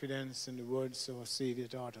with confidence in the words our Savior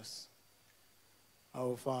taught us.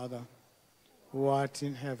 Our Father, who art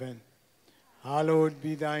in heaven, hallowed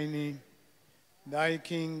be thy name. Thy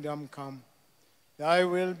kingdom come. Thy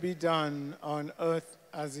will be done on earth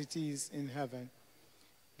as it is in heaven.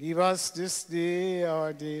 Give us this day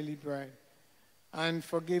our daily bread, and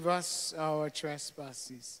forgive us our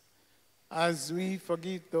trespasses, as we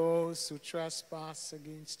forgive those who trespass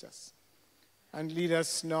against us. And lead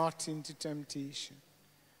us not into temptation,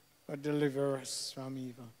 but deliver us from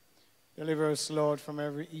evil. Deliver us, Lord, from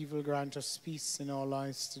every evil. Grant us peace in our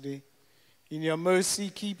lives today. In your mercy,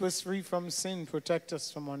 keep us free from sin. Protect us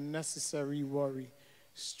from unnecessary worry,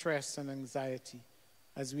 stress, and anxiety,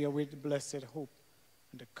 as we await the blessed hope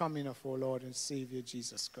and the coming of our Lord and Savior,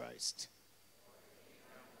 Jesus Christ.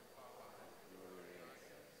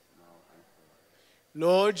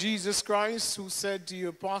 Lord Jesus Christ, who said to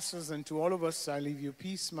your apostles and to all of us, I leave you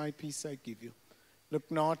peace, my peace I give you. Look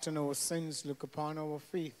not on our sins, look upon our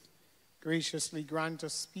faith. Graciously grant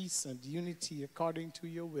us peace and unity according to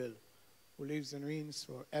your will, who lives and reigns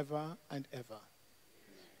forever and ever.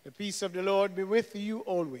 The peace of the Lord be with you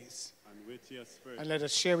always. And with your spirit. And let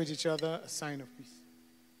us share with each other a sign of peace.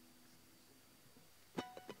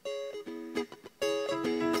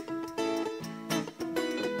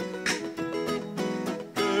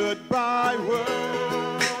 Goodbye, world.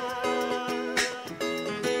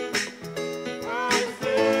 I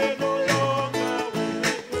say no longer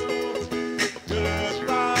with you.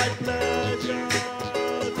 Goodbye, pleasures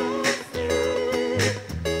of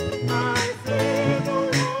sin. I say no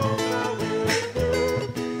longer with you.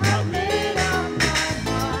 I made up my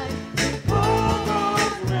mind before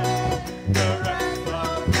God's will the rest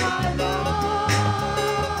of my life.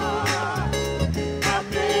 I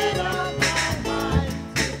made up my mind.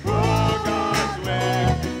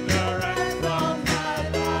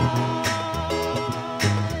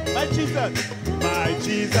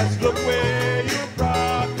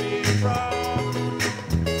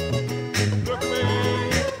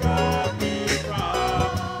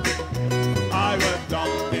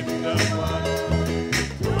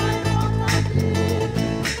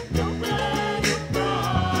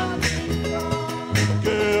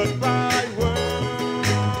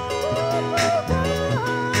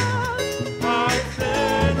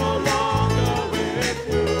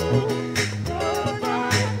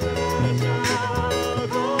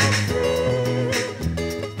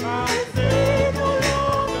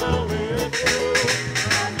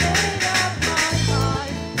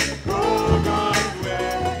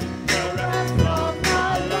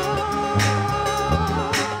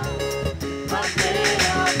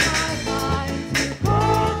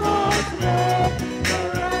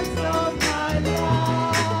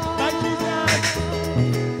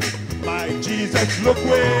 Jesus, look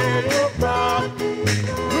where you brought me.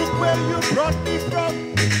 Look where you brought me from.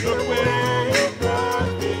 Look where you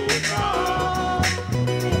brought me from.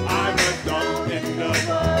 I was down in the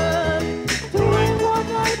world, doing what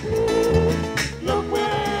I please. Look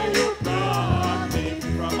where you brought me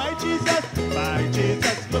from. My Jesus,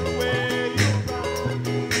 look where you brought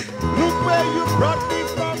me from. Look where you brought me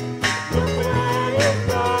from. Look where you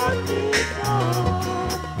brought me from.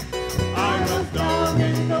 I was down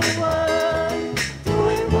in the world,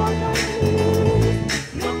 doing what I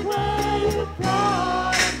please. Look where you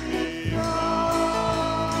brought me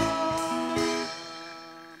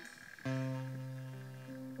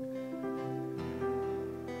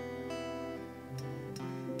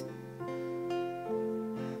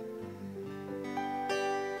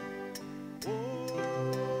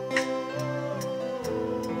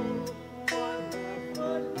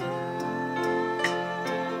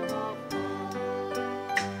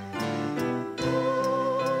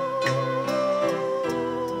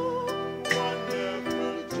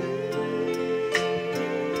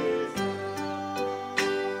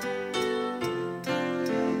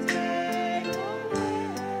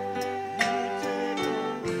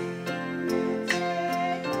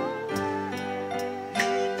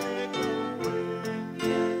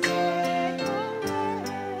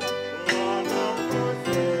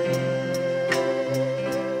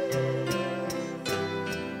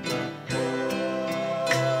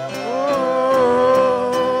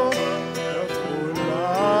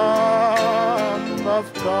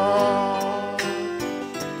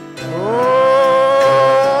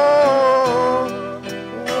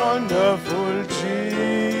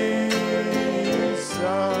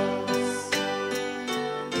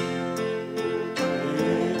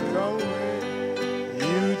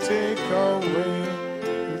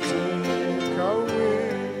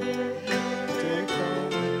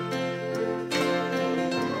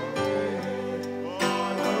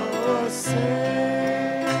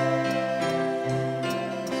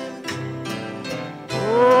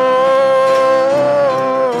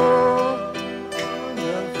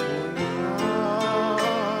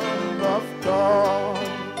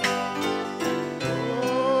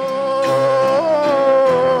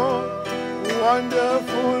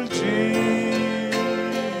wonderful Jesus.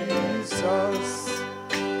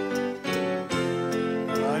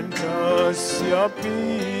 Grant us your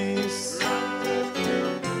peace.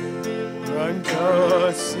 Grant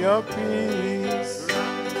us your peace.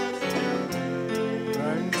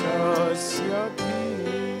 Grant us your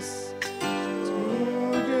peace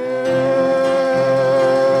today.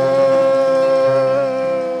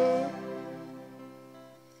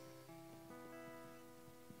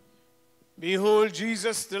 Behold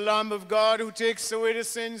Jesus, the Lamb of God, who takes away the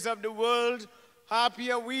sins of the world.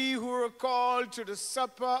 Happy are we who are called to the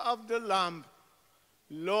supper of the Lamb.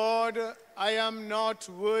 Lord, I am not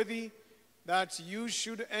worthy that you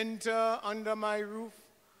should enter under my roof,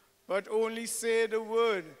 but only say the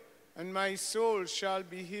word, and my soul shall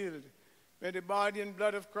be healed. May the body and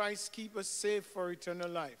blood of Christ keep us safe for eternal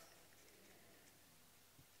life.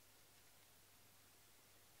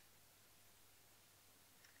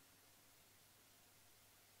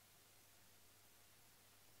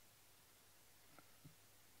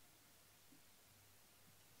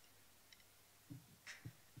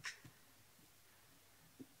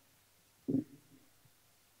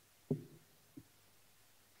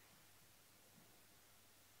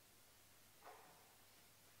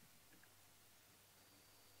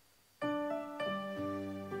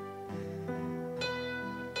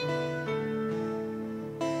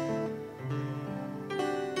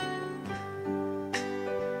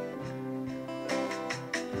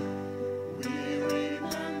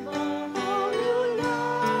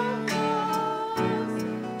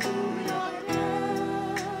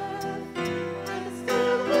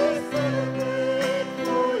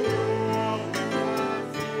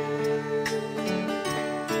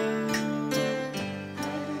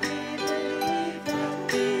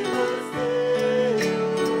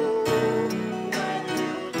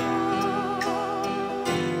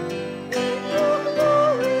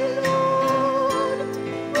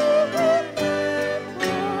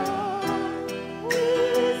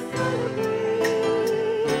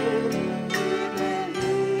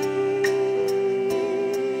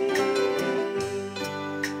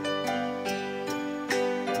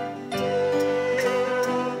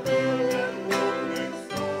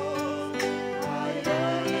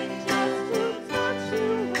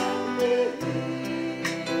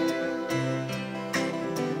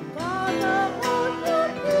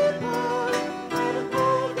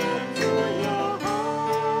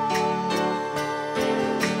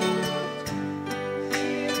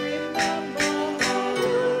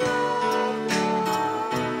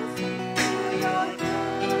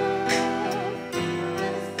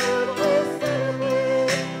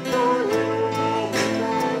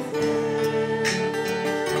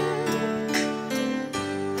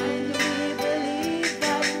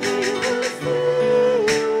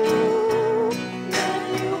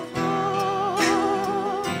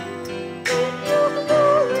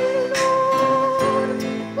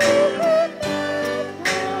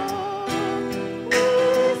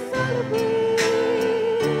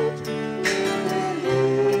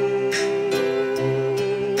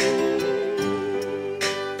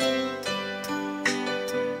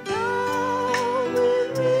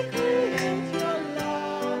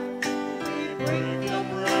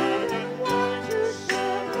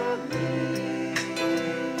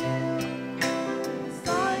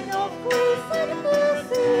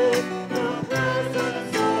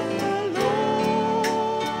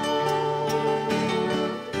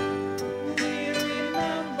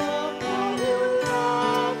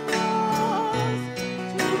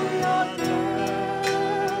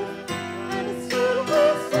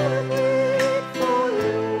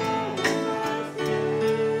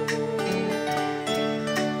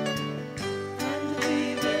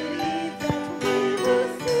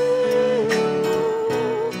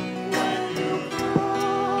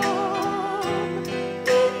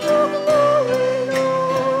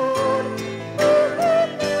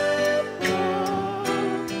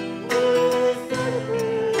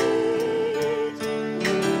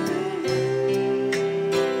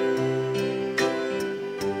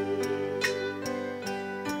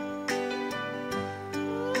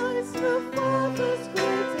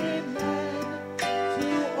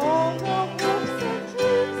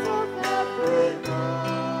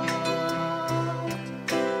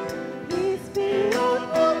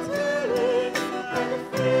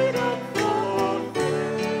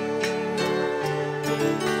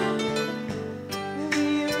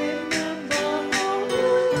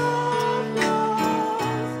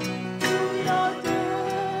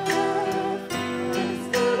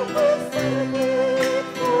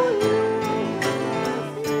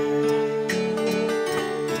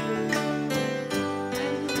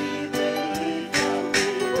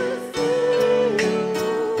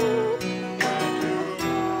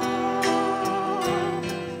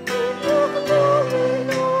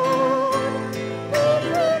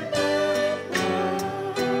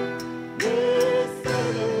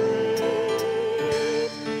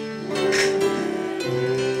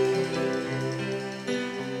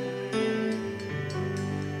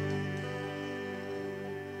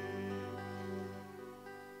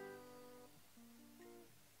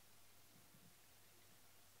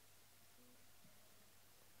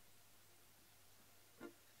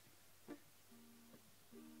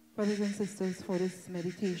 Brothers and sisters, for this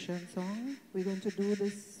meditation song, we're going to do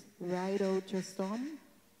this Ride Out Your Storm.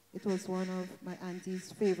 It was one of my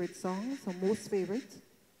auntie's favorite songs, her most favorite.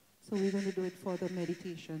 So we're going to do it for the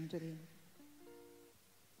meditation today.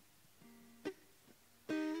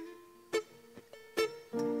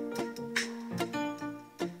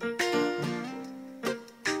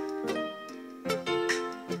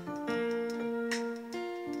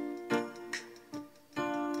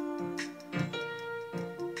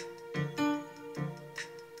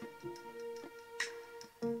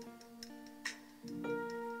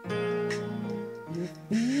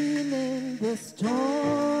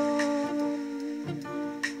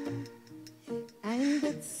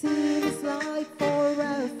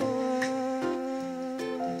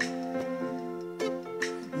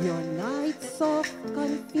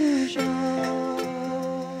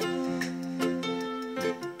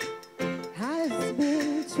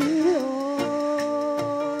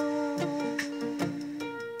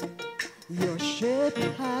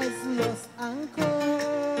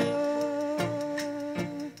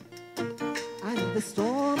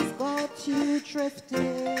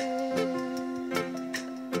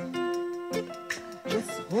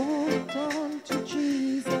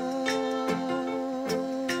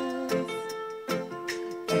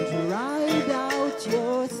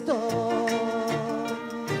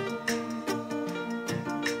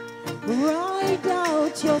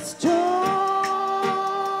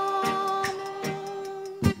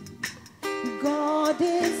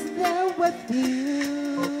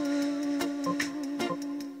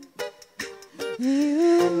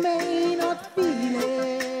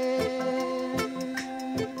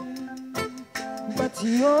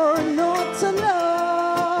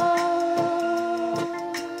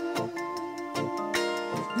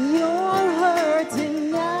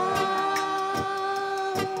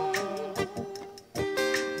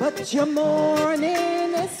 Your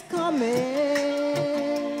morning is coming.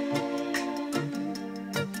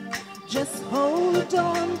 Just hold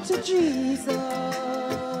on to Jesus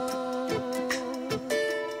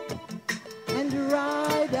and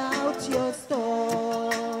ride out your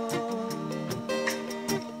storm.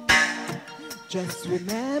 Just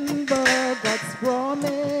remember God's promise.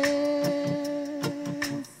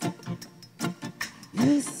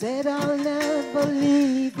 He said, I'll never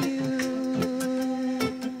leave you.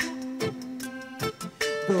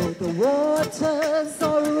 Though the waters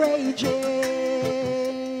are raging,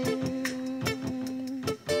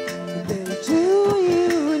 they'll do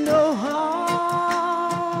you no harm.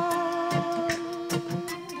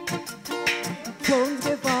 Don't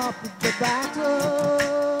give up the battle,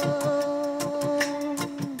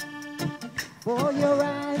 for your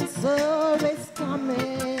answer is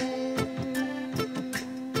coming.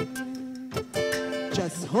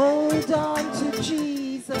 Just hold on to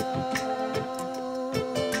Jesus.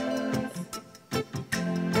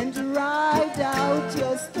 Ride out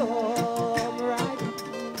your storm, right?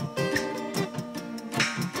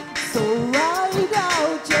 So ride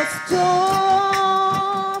out your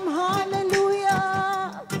storm,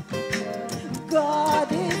 hallelujah.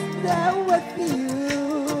 God is there with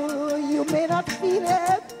you. You may not feel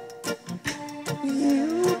it,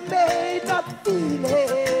 you may not feel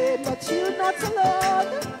it, but you're not alone.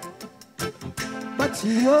 But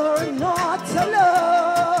you're not alone.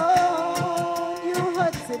 You're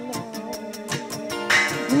hurting now.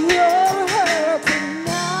 You're hurting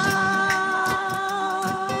now,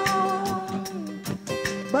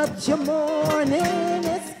 but your morning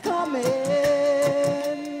is coming.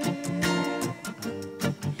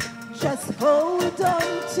 Just hold on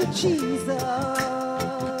to Jesus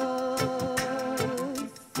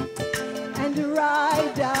and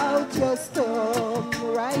ride out your storm,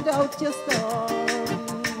 ride out your storm.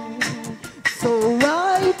 So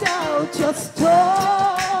ride out your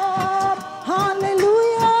storm,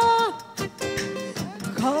 hallelujah.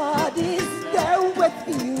 God is there with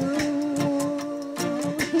you.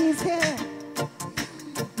 He's here.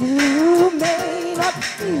 You may not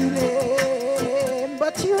feel him,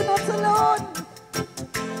 but you're not alone.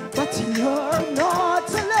 But you're not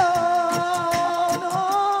alone.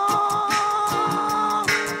 Oh,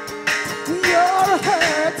 you're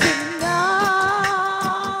hurting now.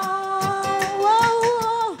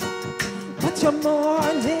 Oh, but your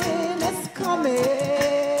morning is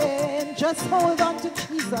coming. Just hold on to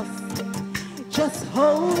Jesus. Just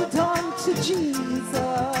hold on to Jesus.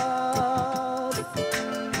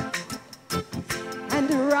 And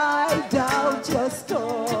ride out your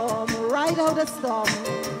storm. Ride out the storm.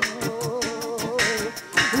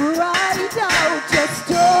 Ride out your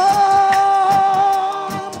storm.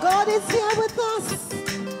 God is here with us.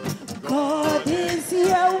 God is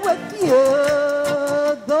here with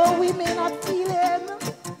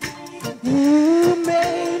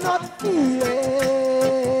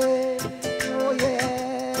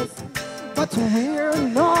but we're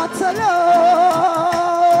not alone.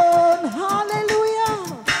 Hallelujah.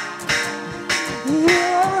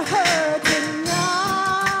 You're hurting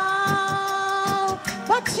now,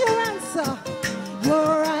 but your answer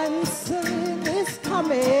is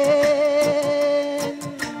coming.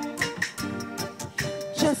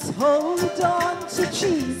 Just hold on to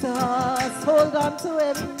Jesus, hold on to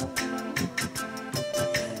him,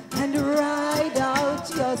 and ride out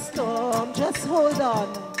your storm. Just hold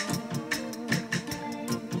on.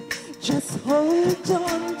 Just hold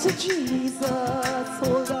on to Jesus.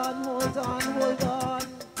 Hold on, hold on, hold on.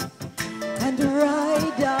 And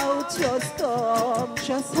ride out your storm.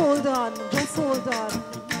 Just hold on, just hold on.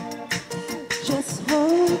 Just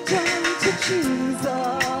hold on to Jesus.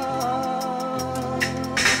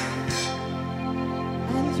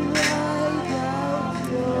 And ride out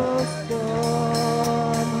your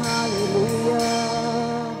storm. Hallelujah.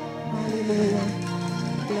 Hallelujah.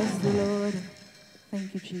 Bless the Lord. Thank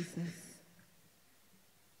you, Jesus.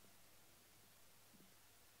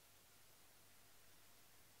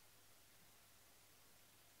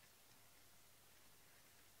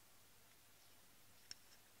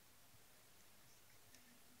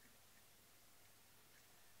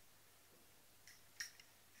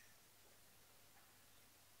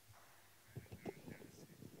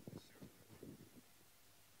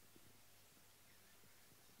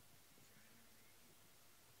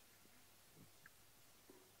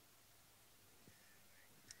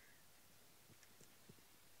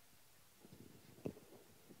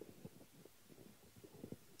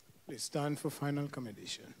 Please stand for final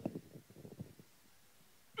commendation.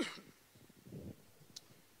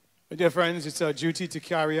 My dear friends, it's our duty to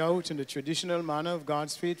carry out in the traditional manner of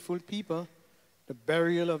God's faithful people the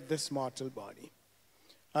burial of this mortal body.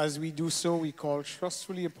 As we do so, we call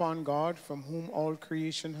trustfully upon God, from whom all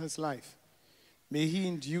creation has life. May he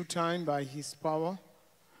in due time, by his power,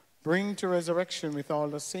 bring to resurrection with all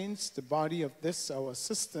the saints the body of this our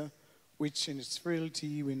sister, which in its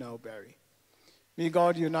frailty we now bury. May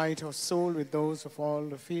God unite her soul with those of all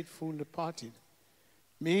the faithful departed.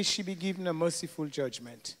 May she be given a merciful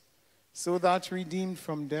judgment, so that redeemed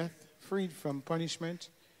from death, freed from punishment,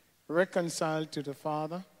 reconciled to the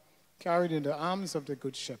Father, carried in the arms of the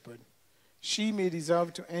Good Shepherd, she may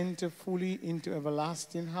deserve to enter fully into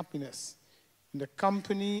everlasting happiness in the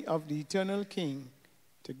company of the eternal King,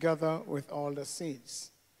 together with all the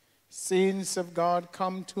saints. Saints of God,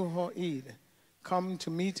 come to her aid. Come to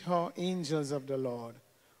meet her, angels of the Lord.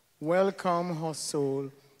 Welcome her soul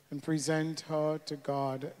and present her to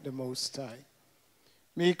God the Most High.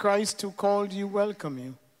 May Christ, who called you, welcome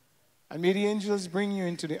you, and may the angels bring you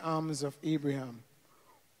into the arms of Abraham.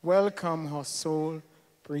 Welcome her soul,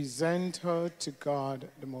 present her to God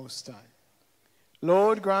the Most High.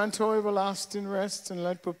 Lord, grant her everlasting rest, and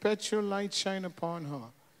let perpetual light shine upon her.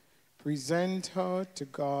 Present her to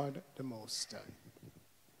God the Most High.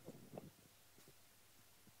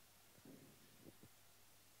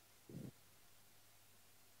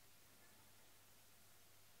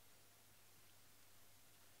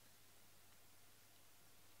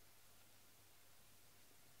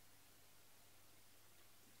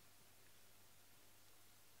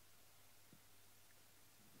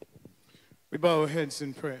 We bow our heads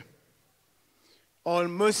in prayer. All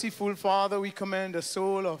merciful Father, we commend the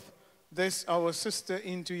soul of this our sister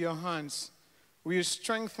into your hands. We are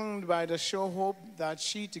strengthened by the sure hope that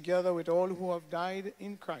she, together with all who have died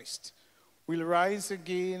in Christ, will rise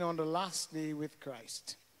again on the last day with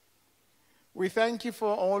Christ. We thank you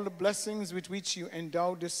for all the blessings with which you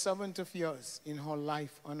endowed this servant of yours in her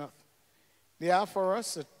life on earth. They are for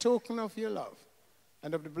us a token of your love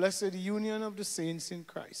and of the blessed union of the saints in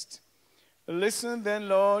Christ. Listen then,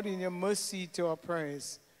 Lord, in your mercy to our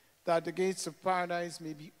prayers, that the gates of paradise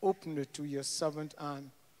may be opened to your servant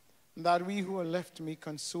Anne, and that we who are left may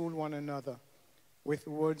console one another with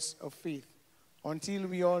words of faith, until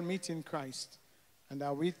we all meet in Christ and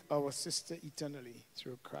are with our sister eternally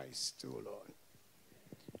through Christ, O Lord.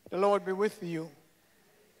 The Lord be with you.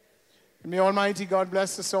 And may Almighty God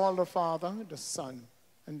bless us all, the Father, the Son,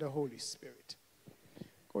 and the Holy Spirit.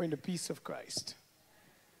 Go in the peace of Christ.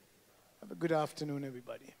 Have a good afternoon,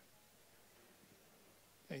 everybody.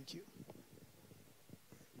 Thank you.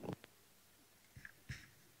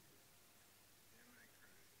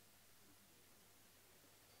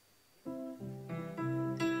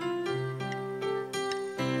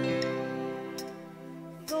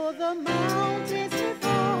 Though the mountains may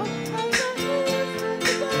fall and the hills will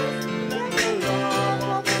be dust, let the love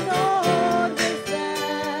of the Lord will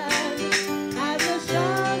stand. As the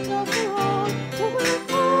shout of the road, who will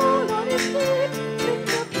fall on his feet, sing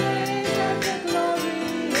the praise and the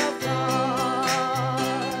glory of God.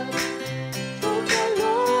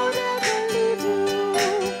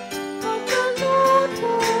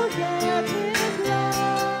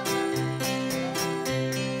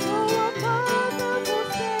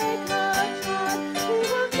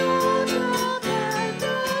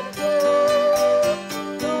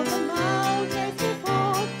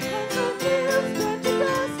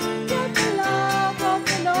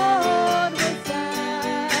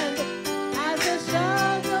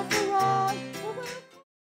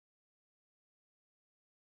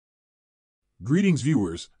 Greetings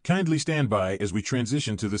viewers, kindly stand by as we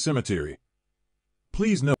transition to the cemetery.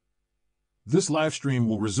 Please note, this live stream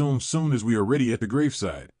will resume soon as we are ready at the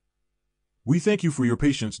graveside. We thank you for your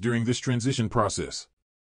patience during this transition process.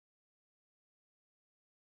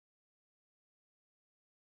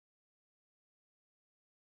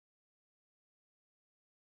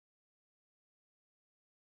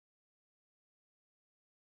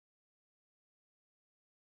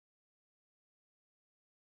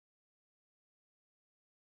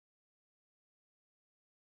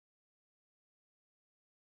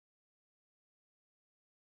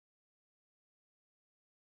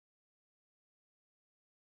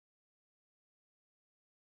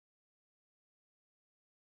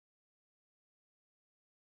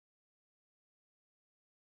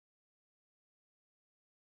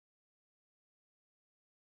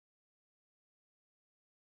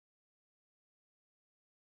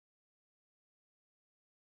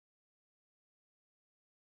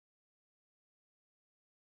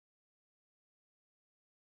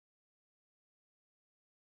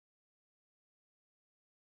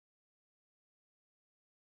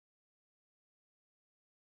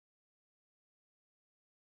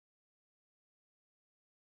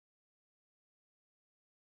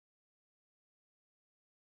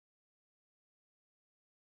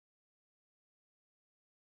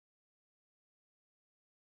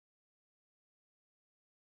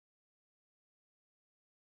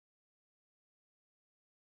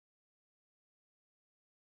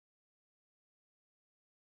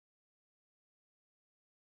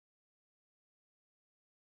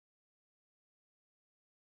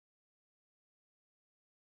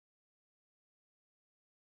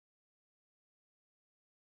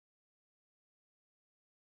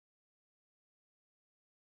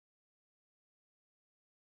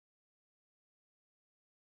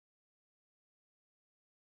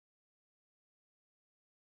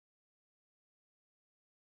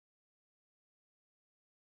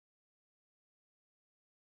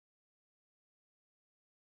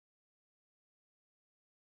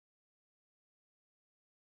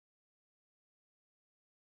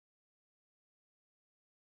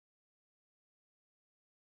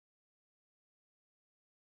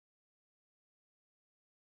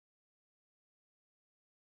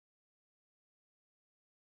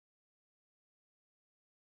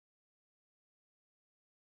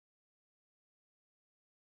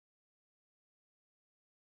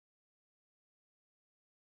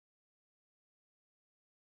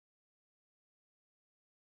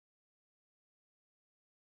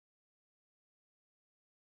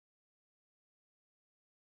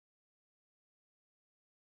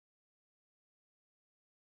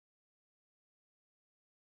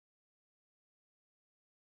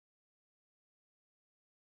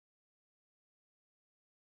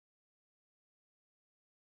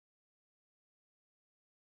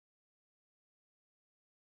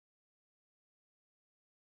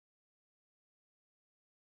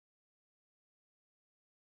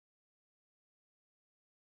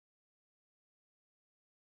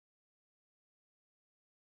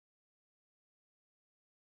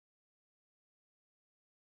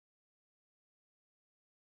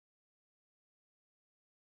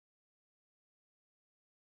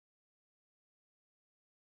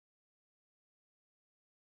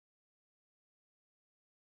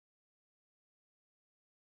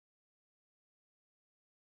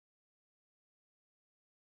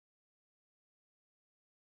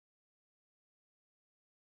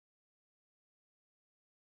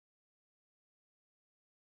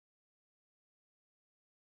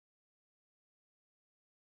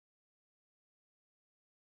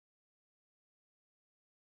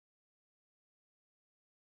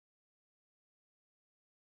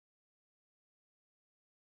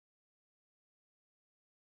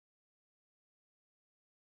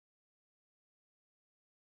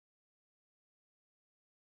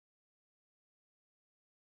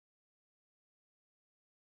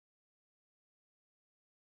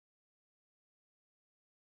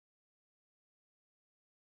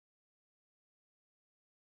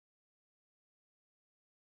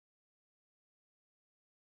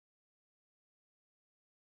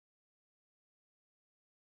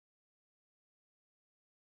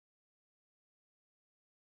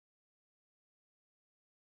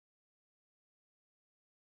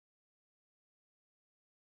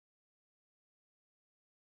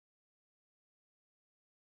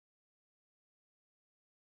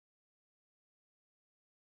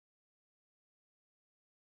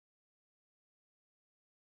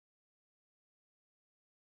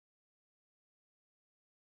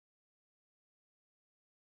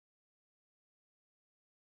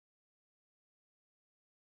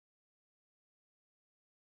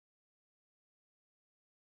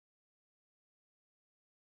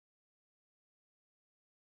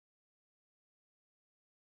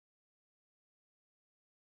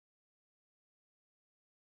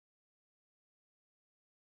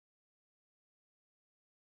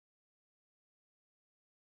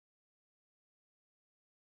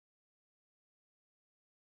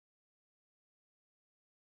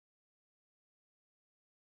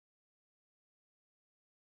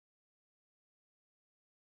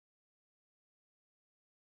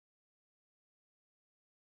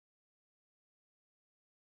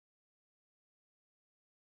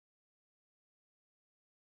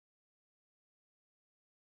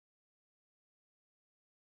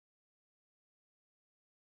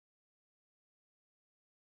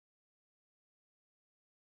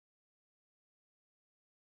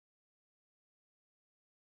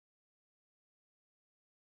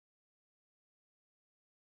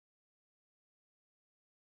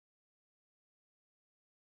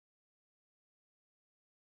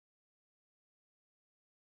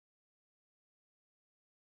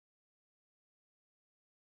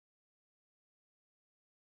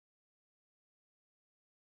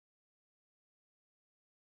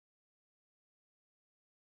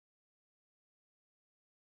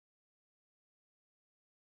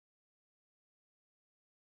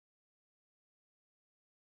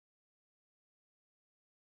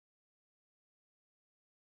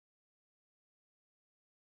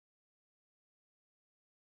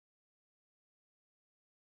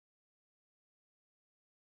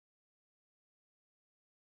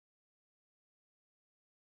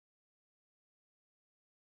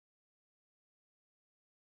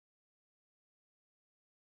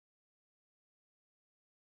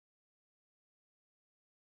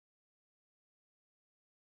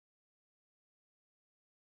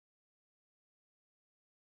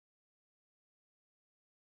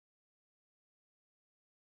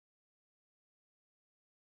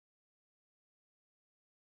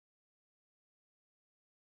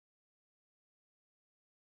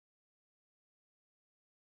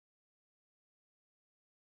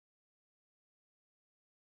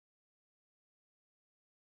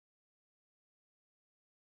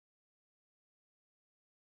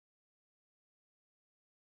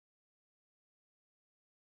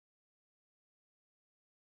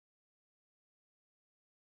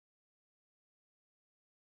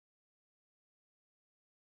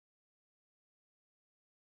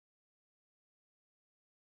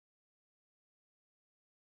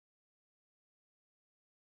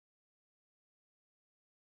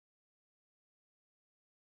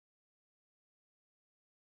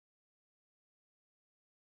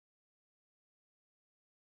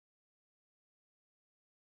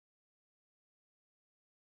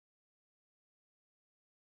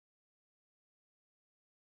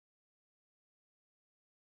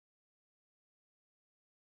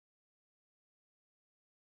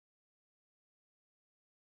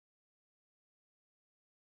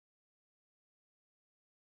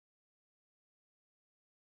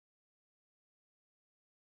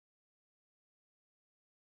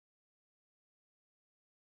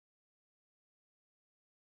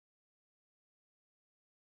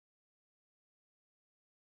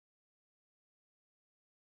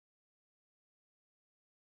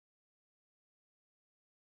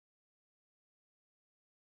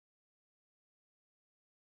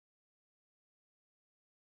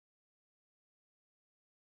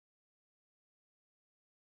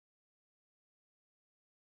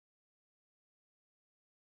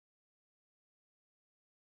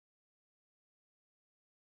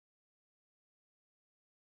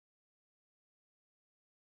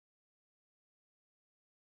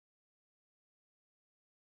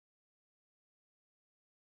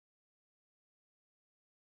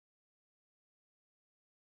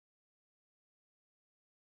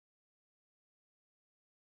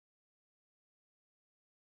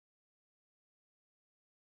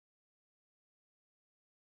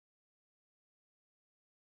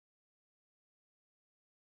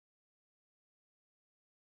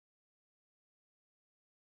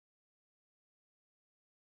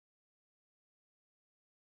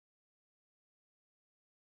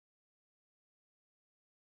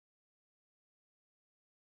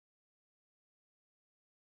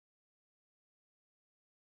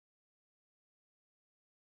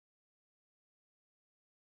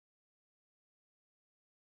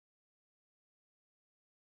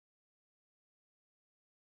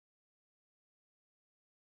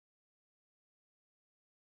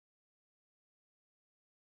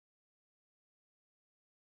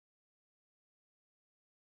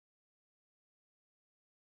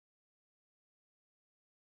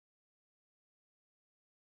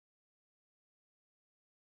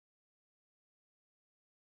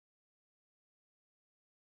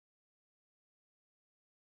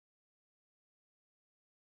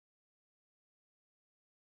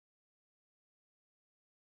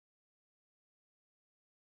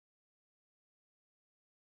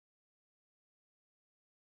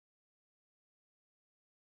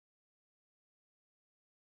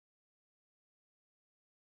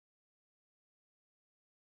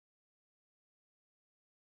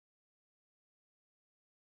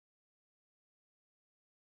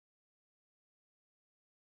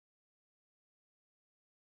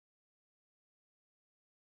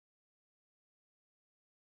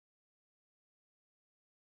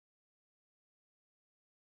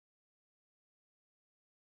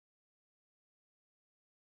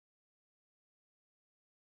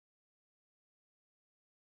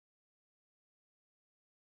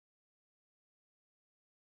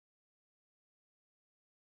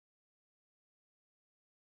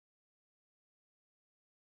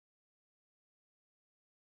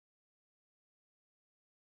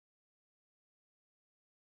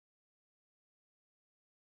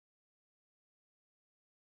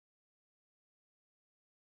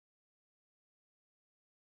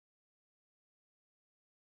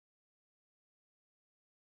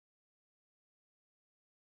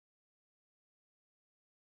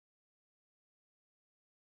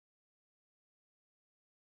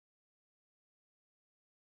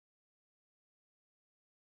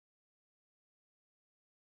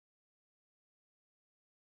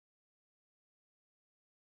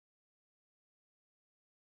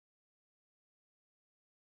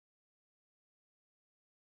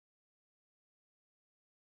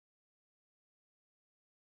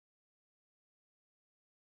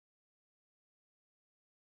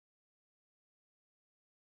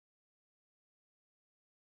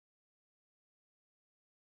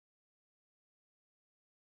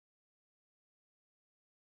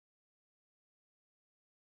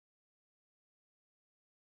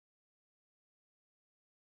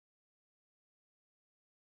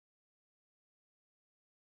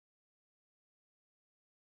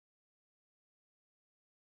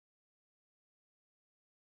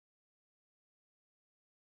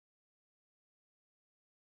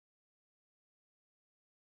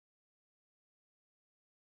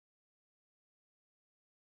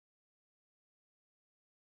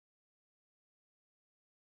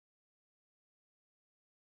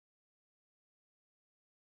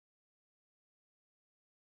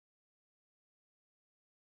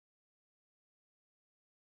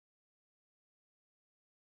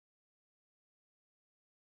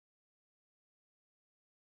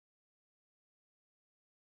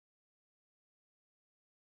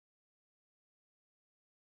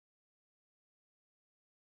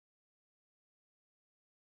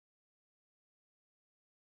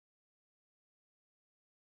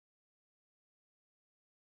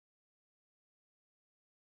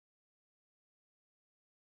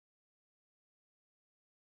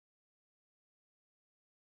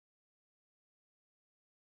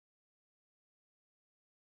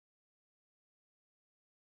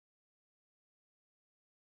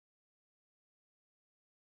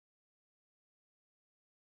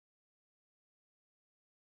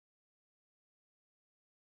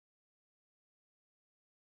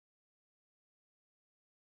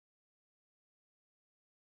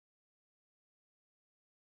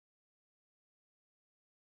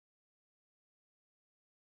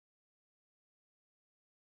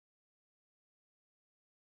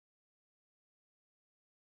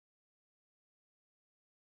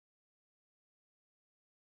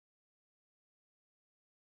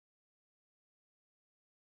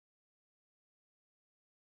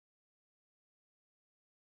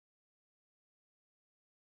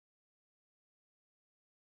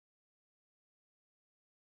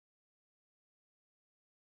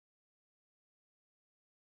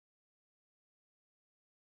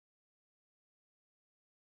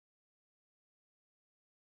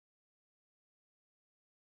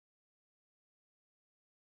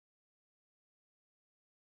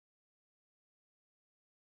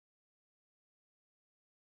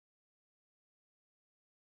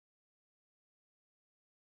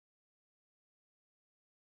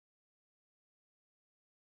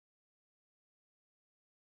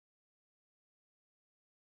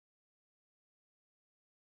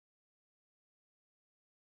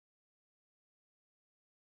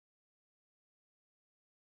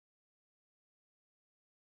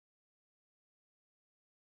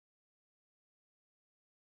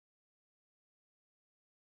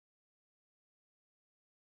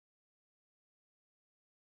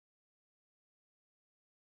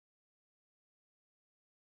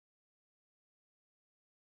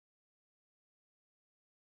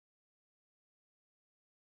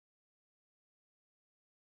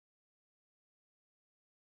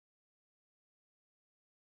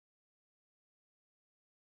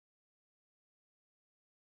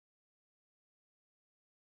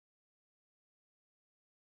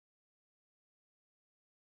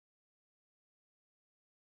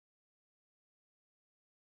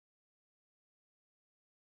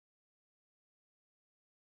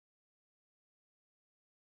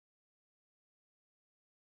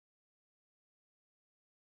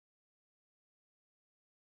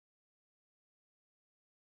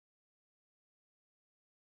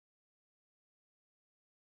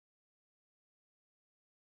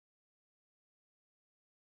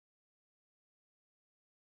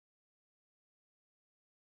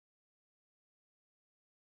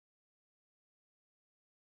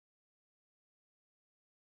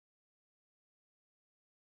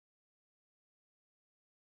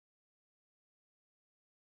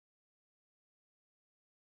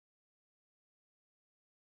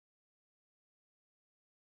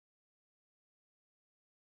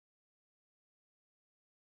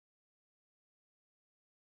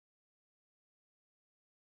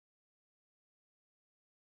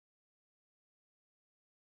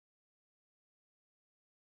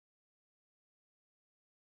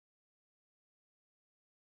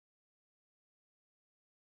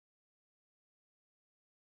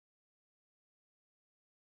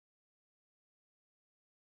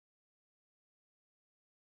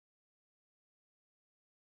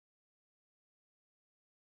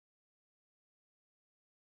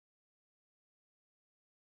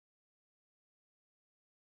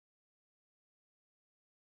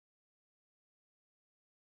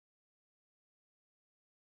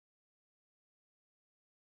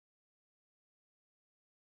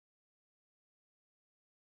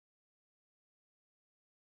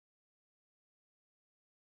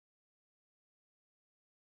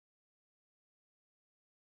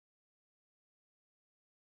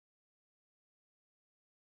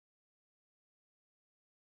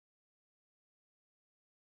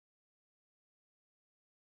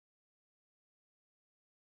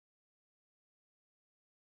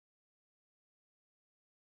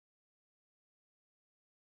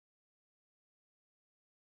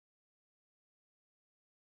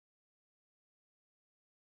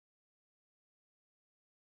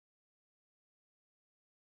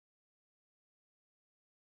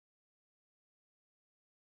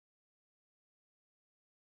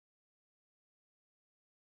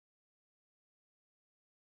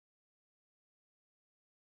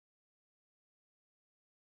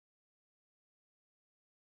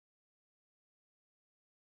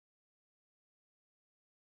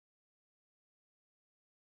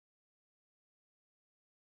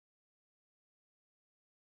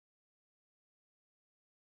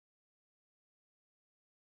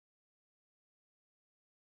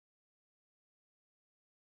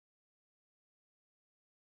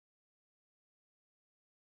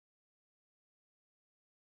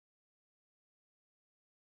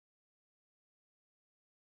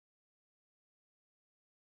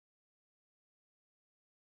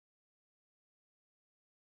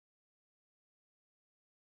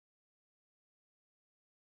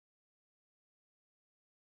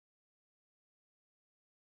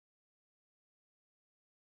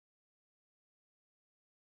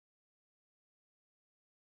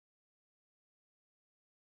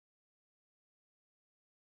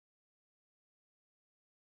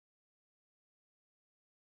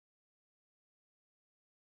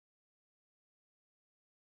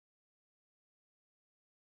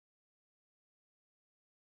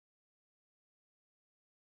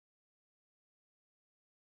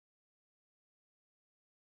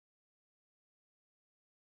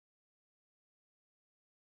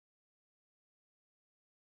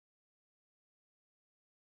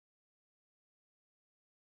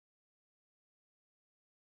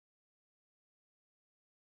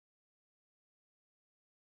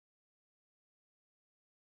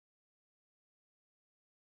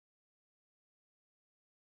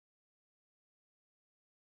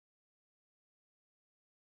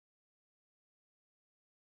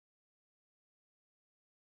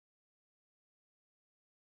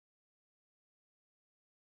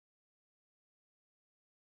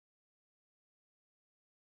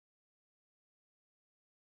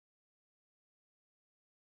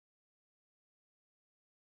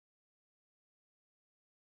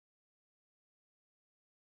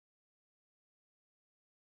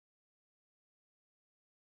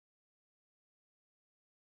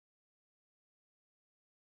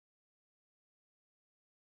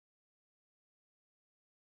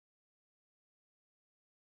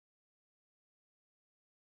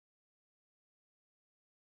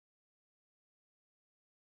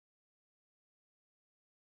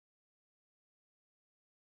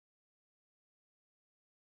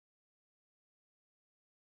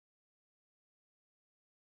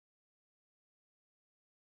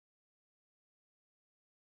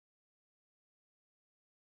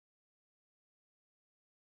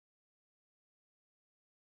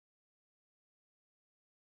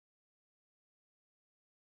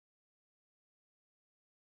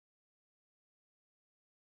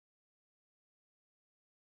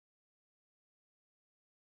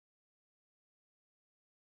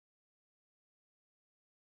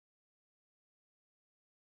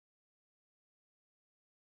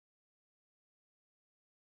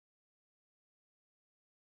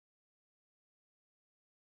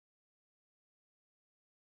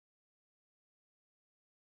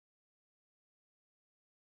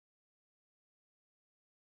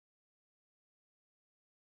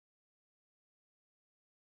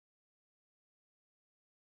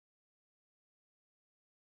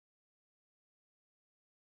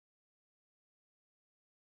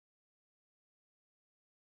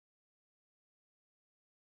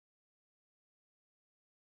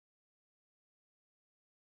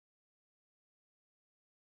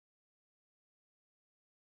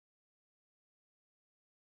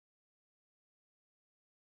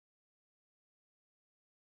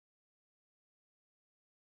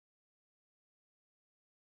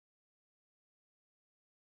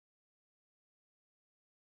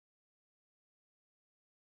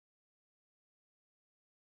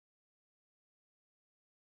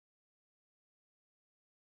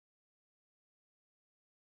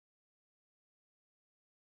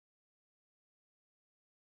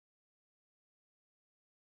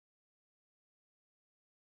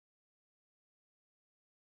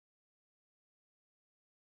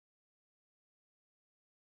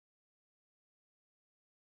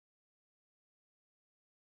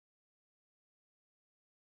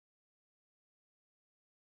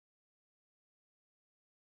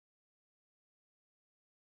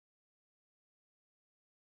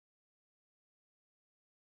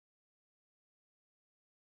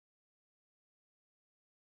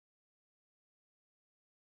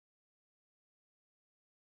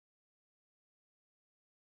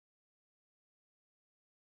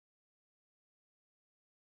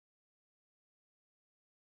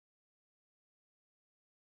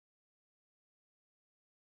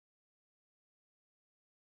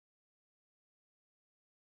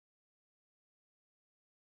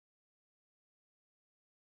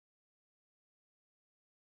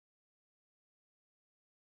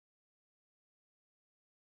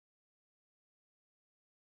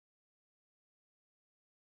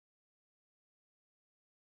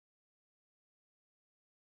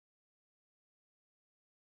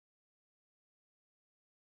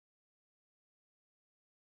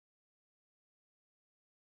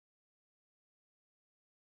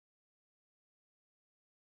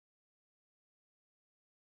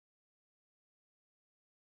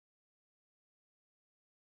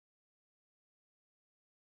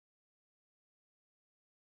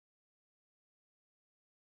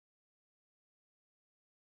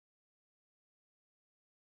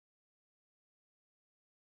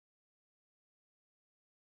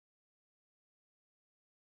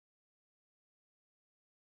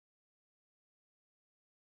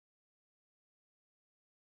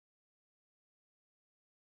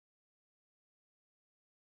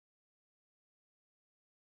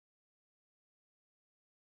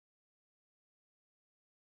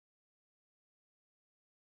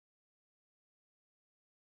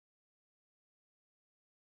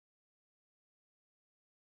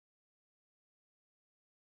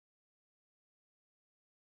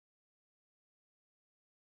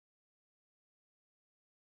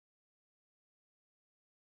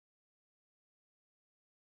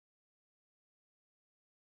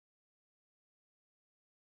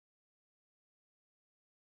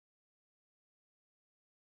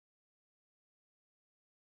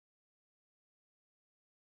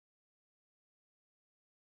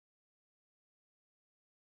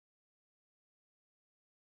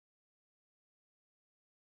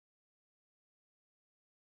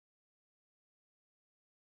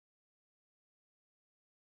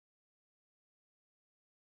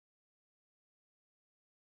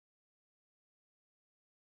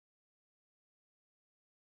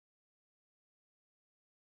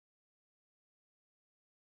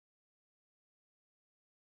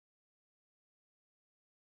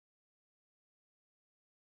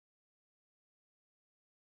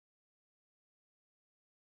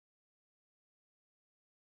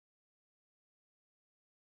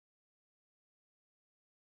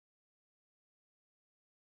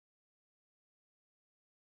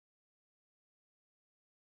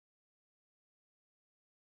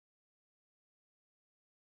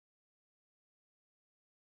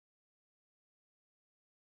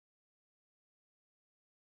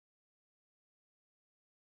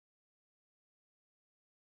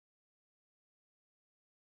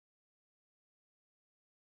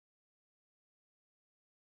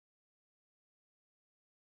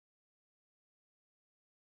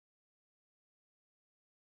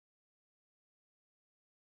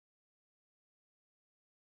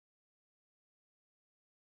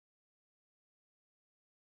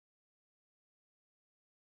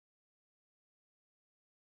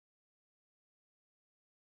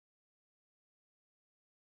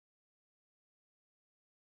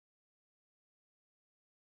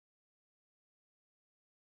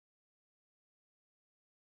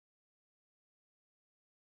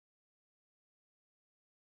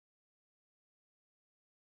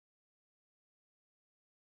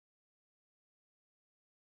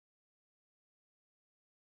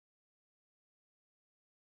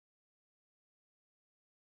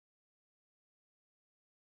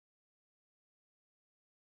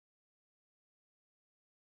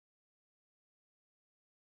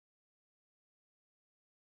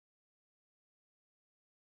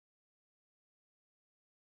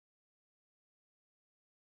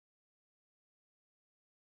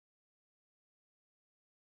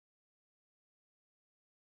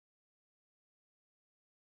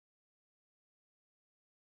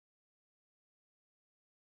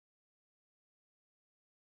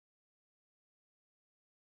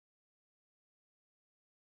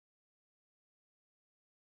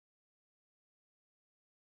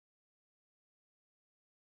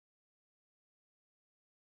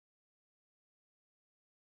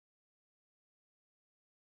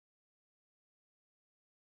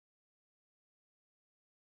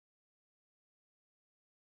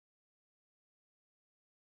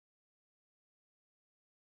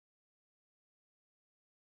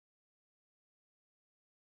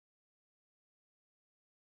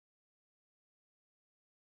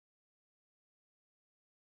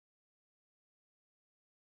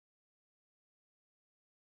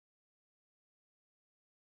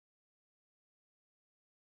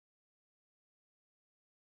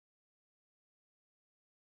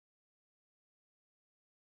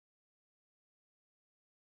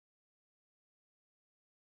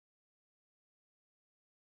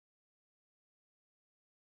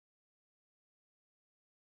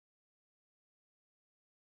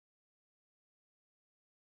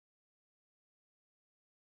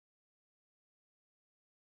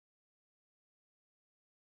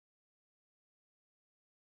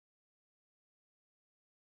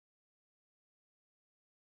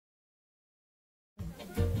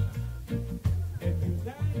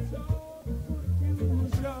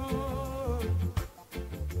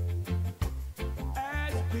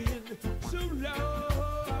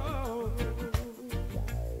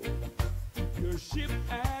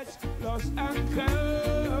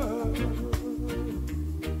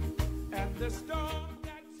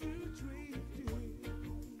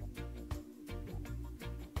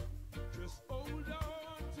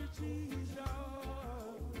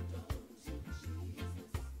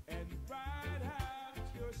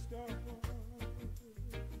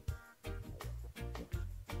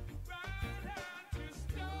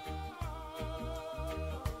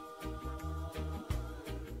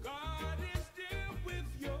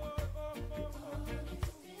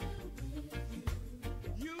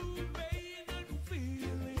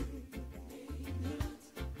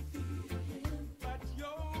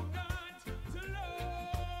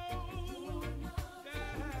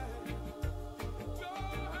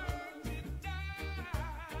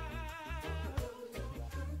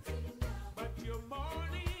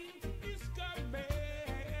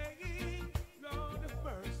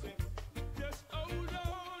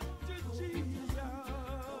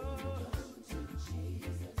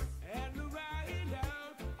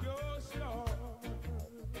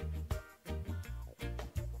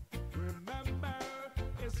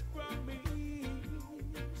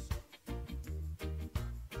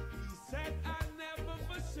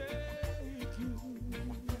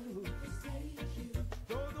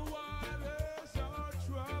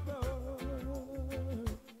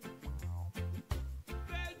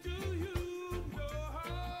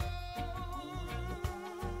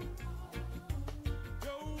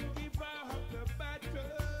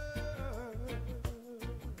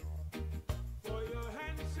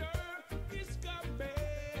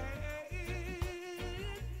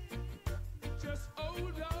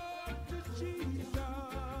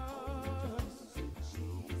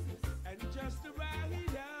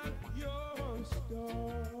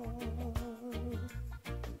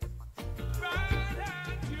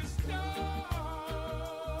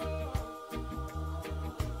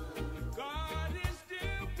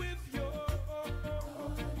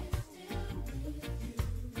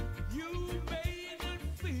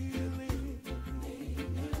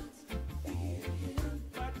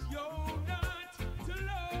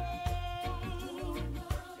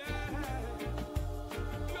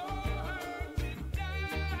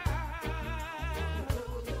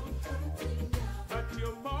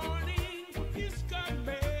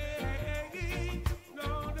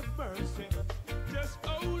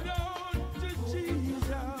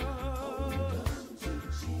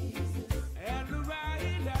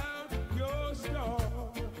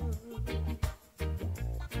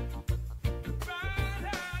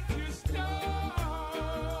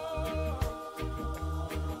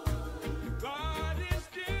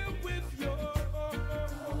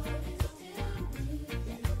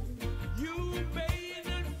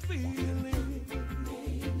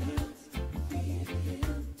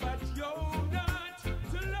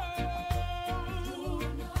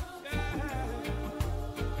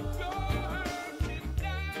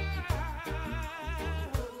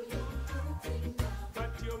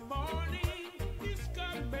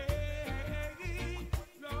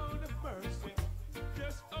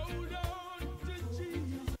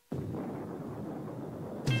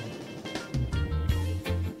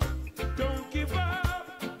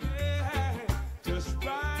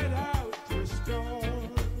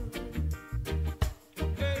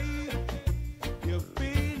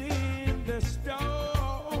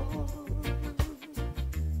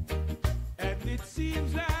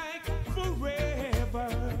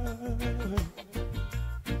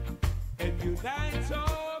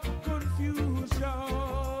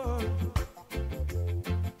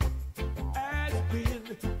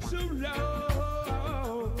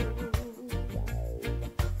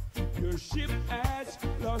 ship has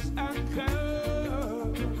lost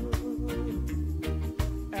anchor,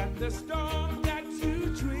 and the storm that you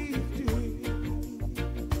drifted,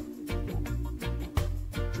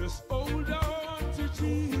 just hold on to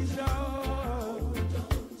Jesus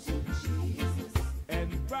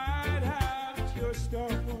and ride out your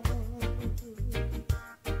storm.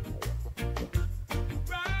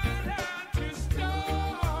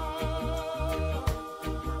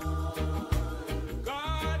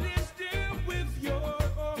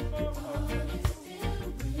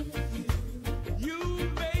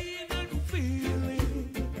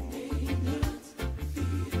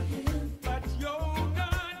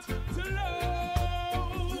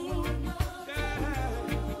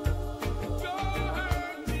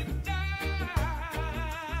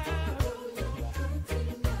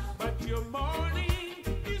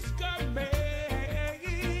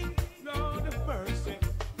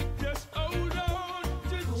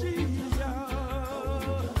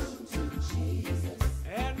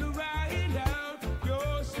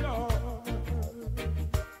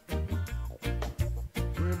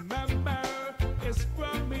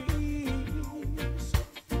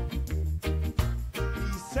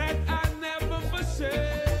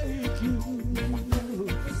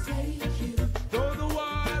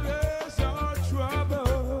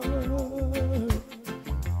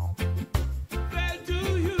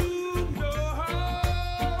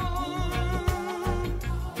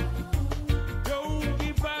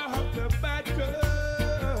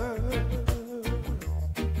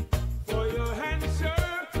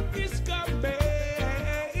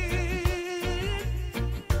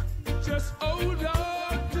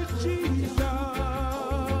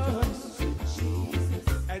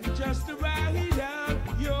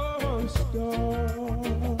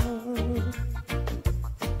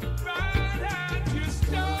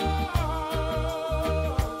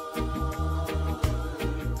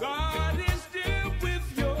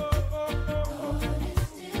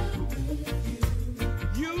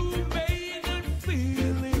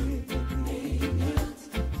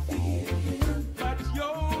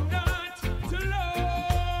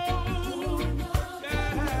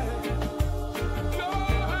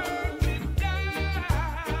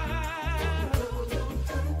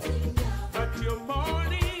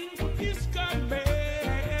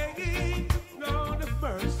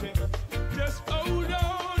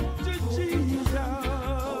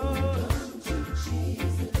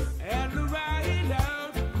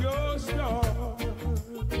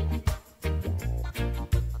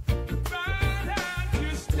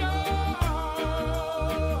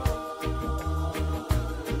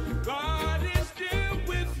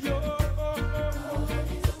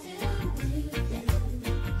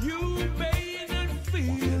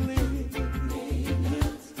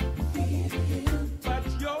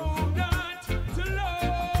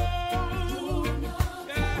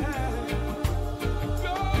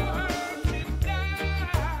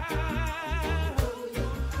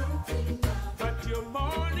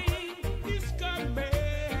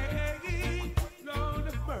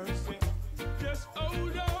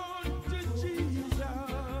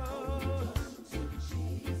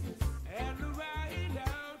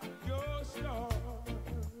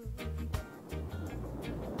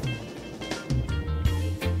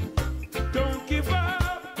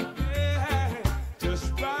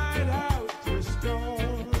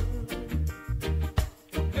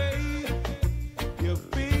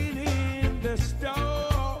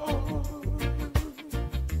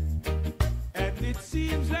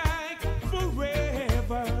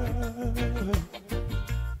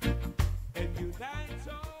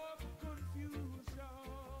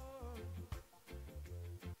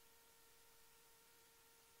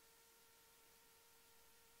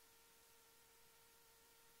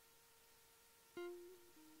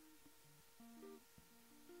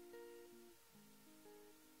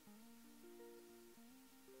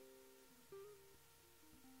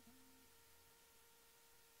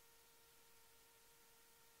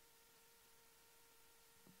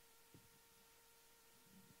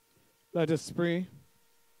 Let us pray.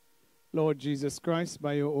 Lord Jesus Christ,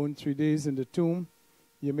 by your own 3 days in the tomb,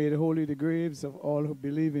 you made holy the graves of all who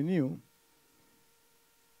believe in you.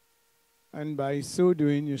 And by so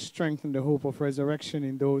doing, you strengthen the hope of resurrection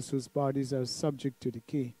in those whose bodies are subject to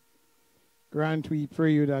decay. Grant, we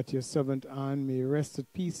pray you, that your servant Anne may rest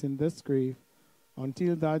at peace in this grave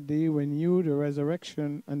until that day when you, the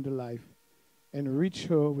resurrection and the life, enrich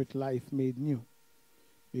her with life made new.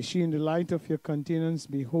 May she in the light of your countenance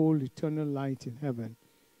behold eternal light in heaven,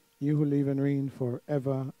 you who live and reign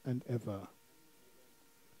forever and ever.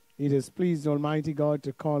 It has pleased Almighty God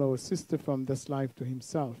to call our sister from this life to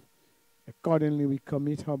himself, Accordingly, we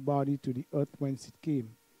commit her body to the earth whence it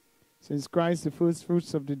came. Since Christ, the first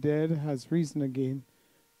fruits of the dead, has risen again,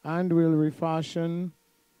 and will refashion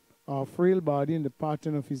our frail body in the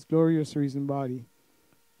pattern of his glorious risen body,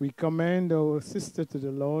 we commend our sister to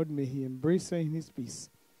the Lord. May he embrace her in his peace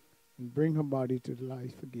and bring her body to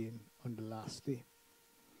life again on the last day.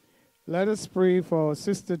 Let us pray for our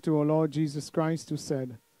sister to our Lord Jesus Christ, who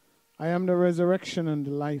said, I am the resurrection and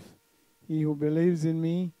the life. He who believes in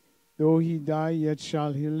me, though he die, yet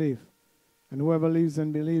shall he live. And whoever lives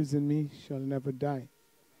and believes in me shall never die.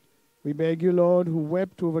 We beg you, Lord, who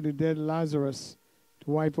wept over the dead Lazarus, to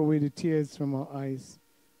wipe away the tears from our eyes.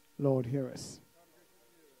 Lord, hear us.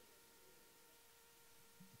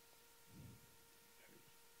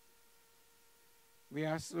 We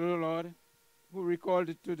ask, O Lord, who recalled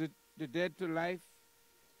the dead to life,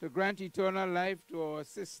 to grant eternal life to our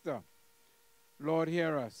sister. Lord,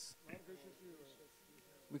 hear us.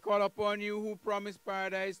 We call upon you who promised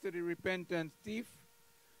paradise to the repentant thief,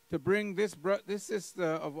 to bring this sister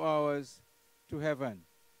of ours to heaven.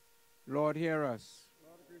 Lord, hear us.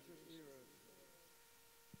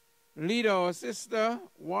 Lead our sister,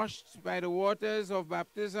 washed by the waters of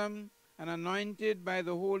baptism and anointed by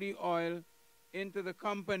the holy oil, into the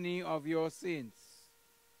company of your saints.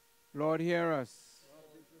 Lord, hear us.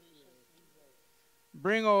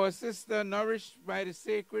 Bring our sister, nourished by the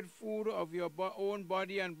sacred food of your own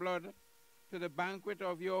body and blood, to the banquet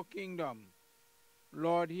of your kingdom.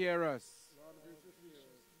 Lord, hear us.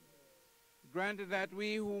 Grant that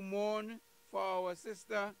we who mourn for our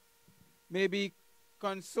sister may be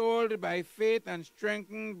consoled by faith and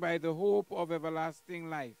strengthened by the hope of everlasting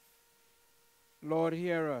life. Lord,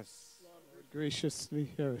 hear us. Graciously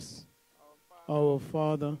hear us. Our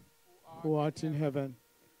Father, who art in heaven,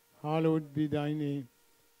 hallowed be thy name.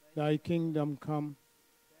 Thy kingdom come.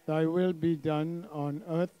 Thy will be done on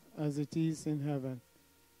earth as it is in heaven.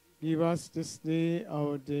 Give us this day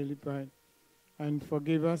our daily bread, and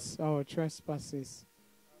forgive us our trespasses,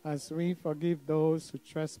 as we forgive those who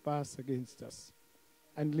trespass against us.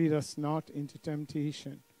 And lead us not into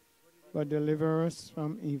temptation, but deliver us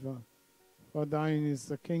from evil. For thine is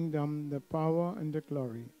the kingdom, the power, and the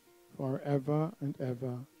glory, forever and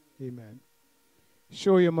ever. Amen.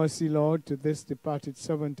 Show your mercy, Lord, to this departed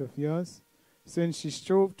servant of yours. Since she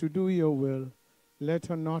strove to do your will, let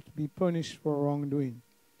her not be punished for wrongdoing.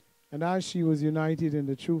 And as she was united in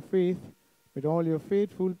the true faith with all your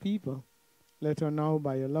faithful people, let her now,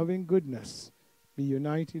 by your loving goodness, be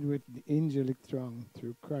united with the angelic throng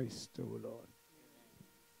through Christ, O Lord.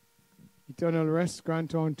 Eternal rest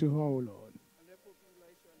grant unto her, O Lord.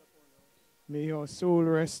 May your soul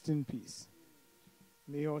rest in peace.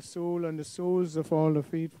 May your soul and the souls of all the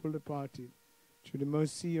faithful departed, through the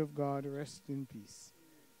mercy of God, rest in peace.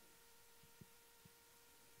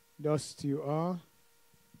 Dust you are,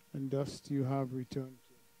 and dust you have returned to.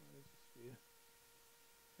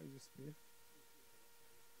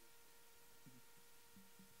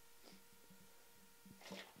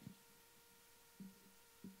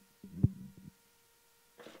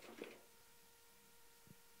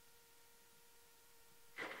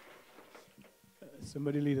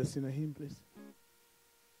 Somebody lead us in a hymn, please.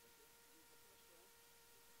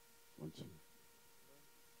 1, 2.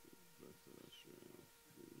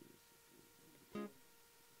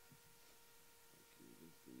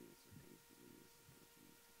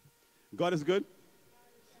 God is good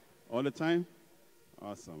all the time.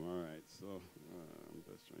 Awesome. All right. So I'm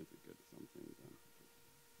just trying to get something done.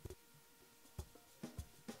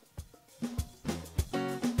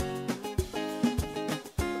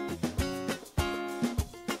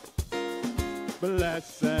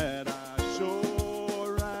 Blessed assurance,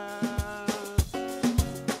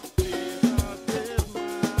 Jesus is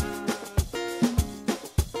mine.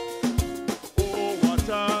 Oh, what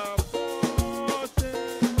a foretaste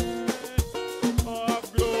of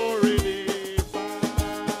glory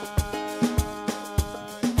divine,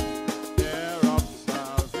 there of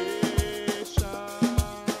salvation,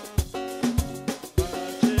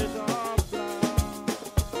 purchase of blood.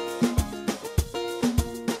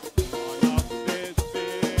 This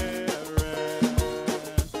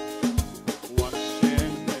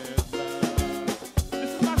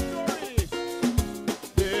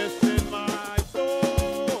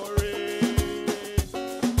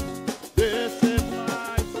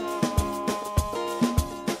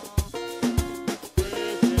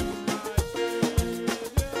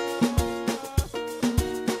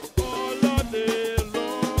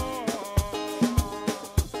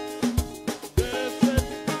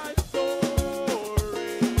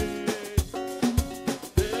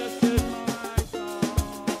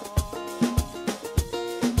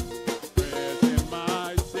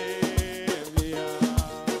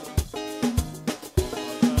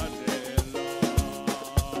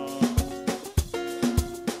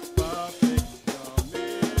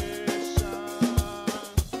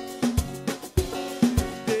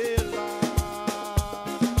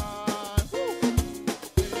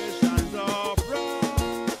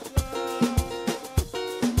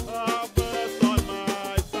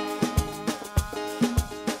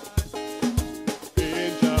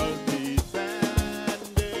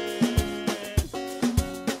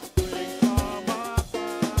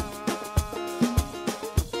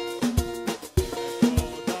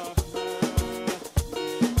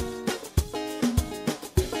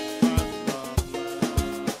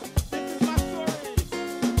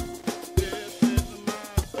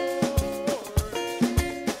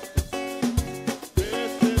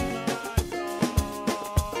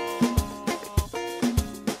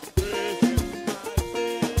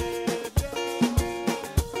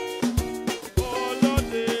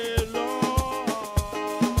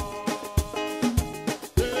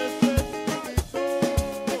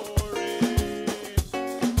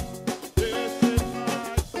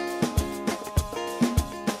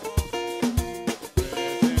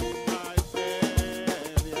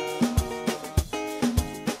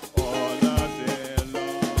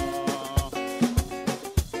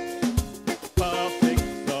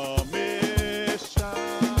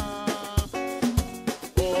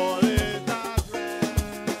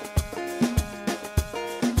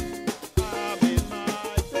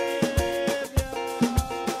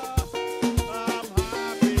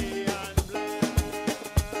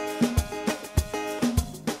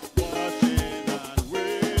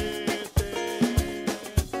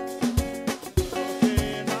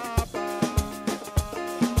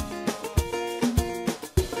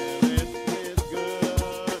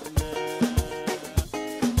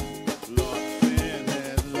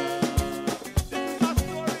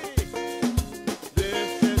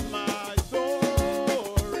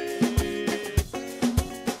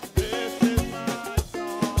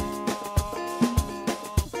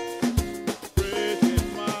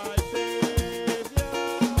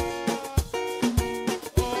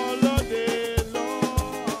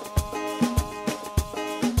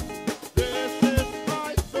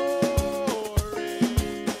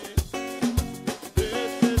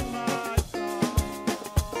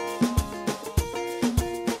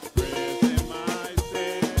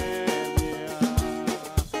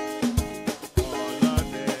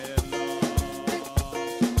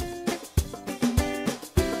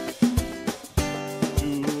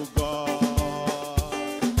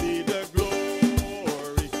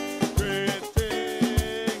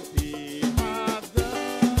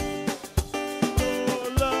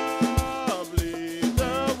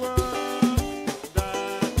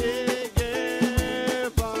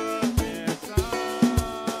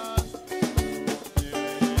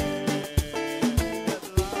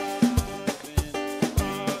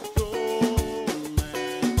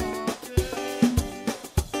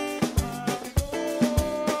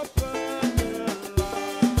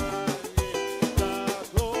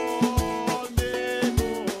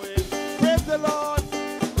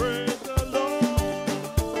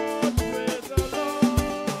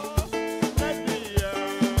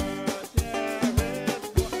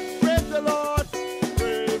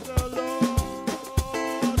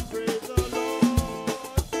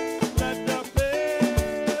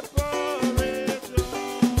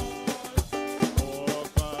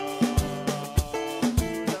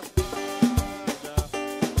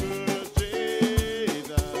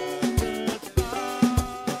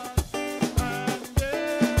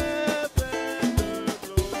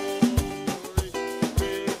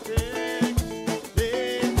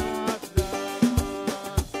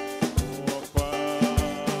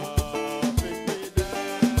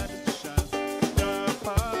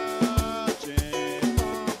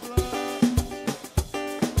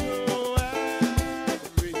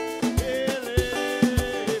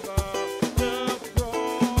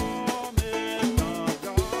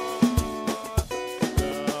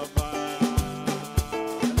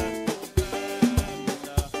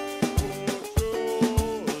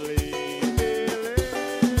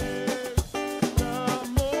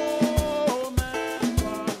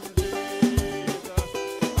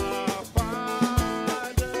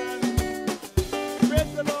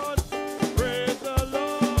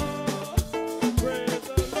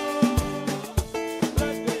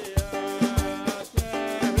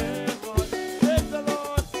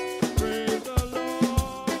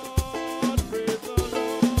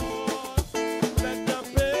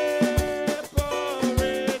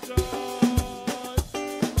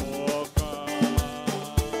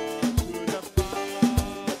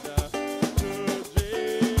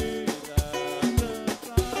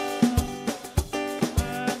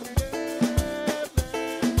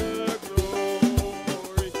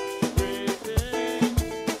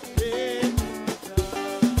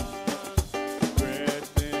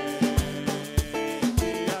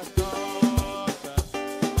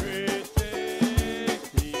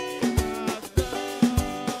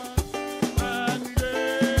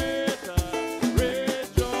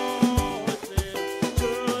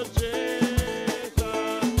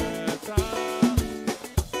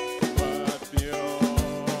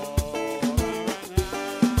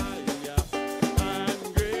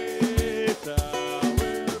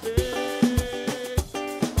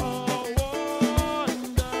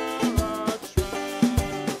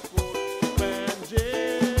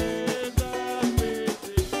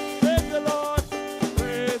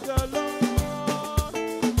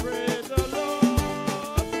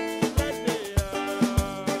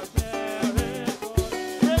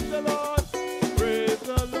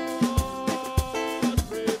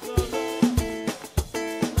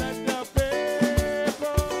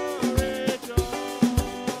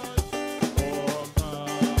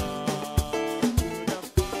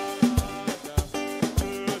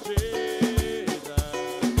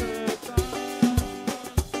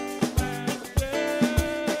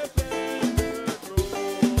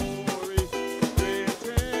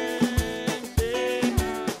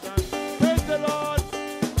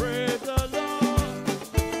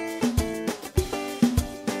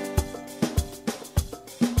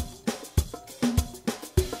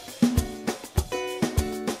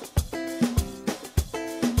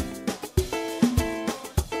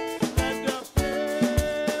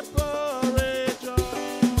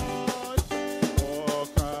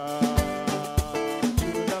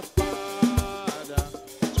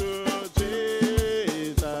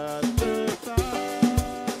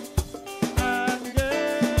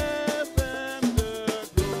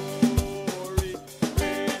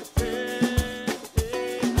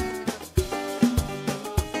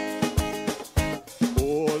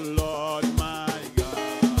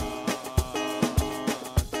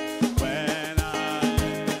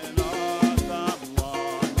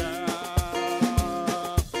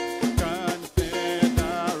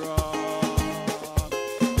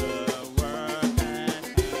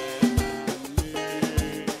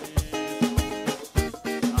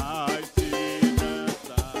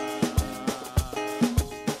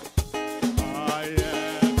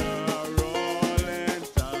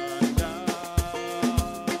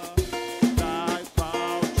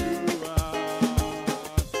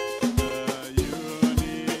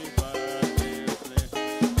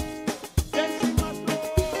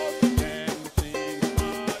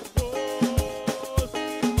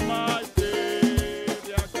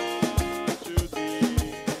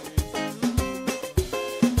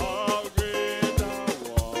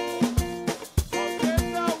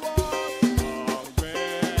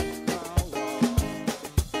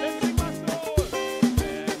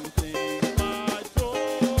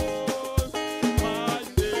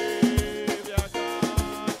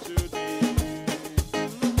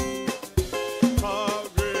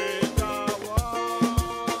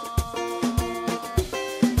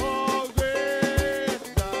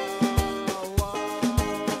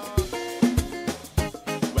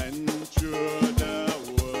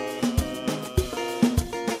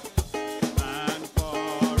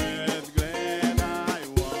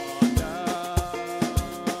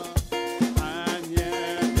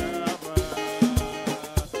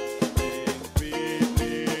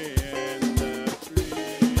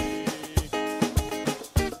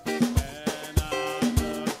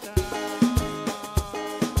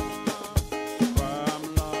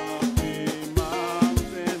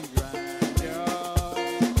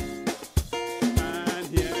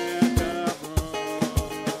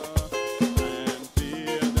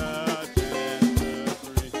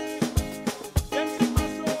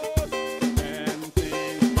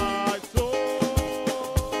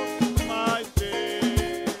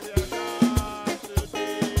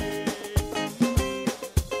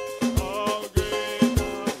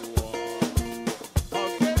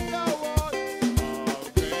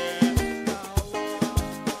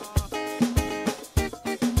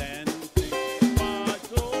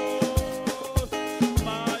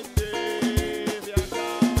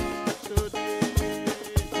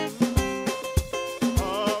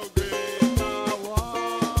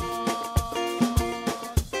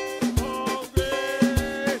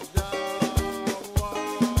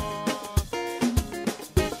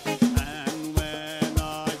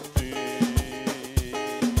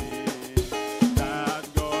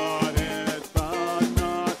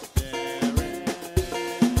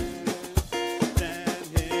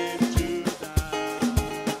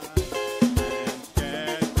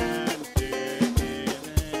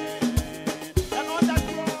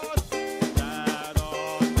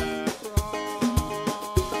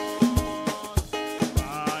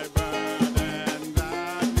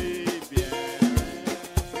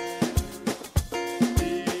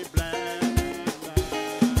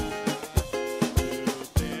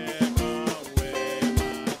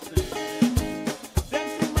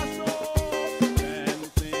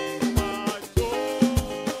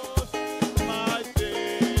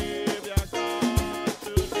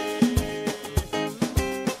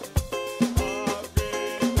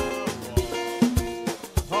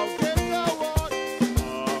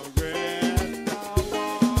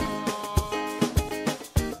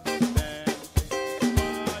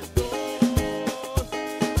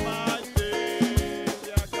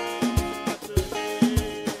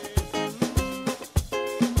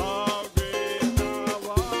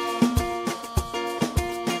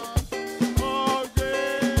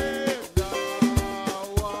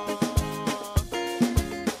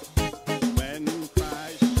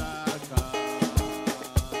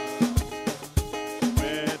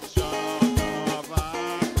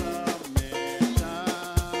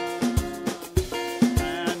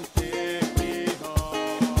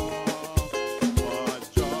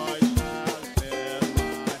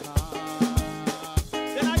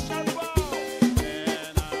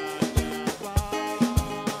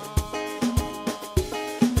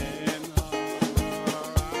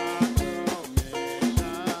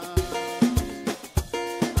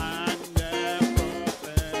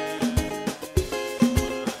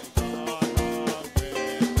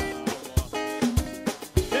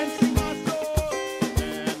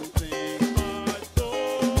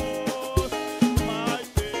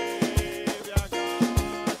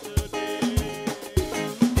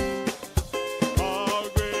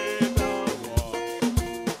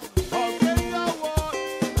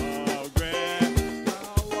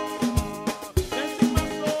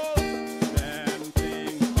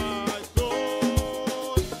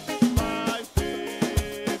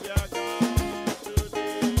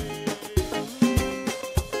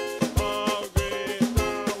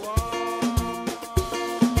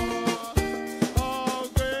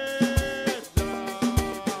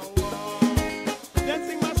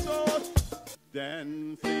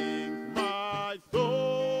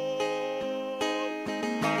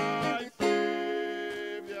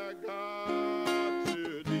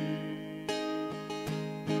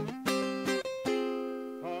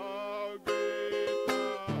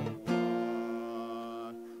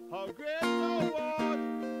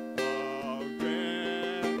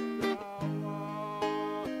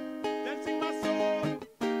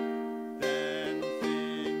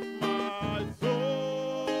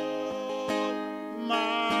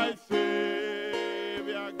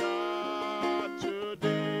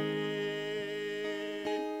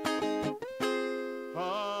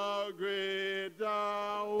great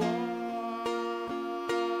thou art.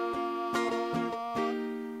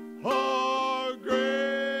 How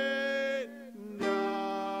great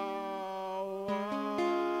thou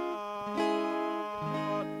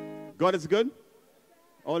art. God is good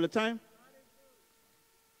all the time.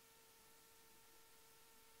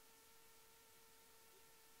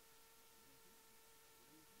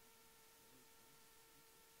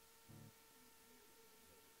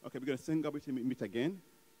 Okay, we're going to sing God with you, meet again.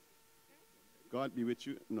 God be with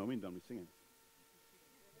you. No, we ain't done with singing.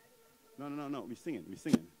 No, we're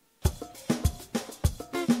singing.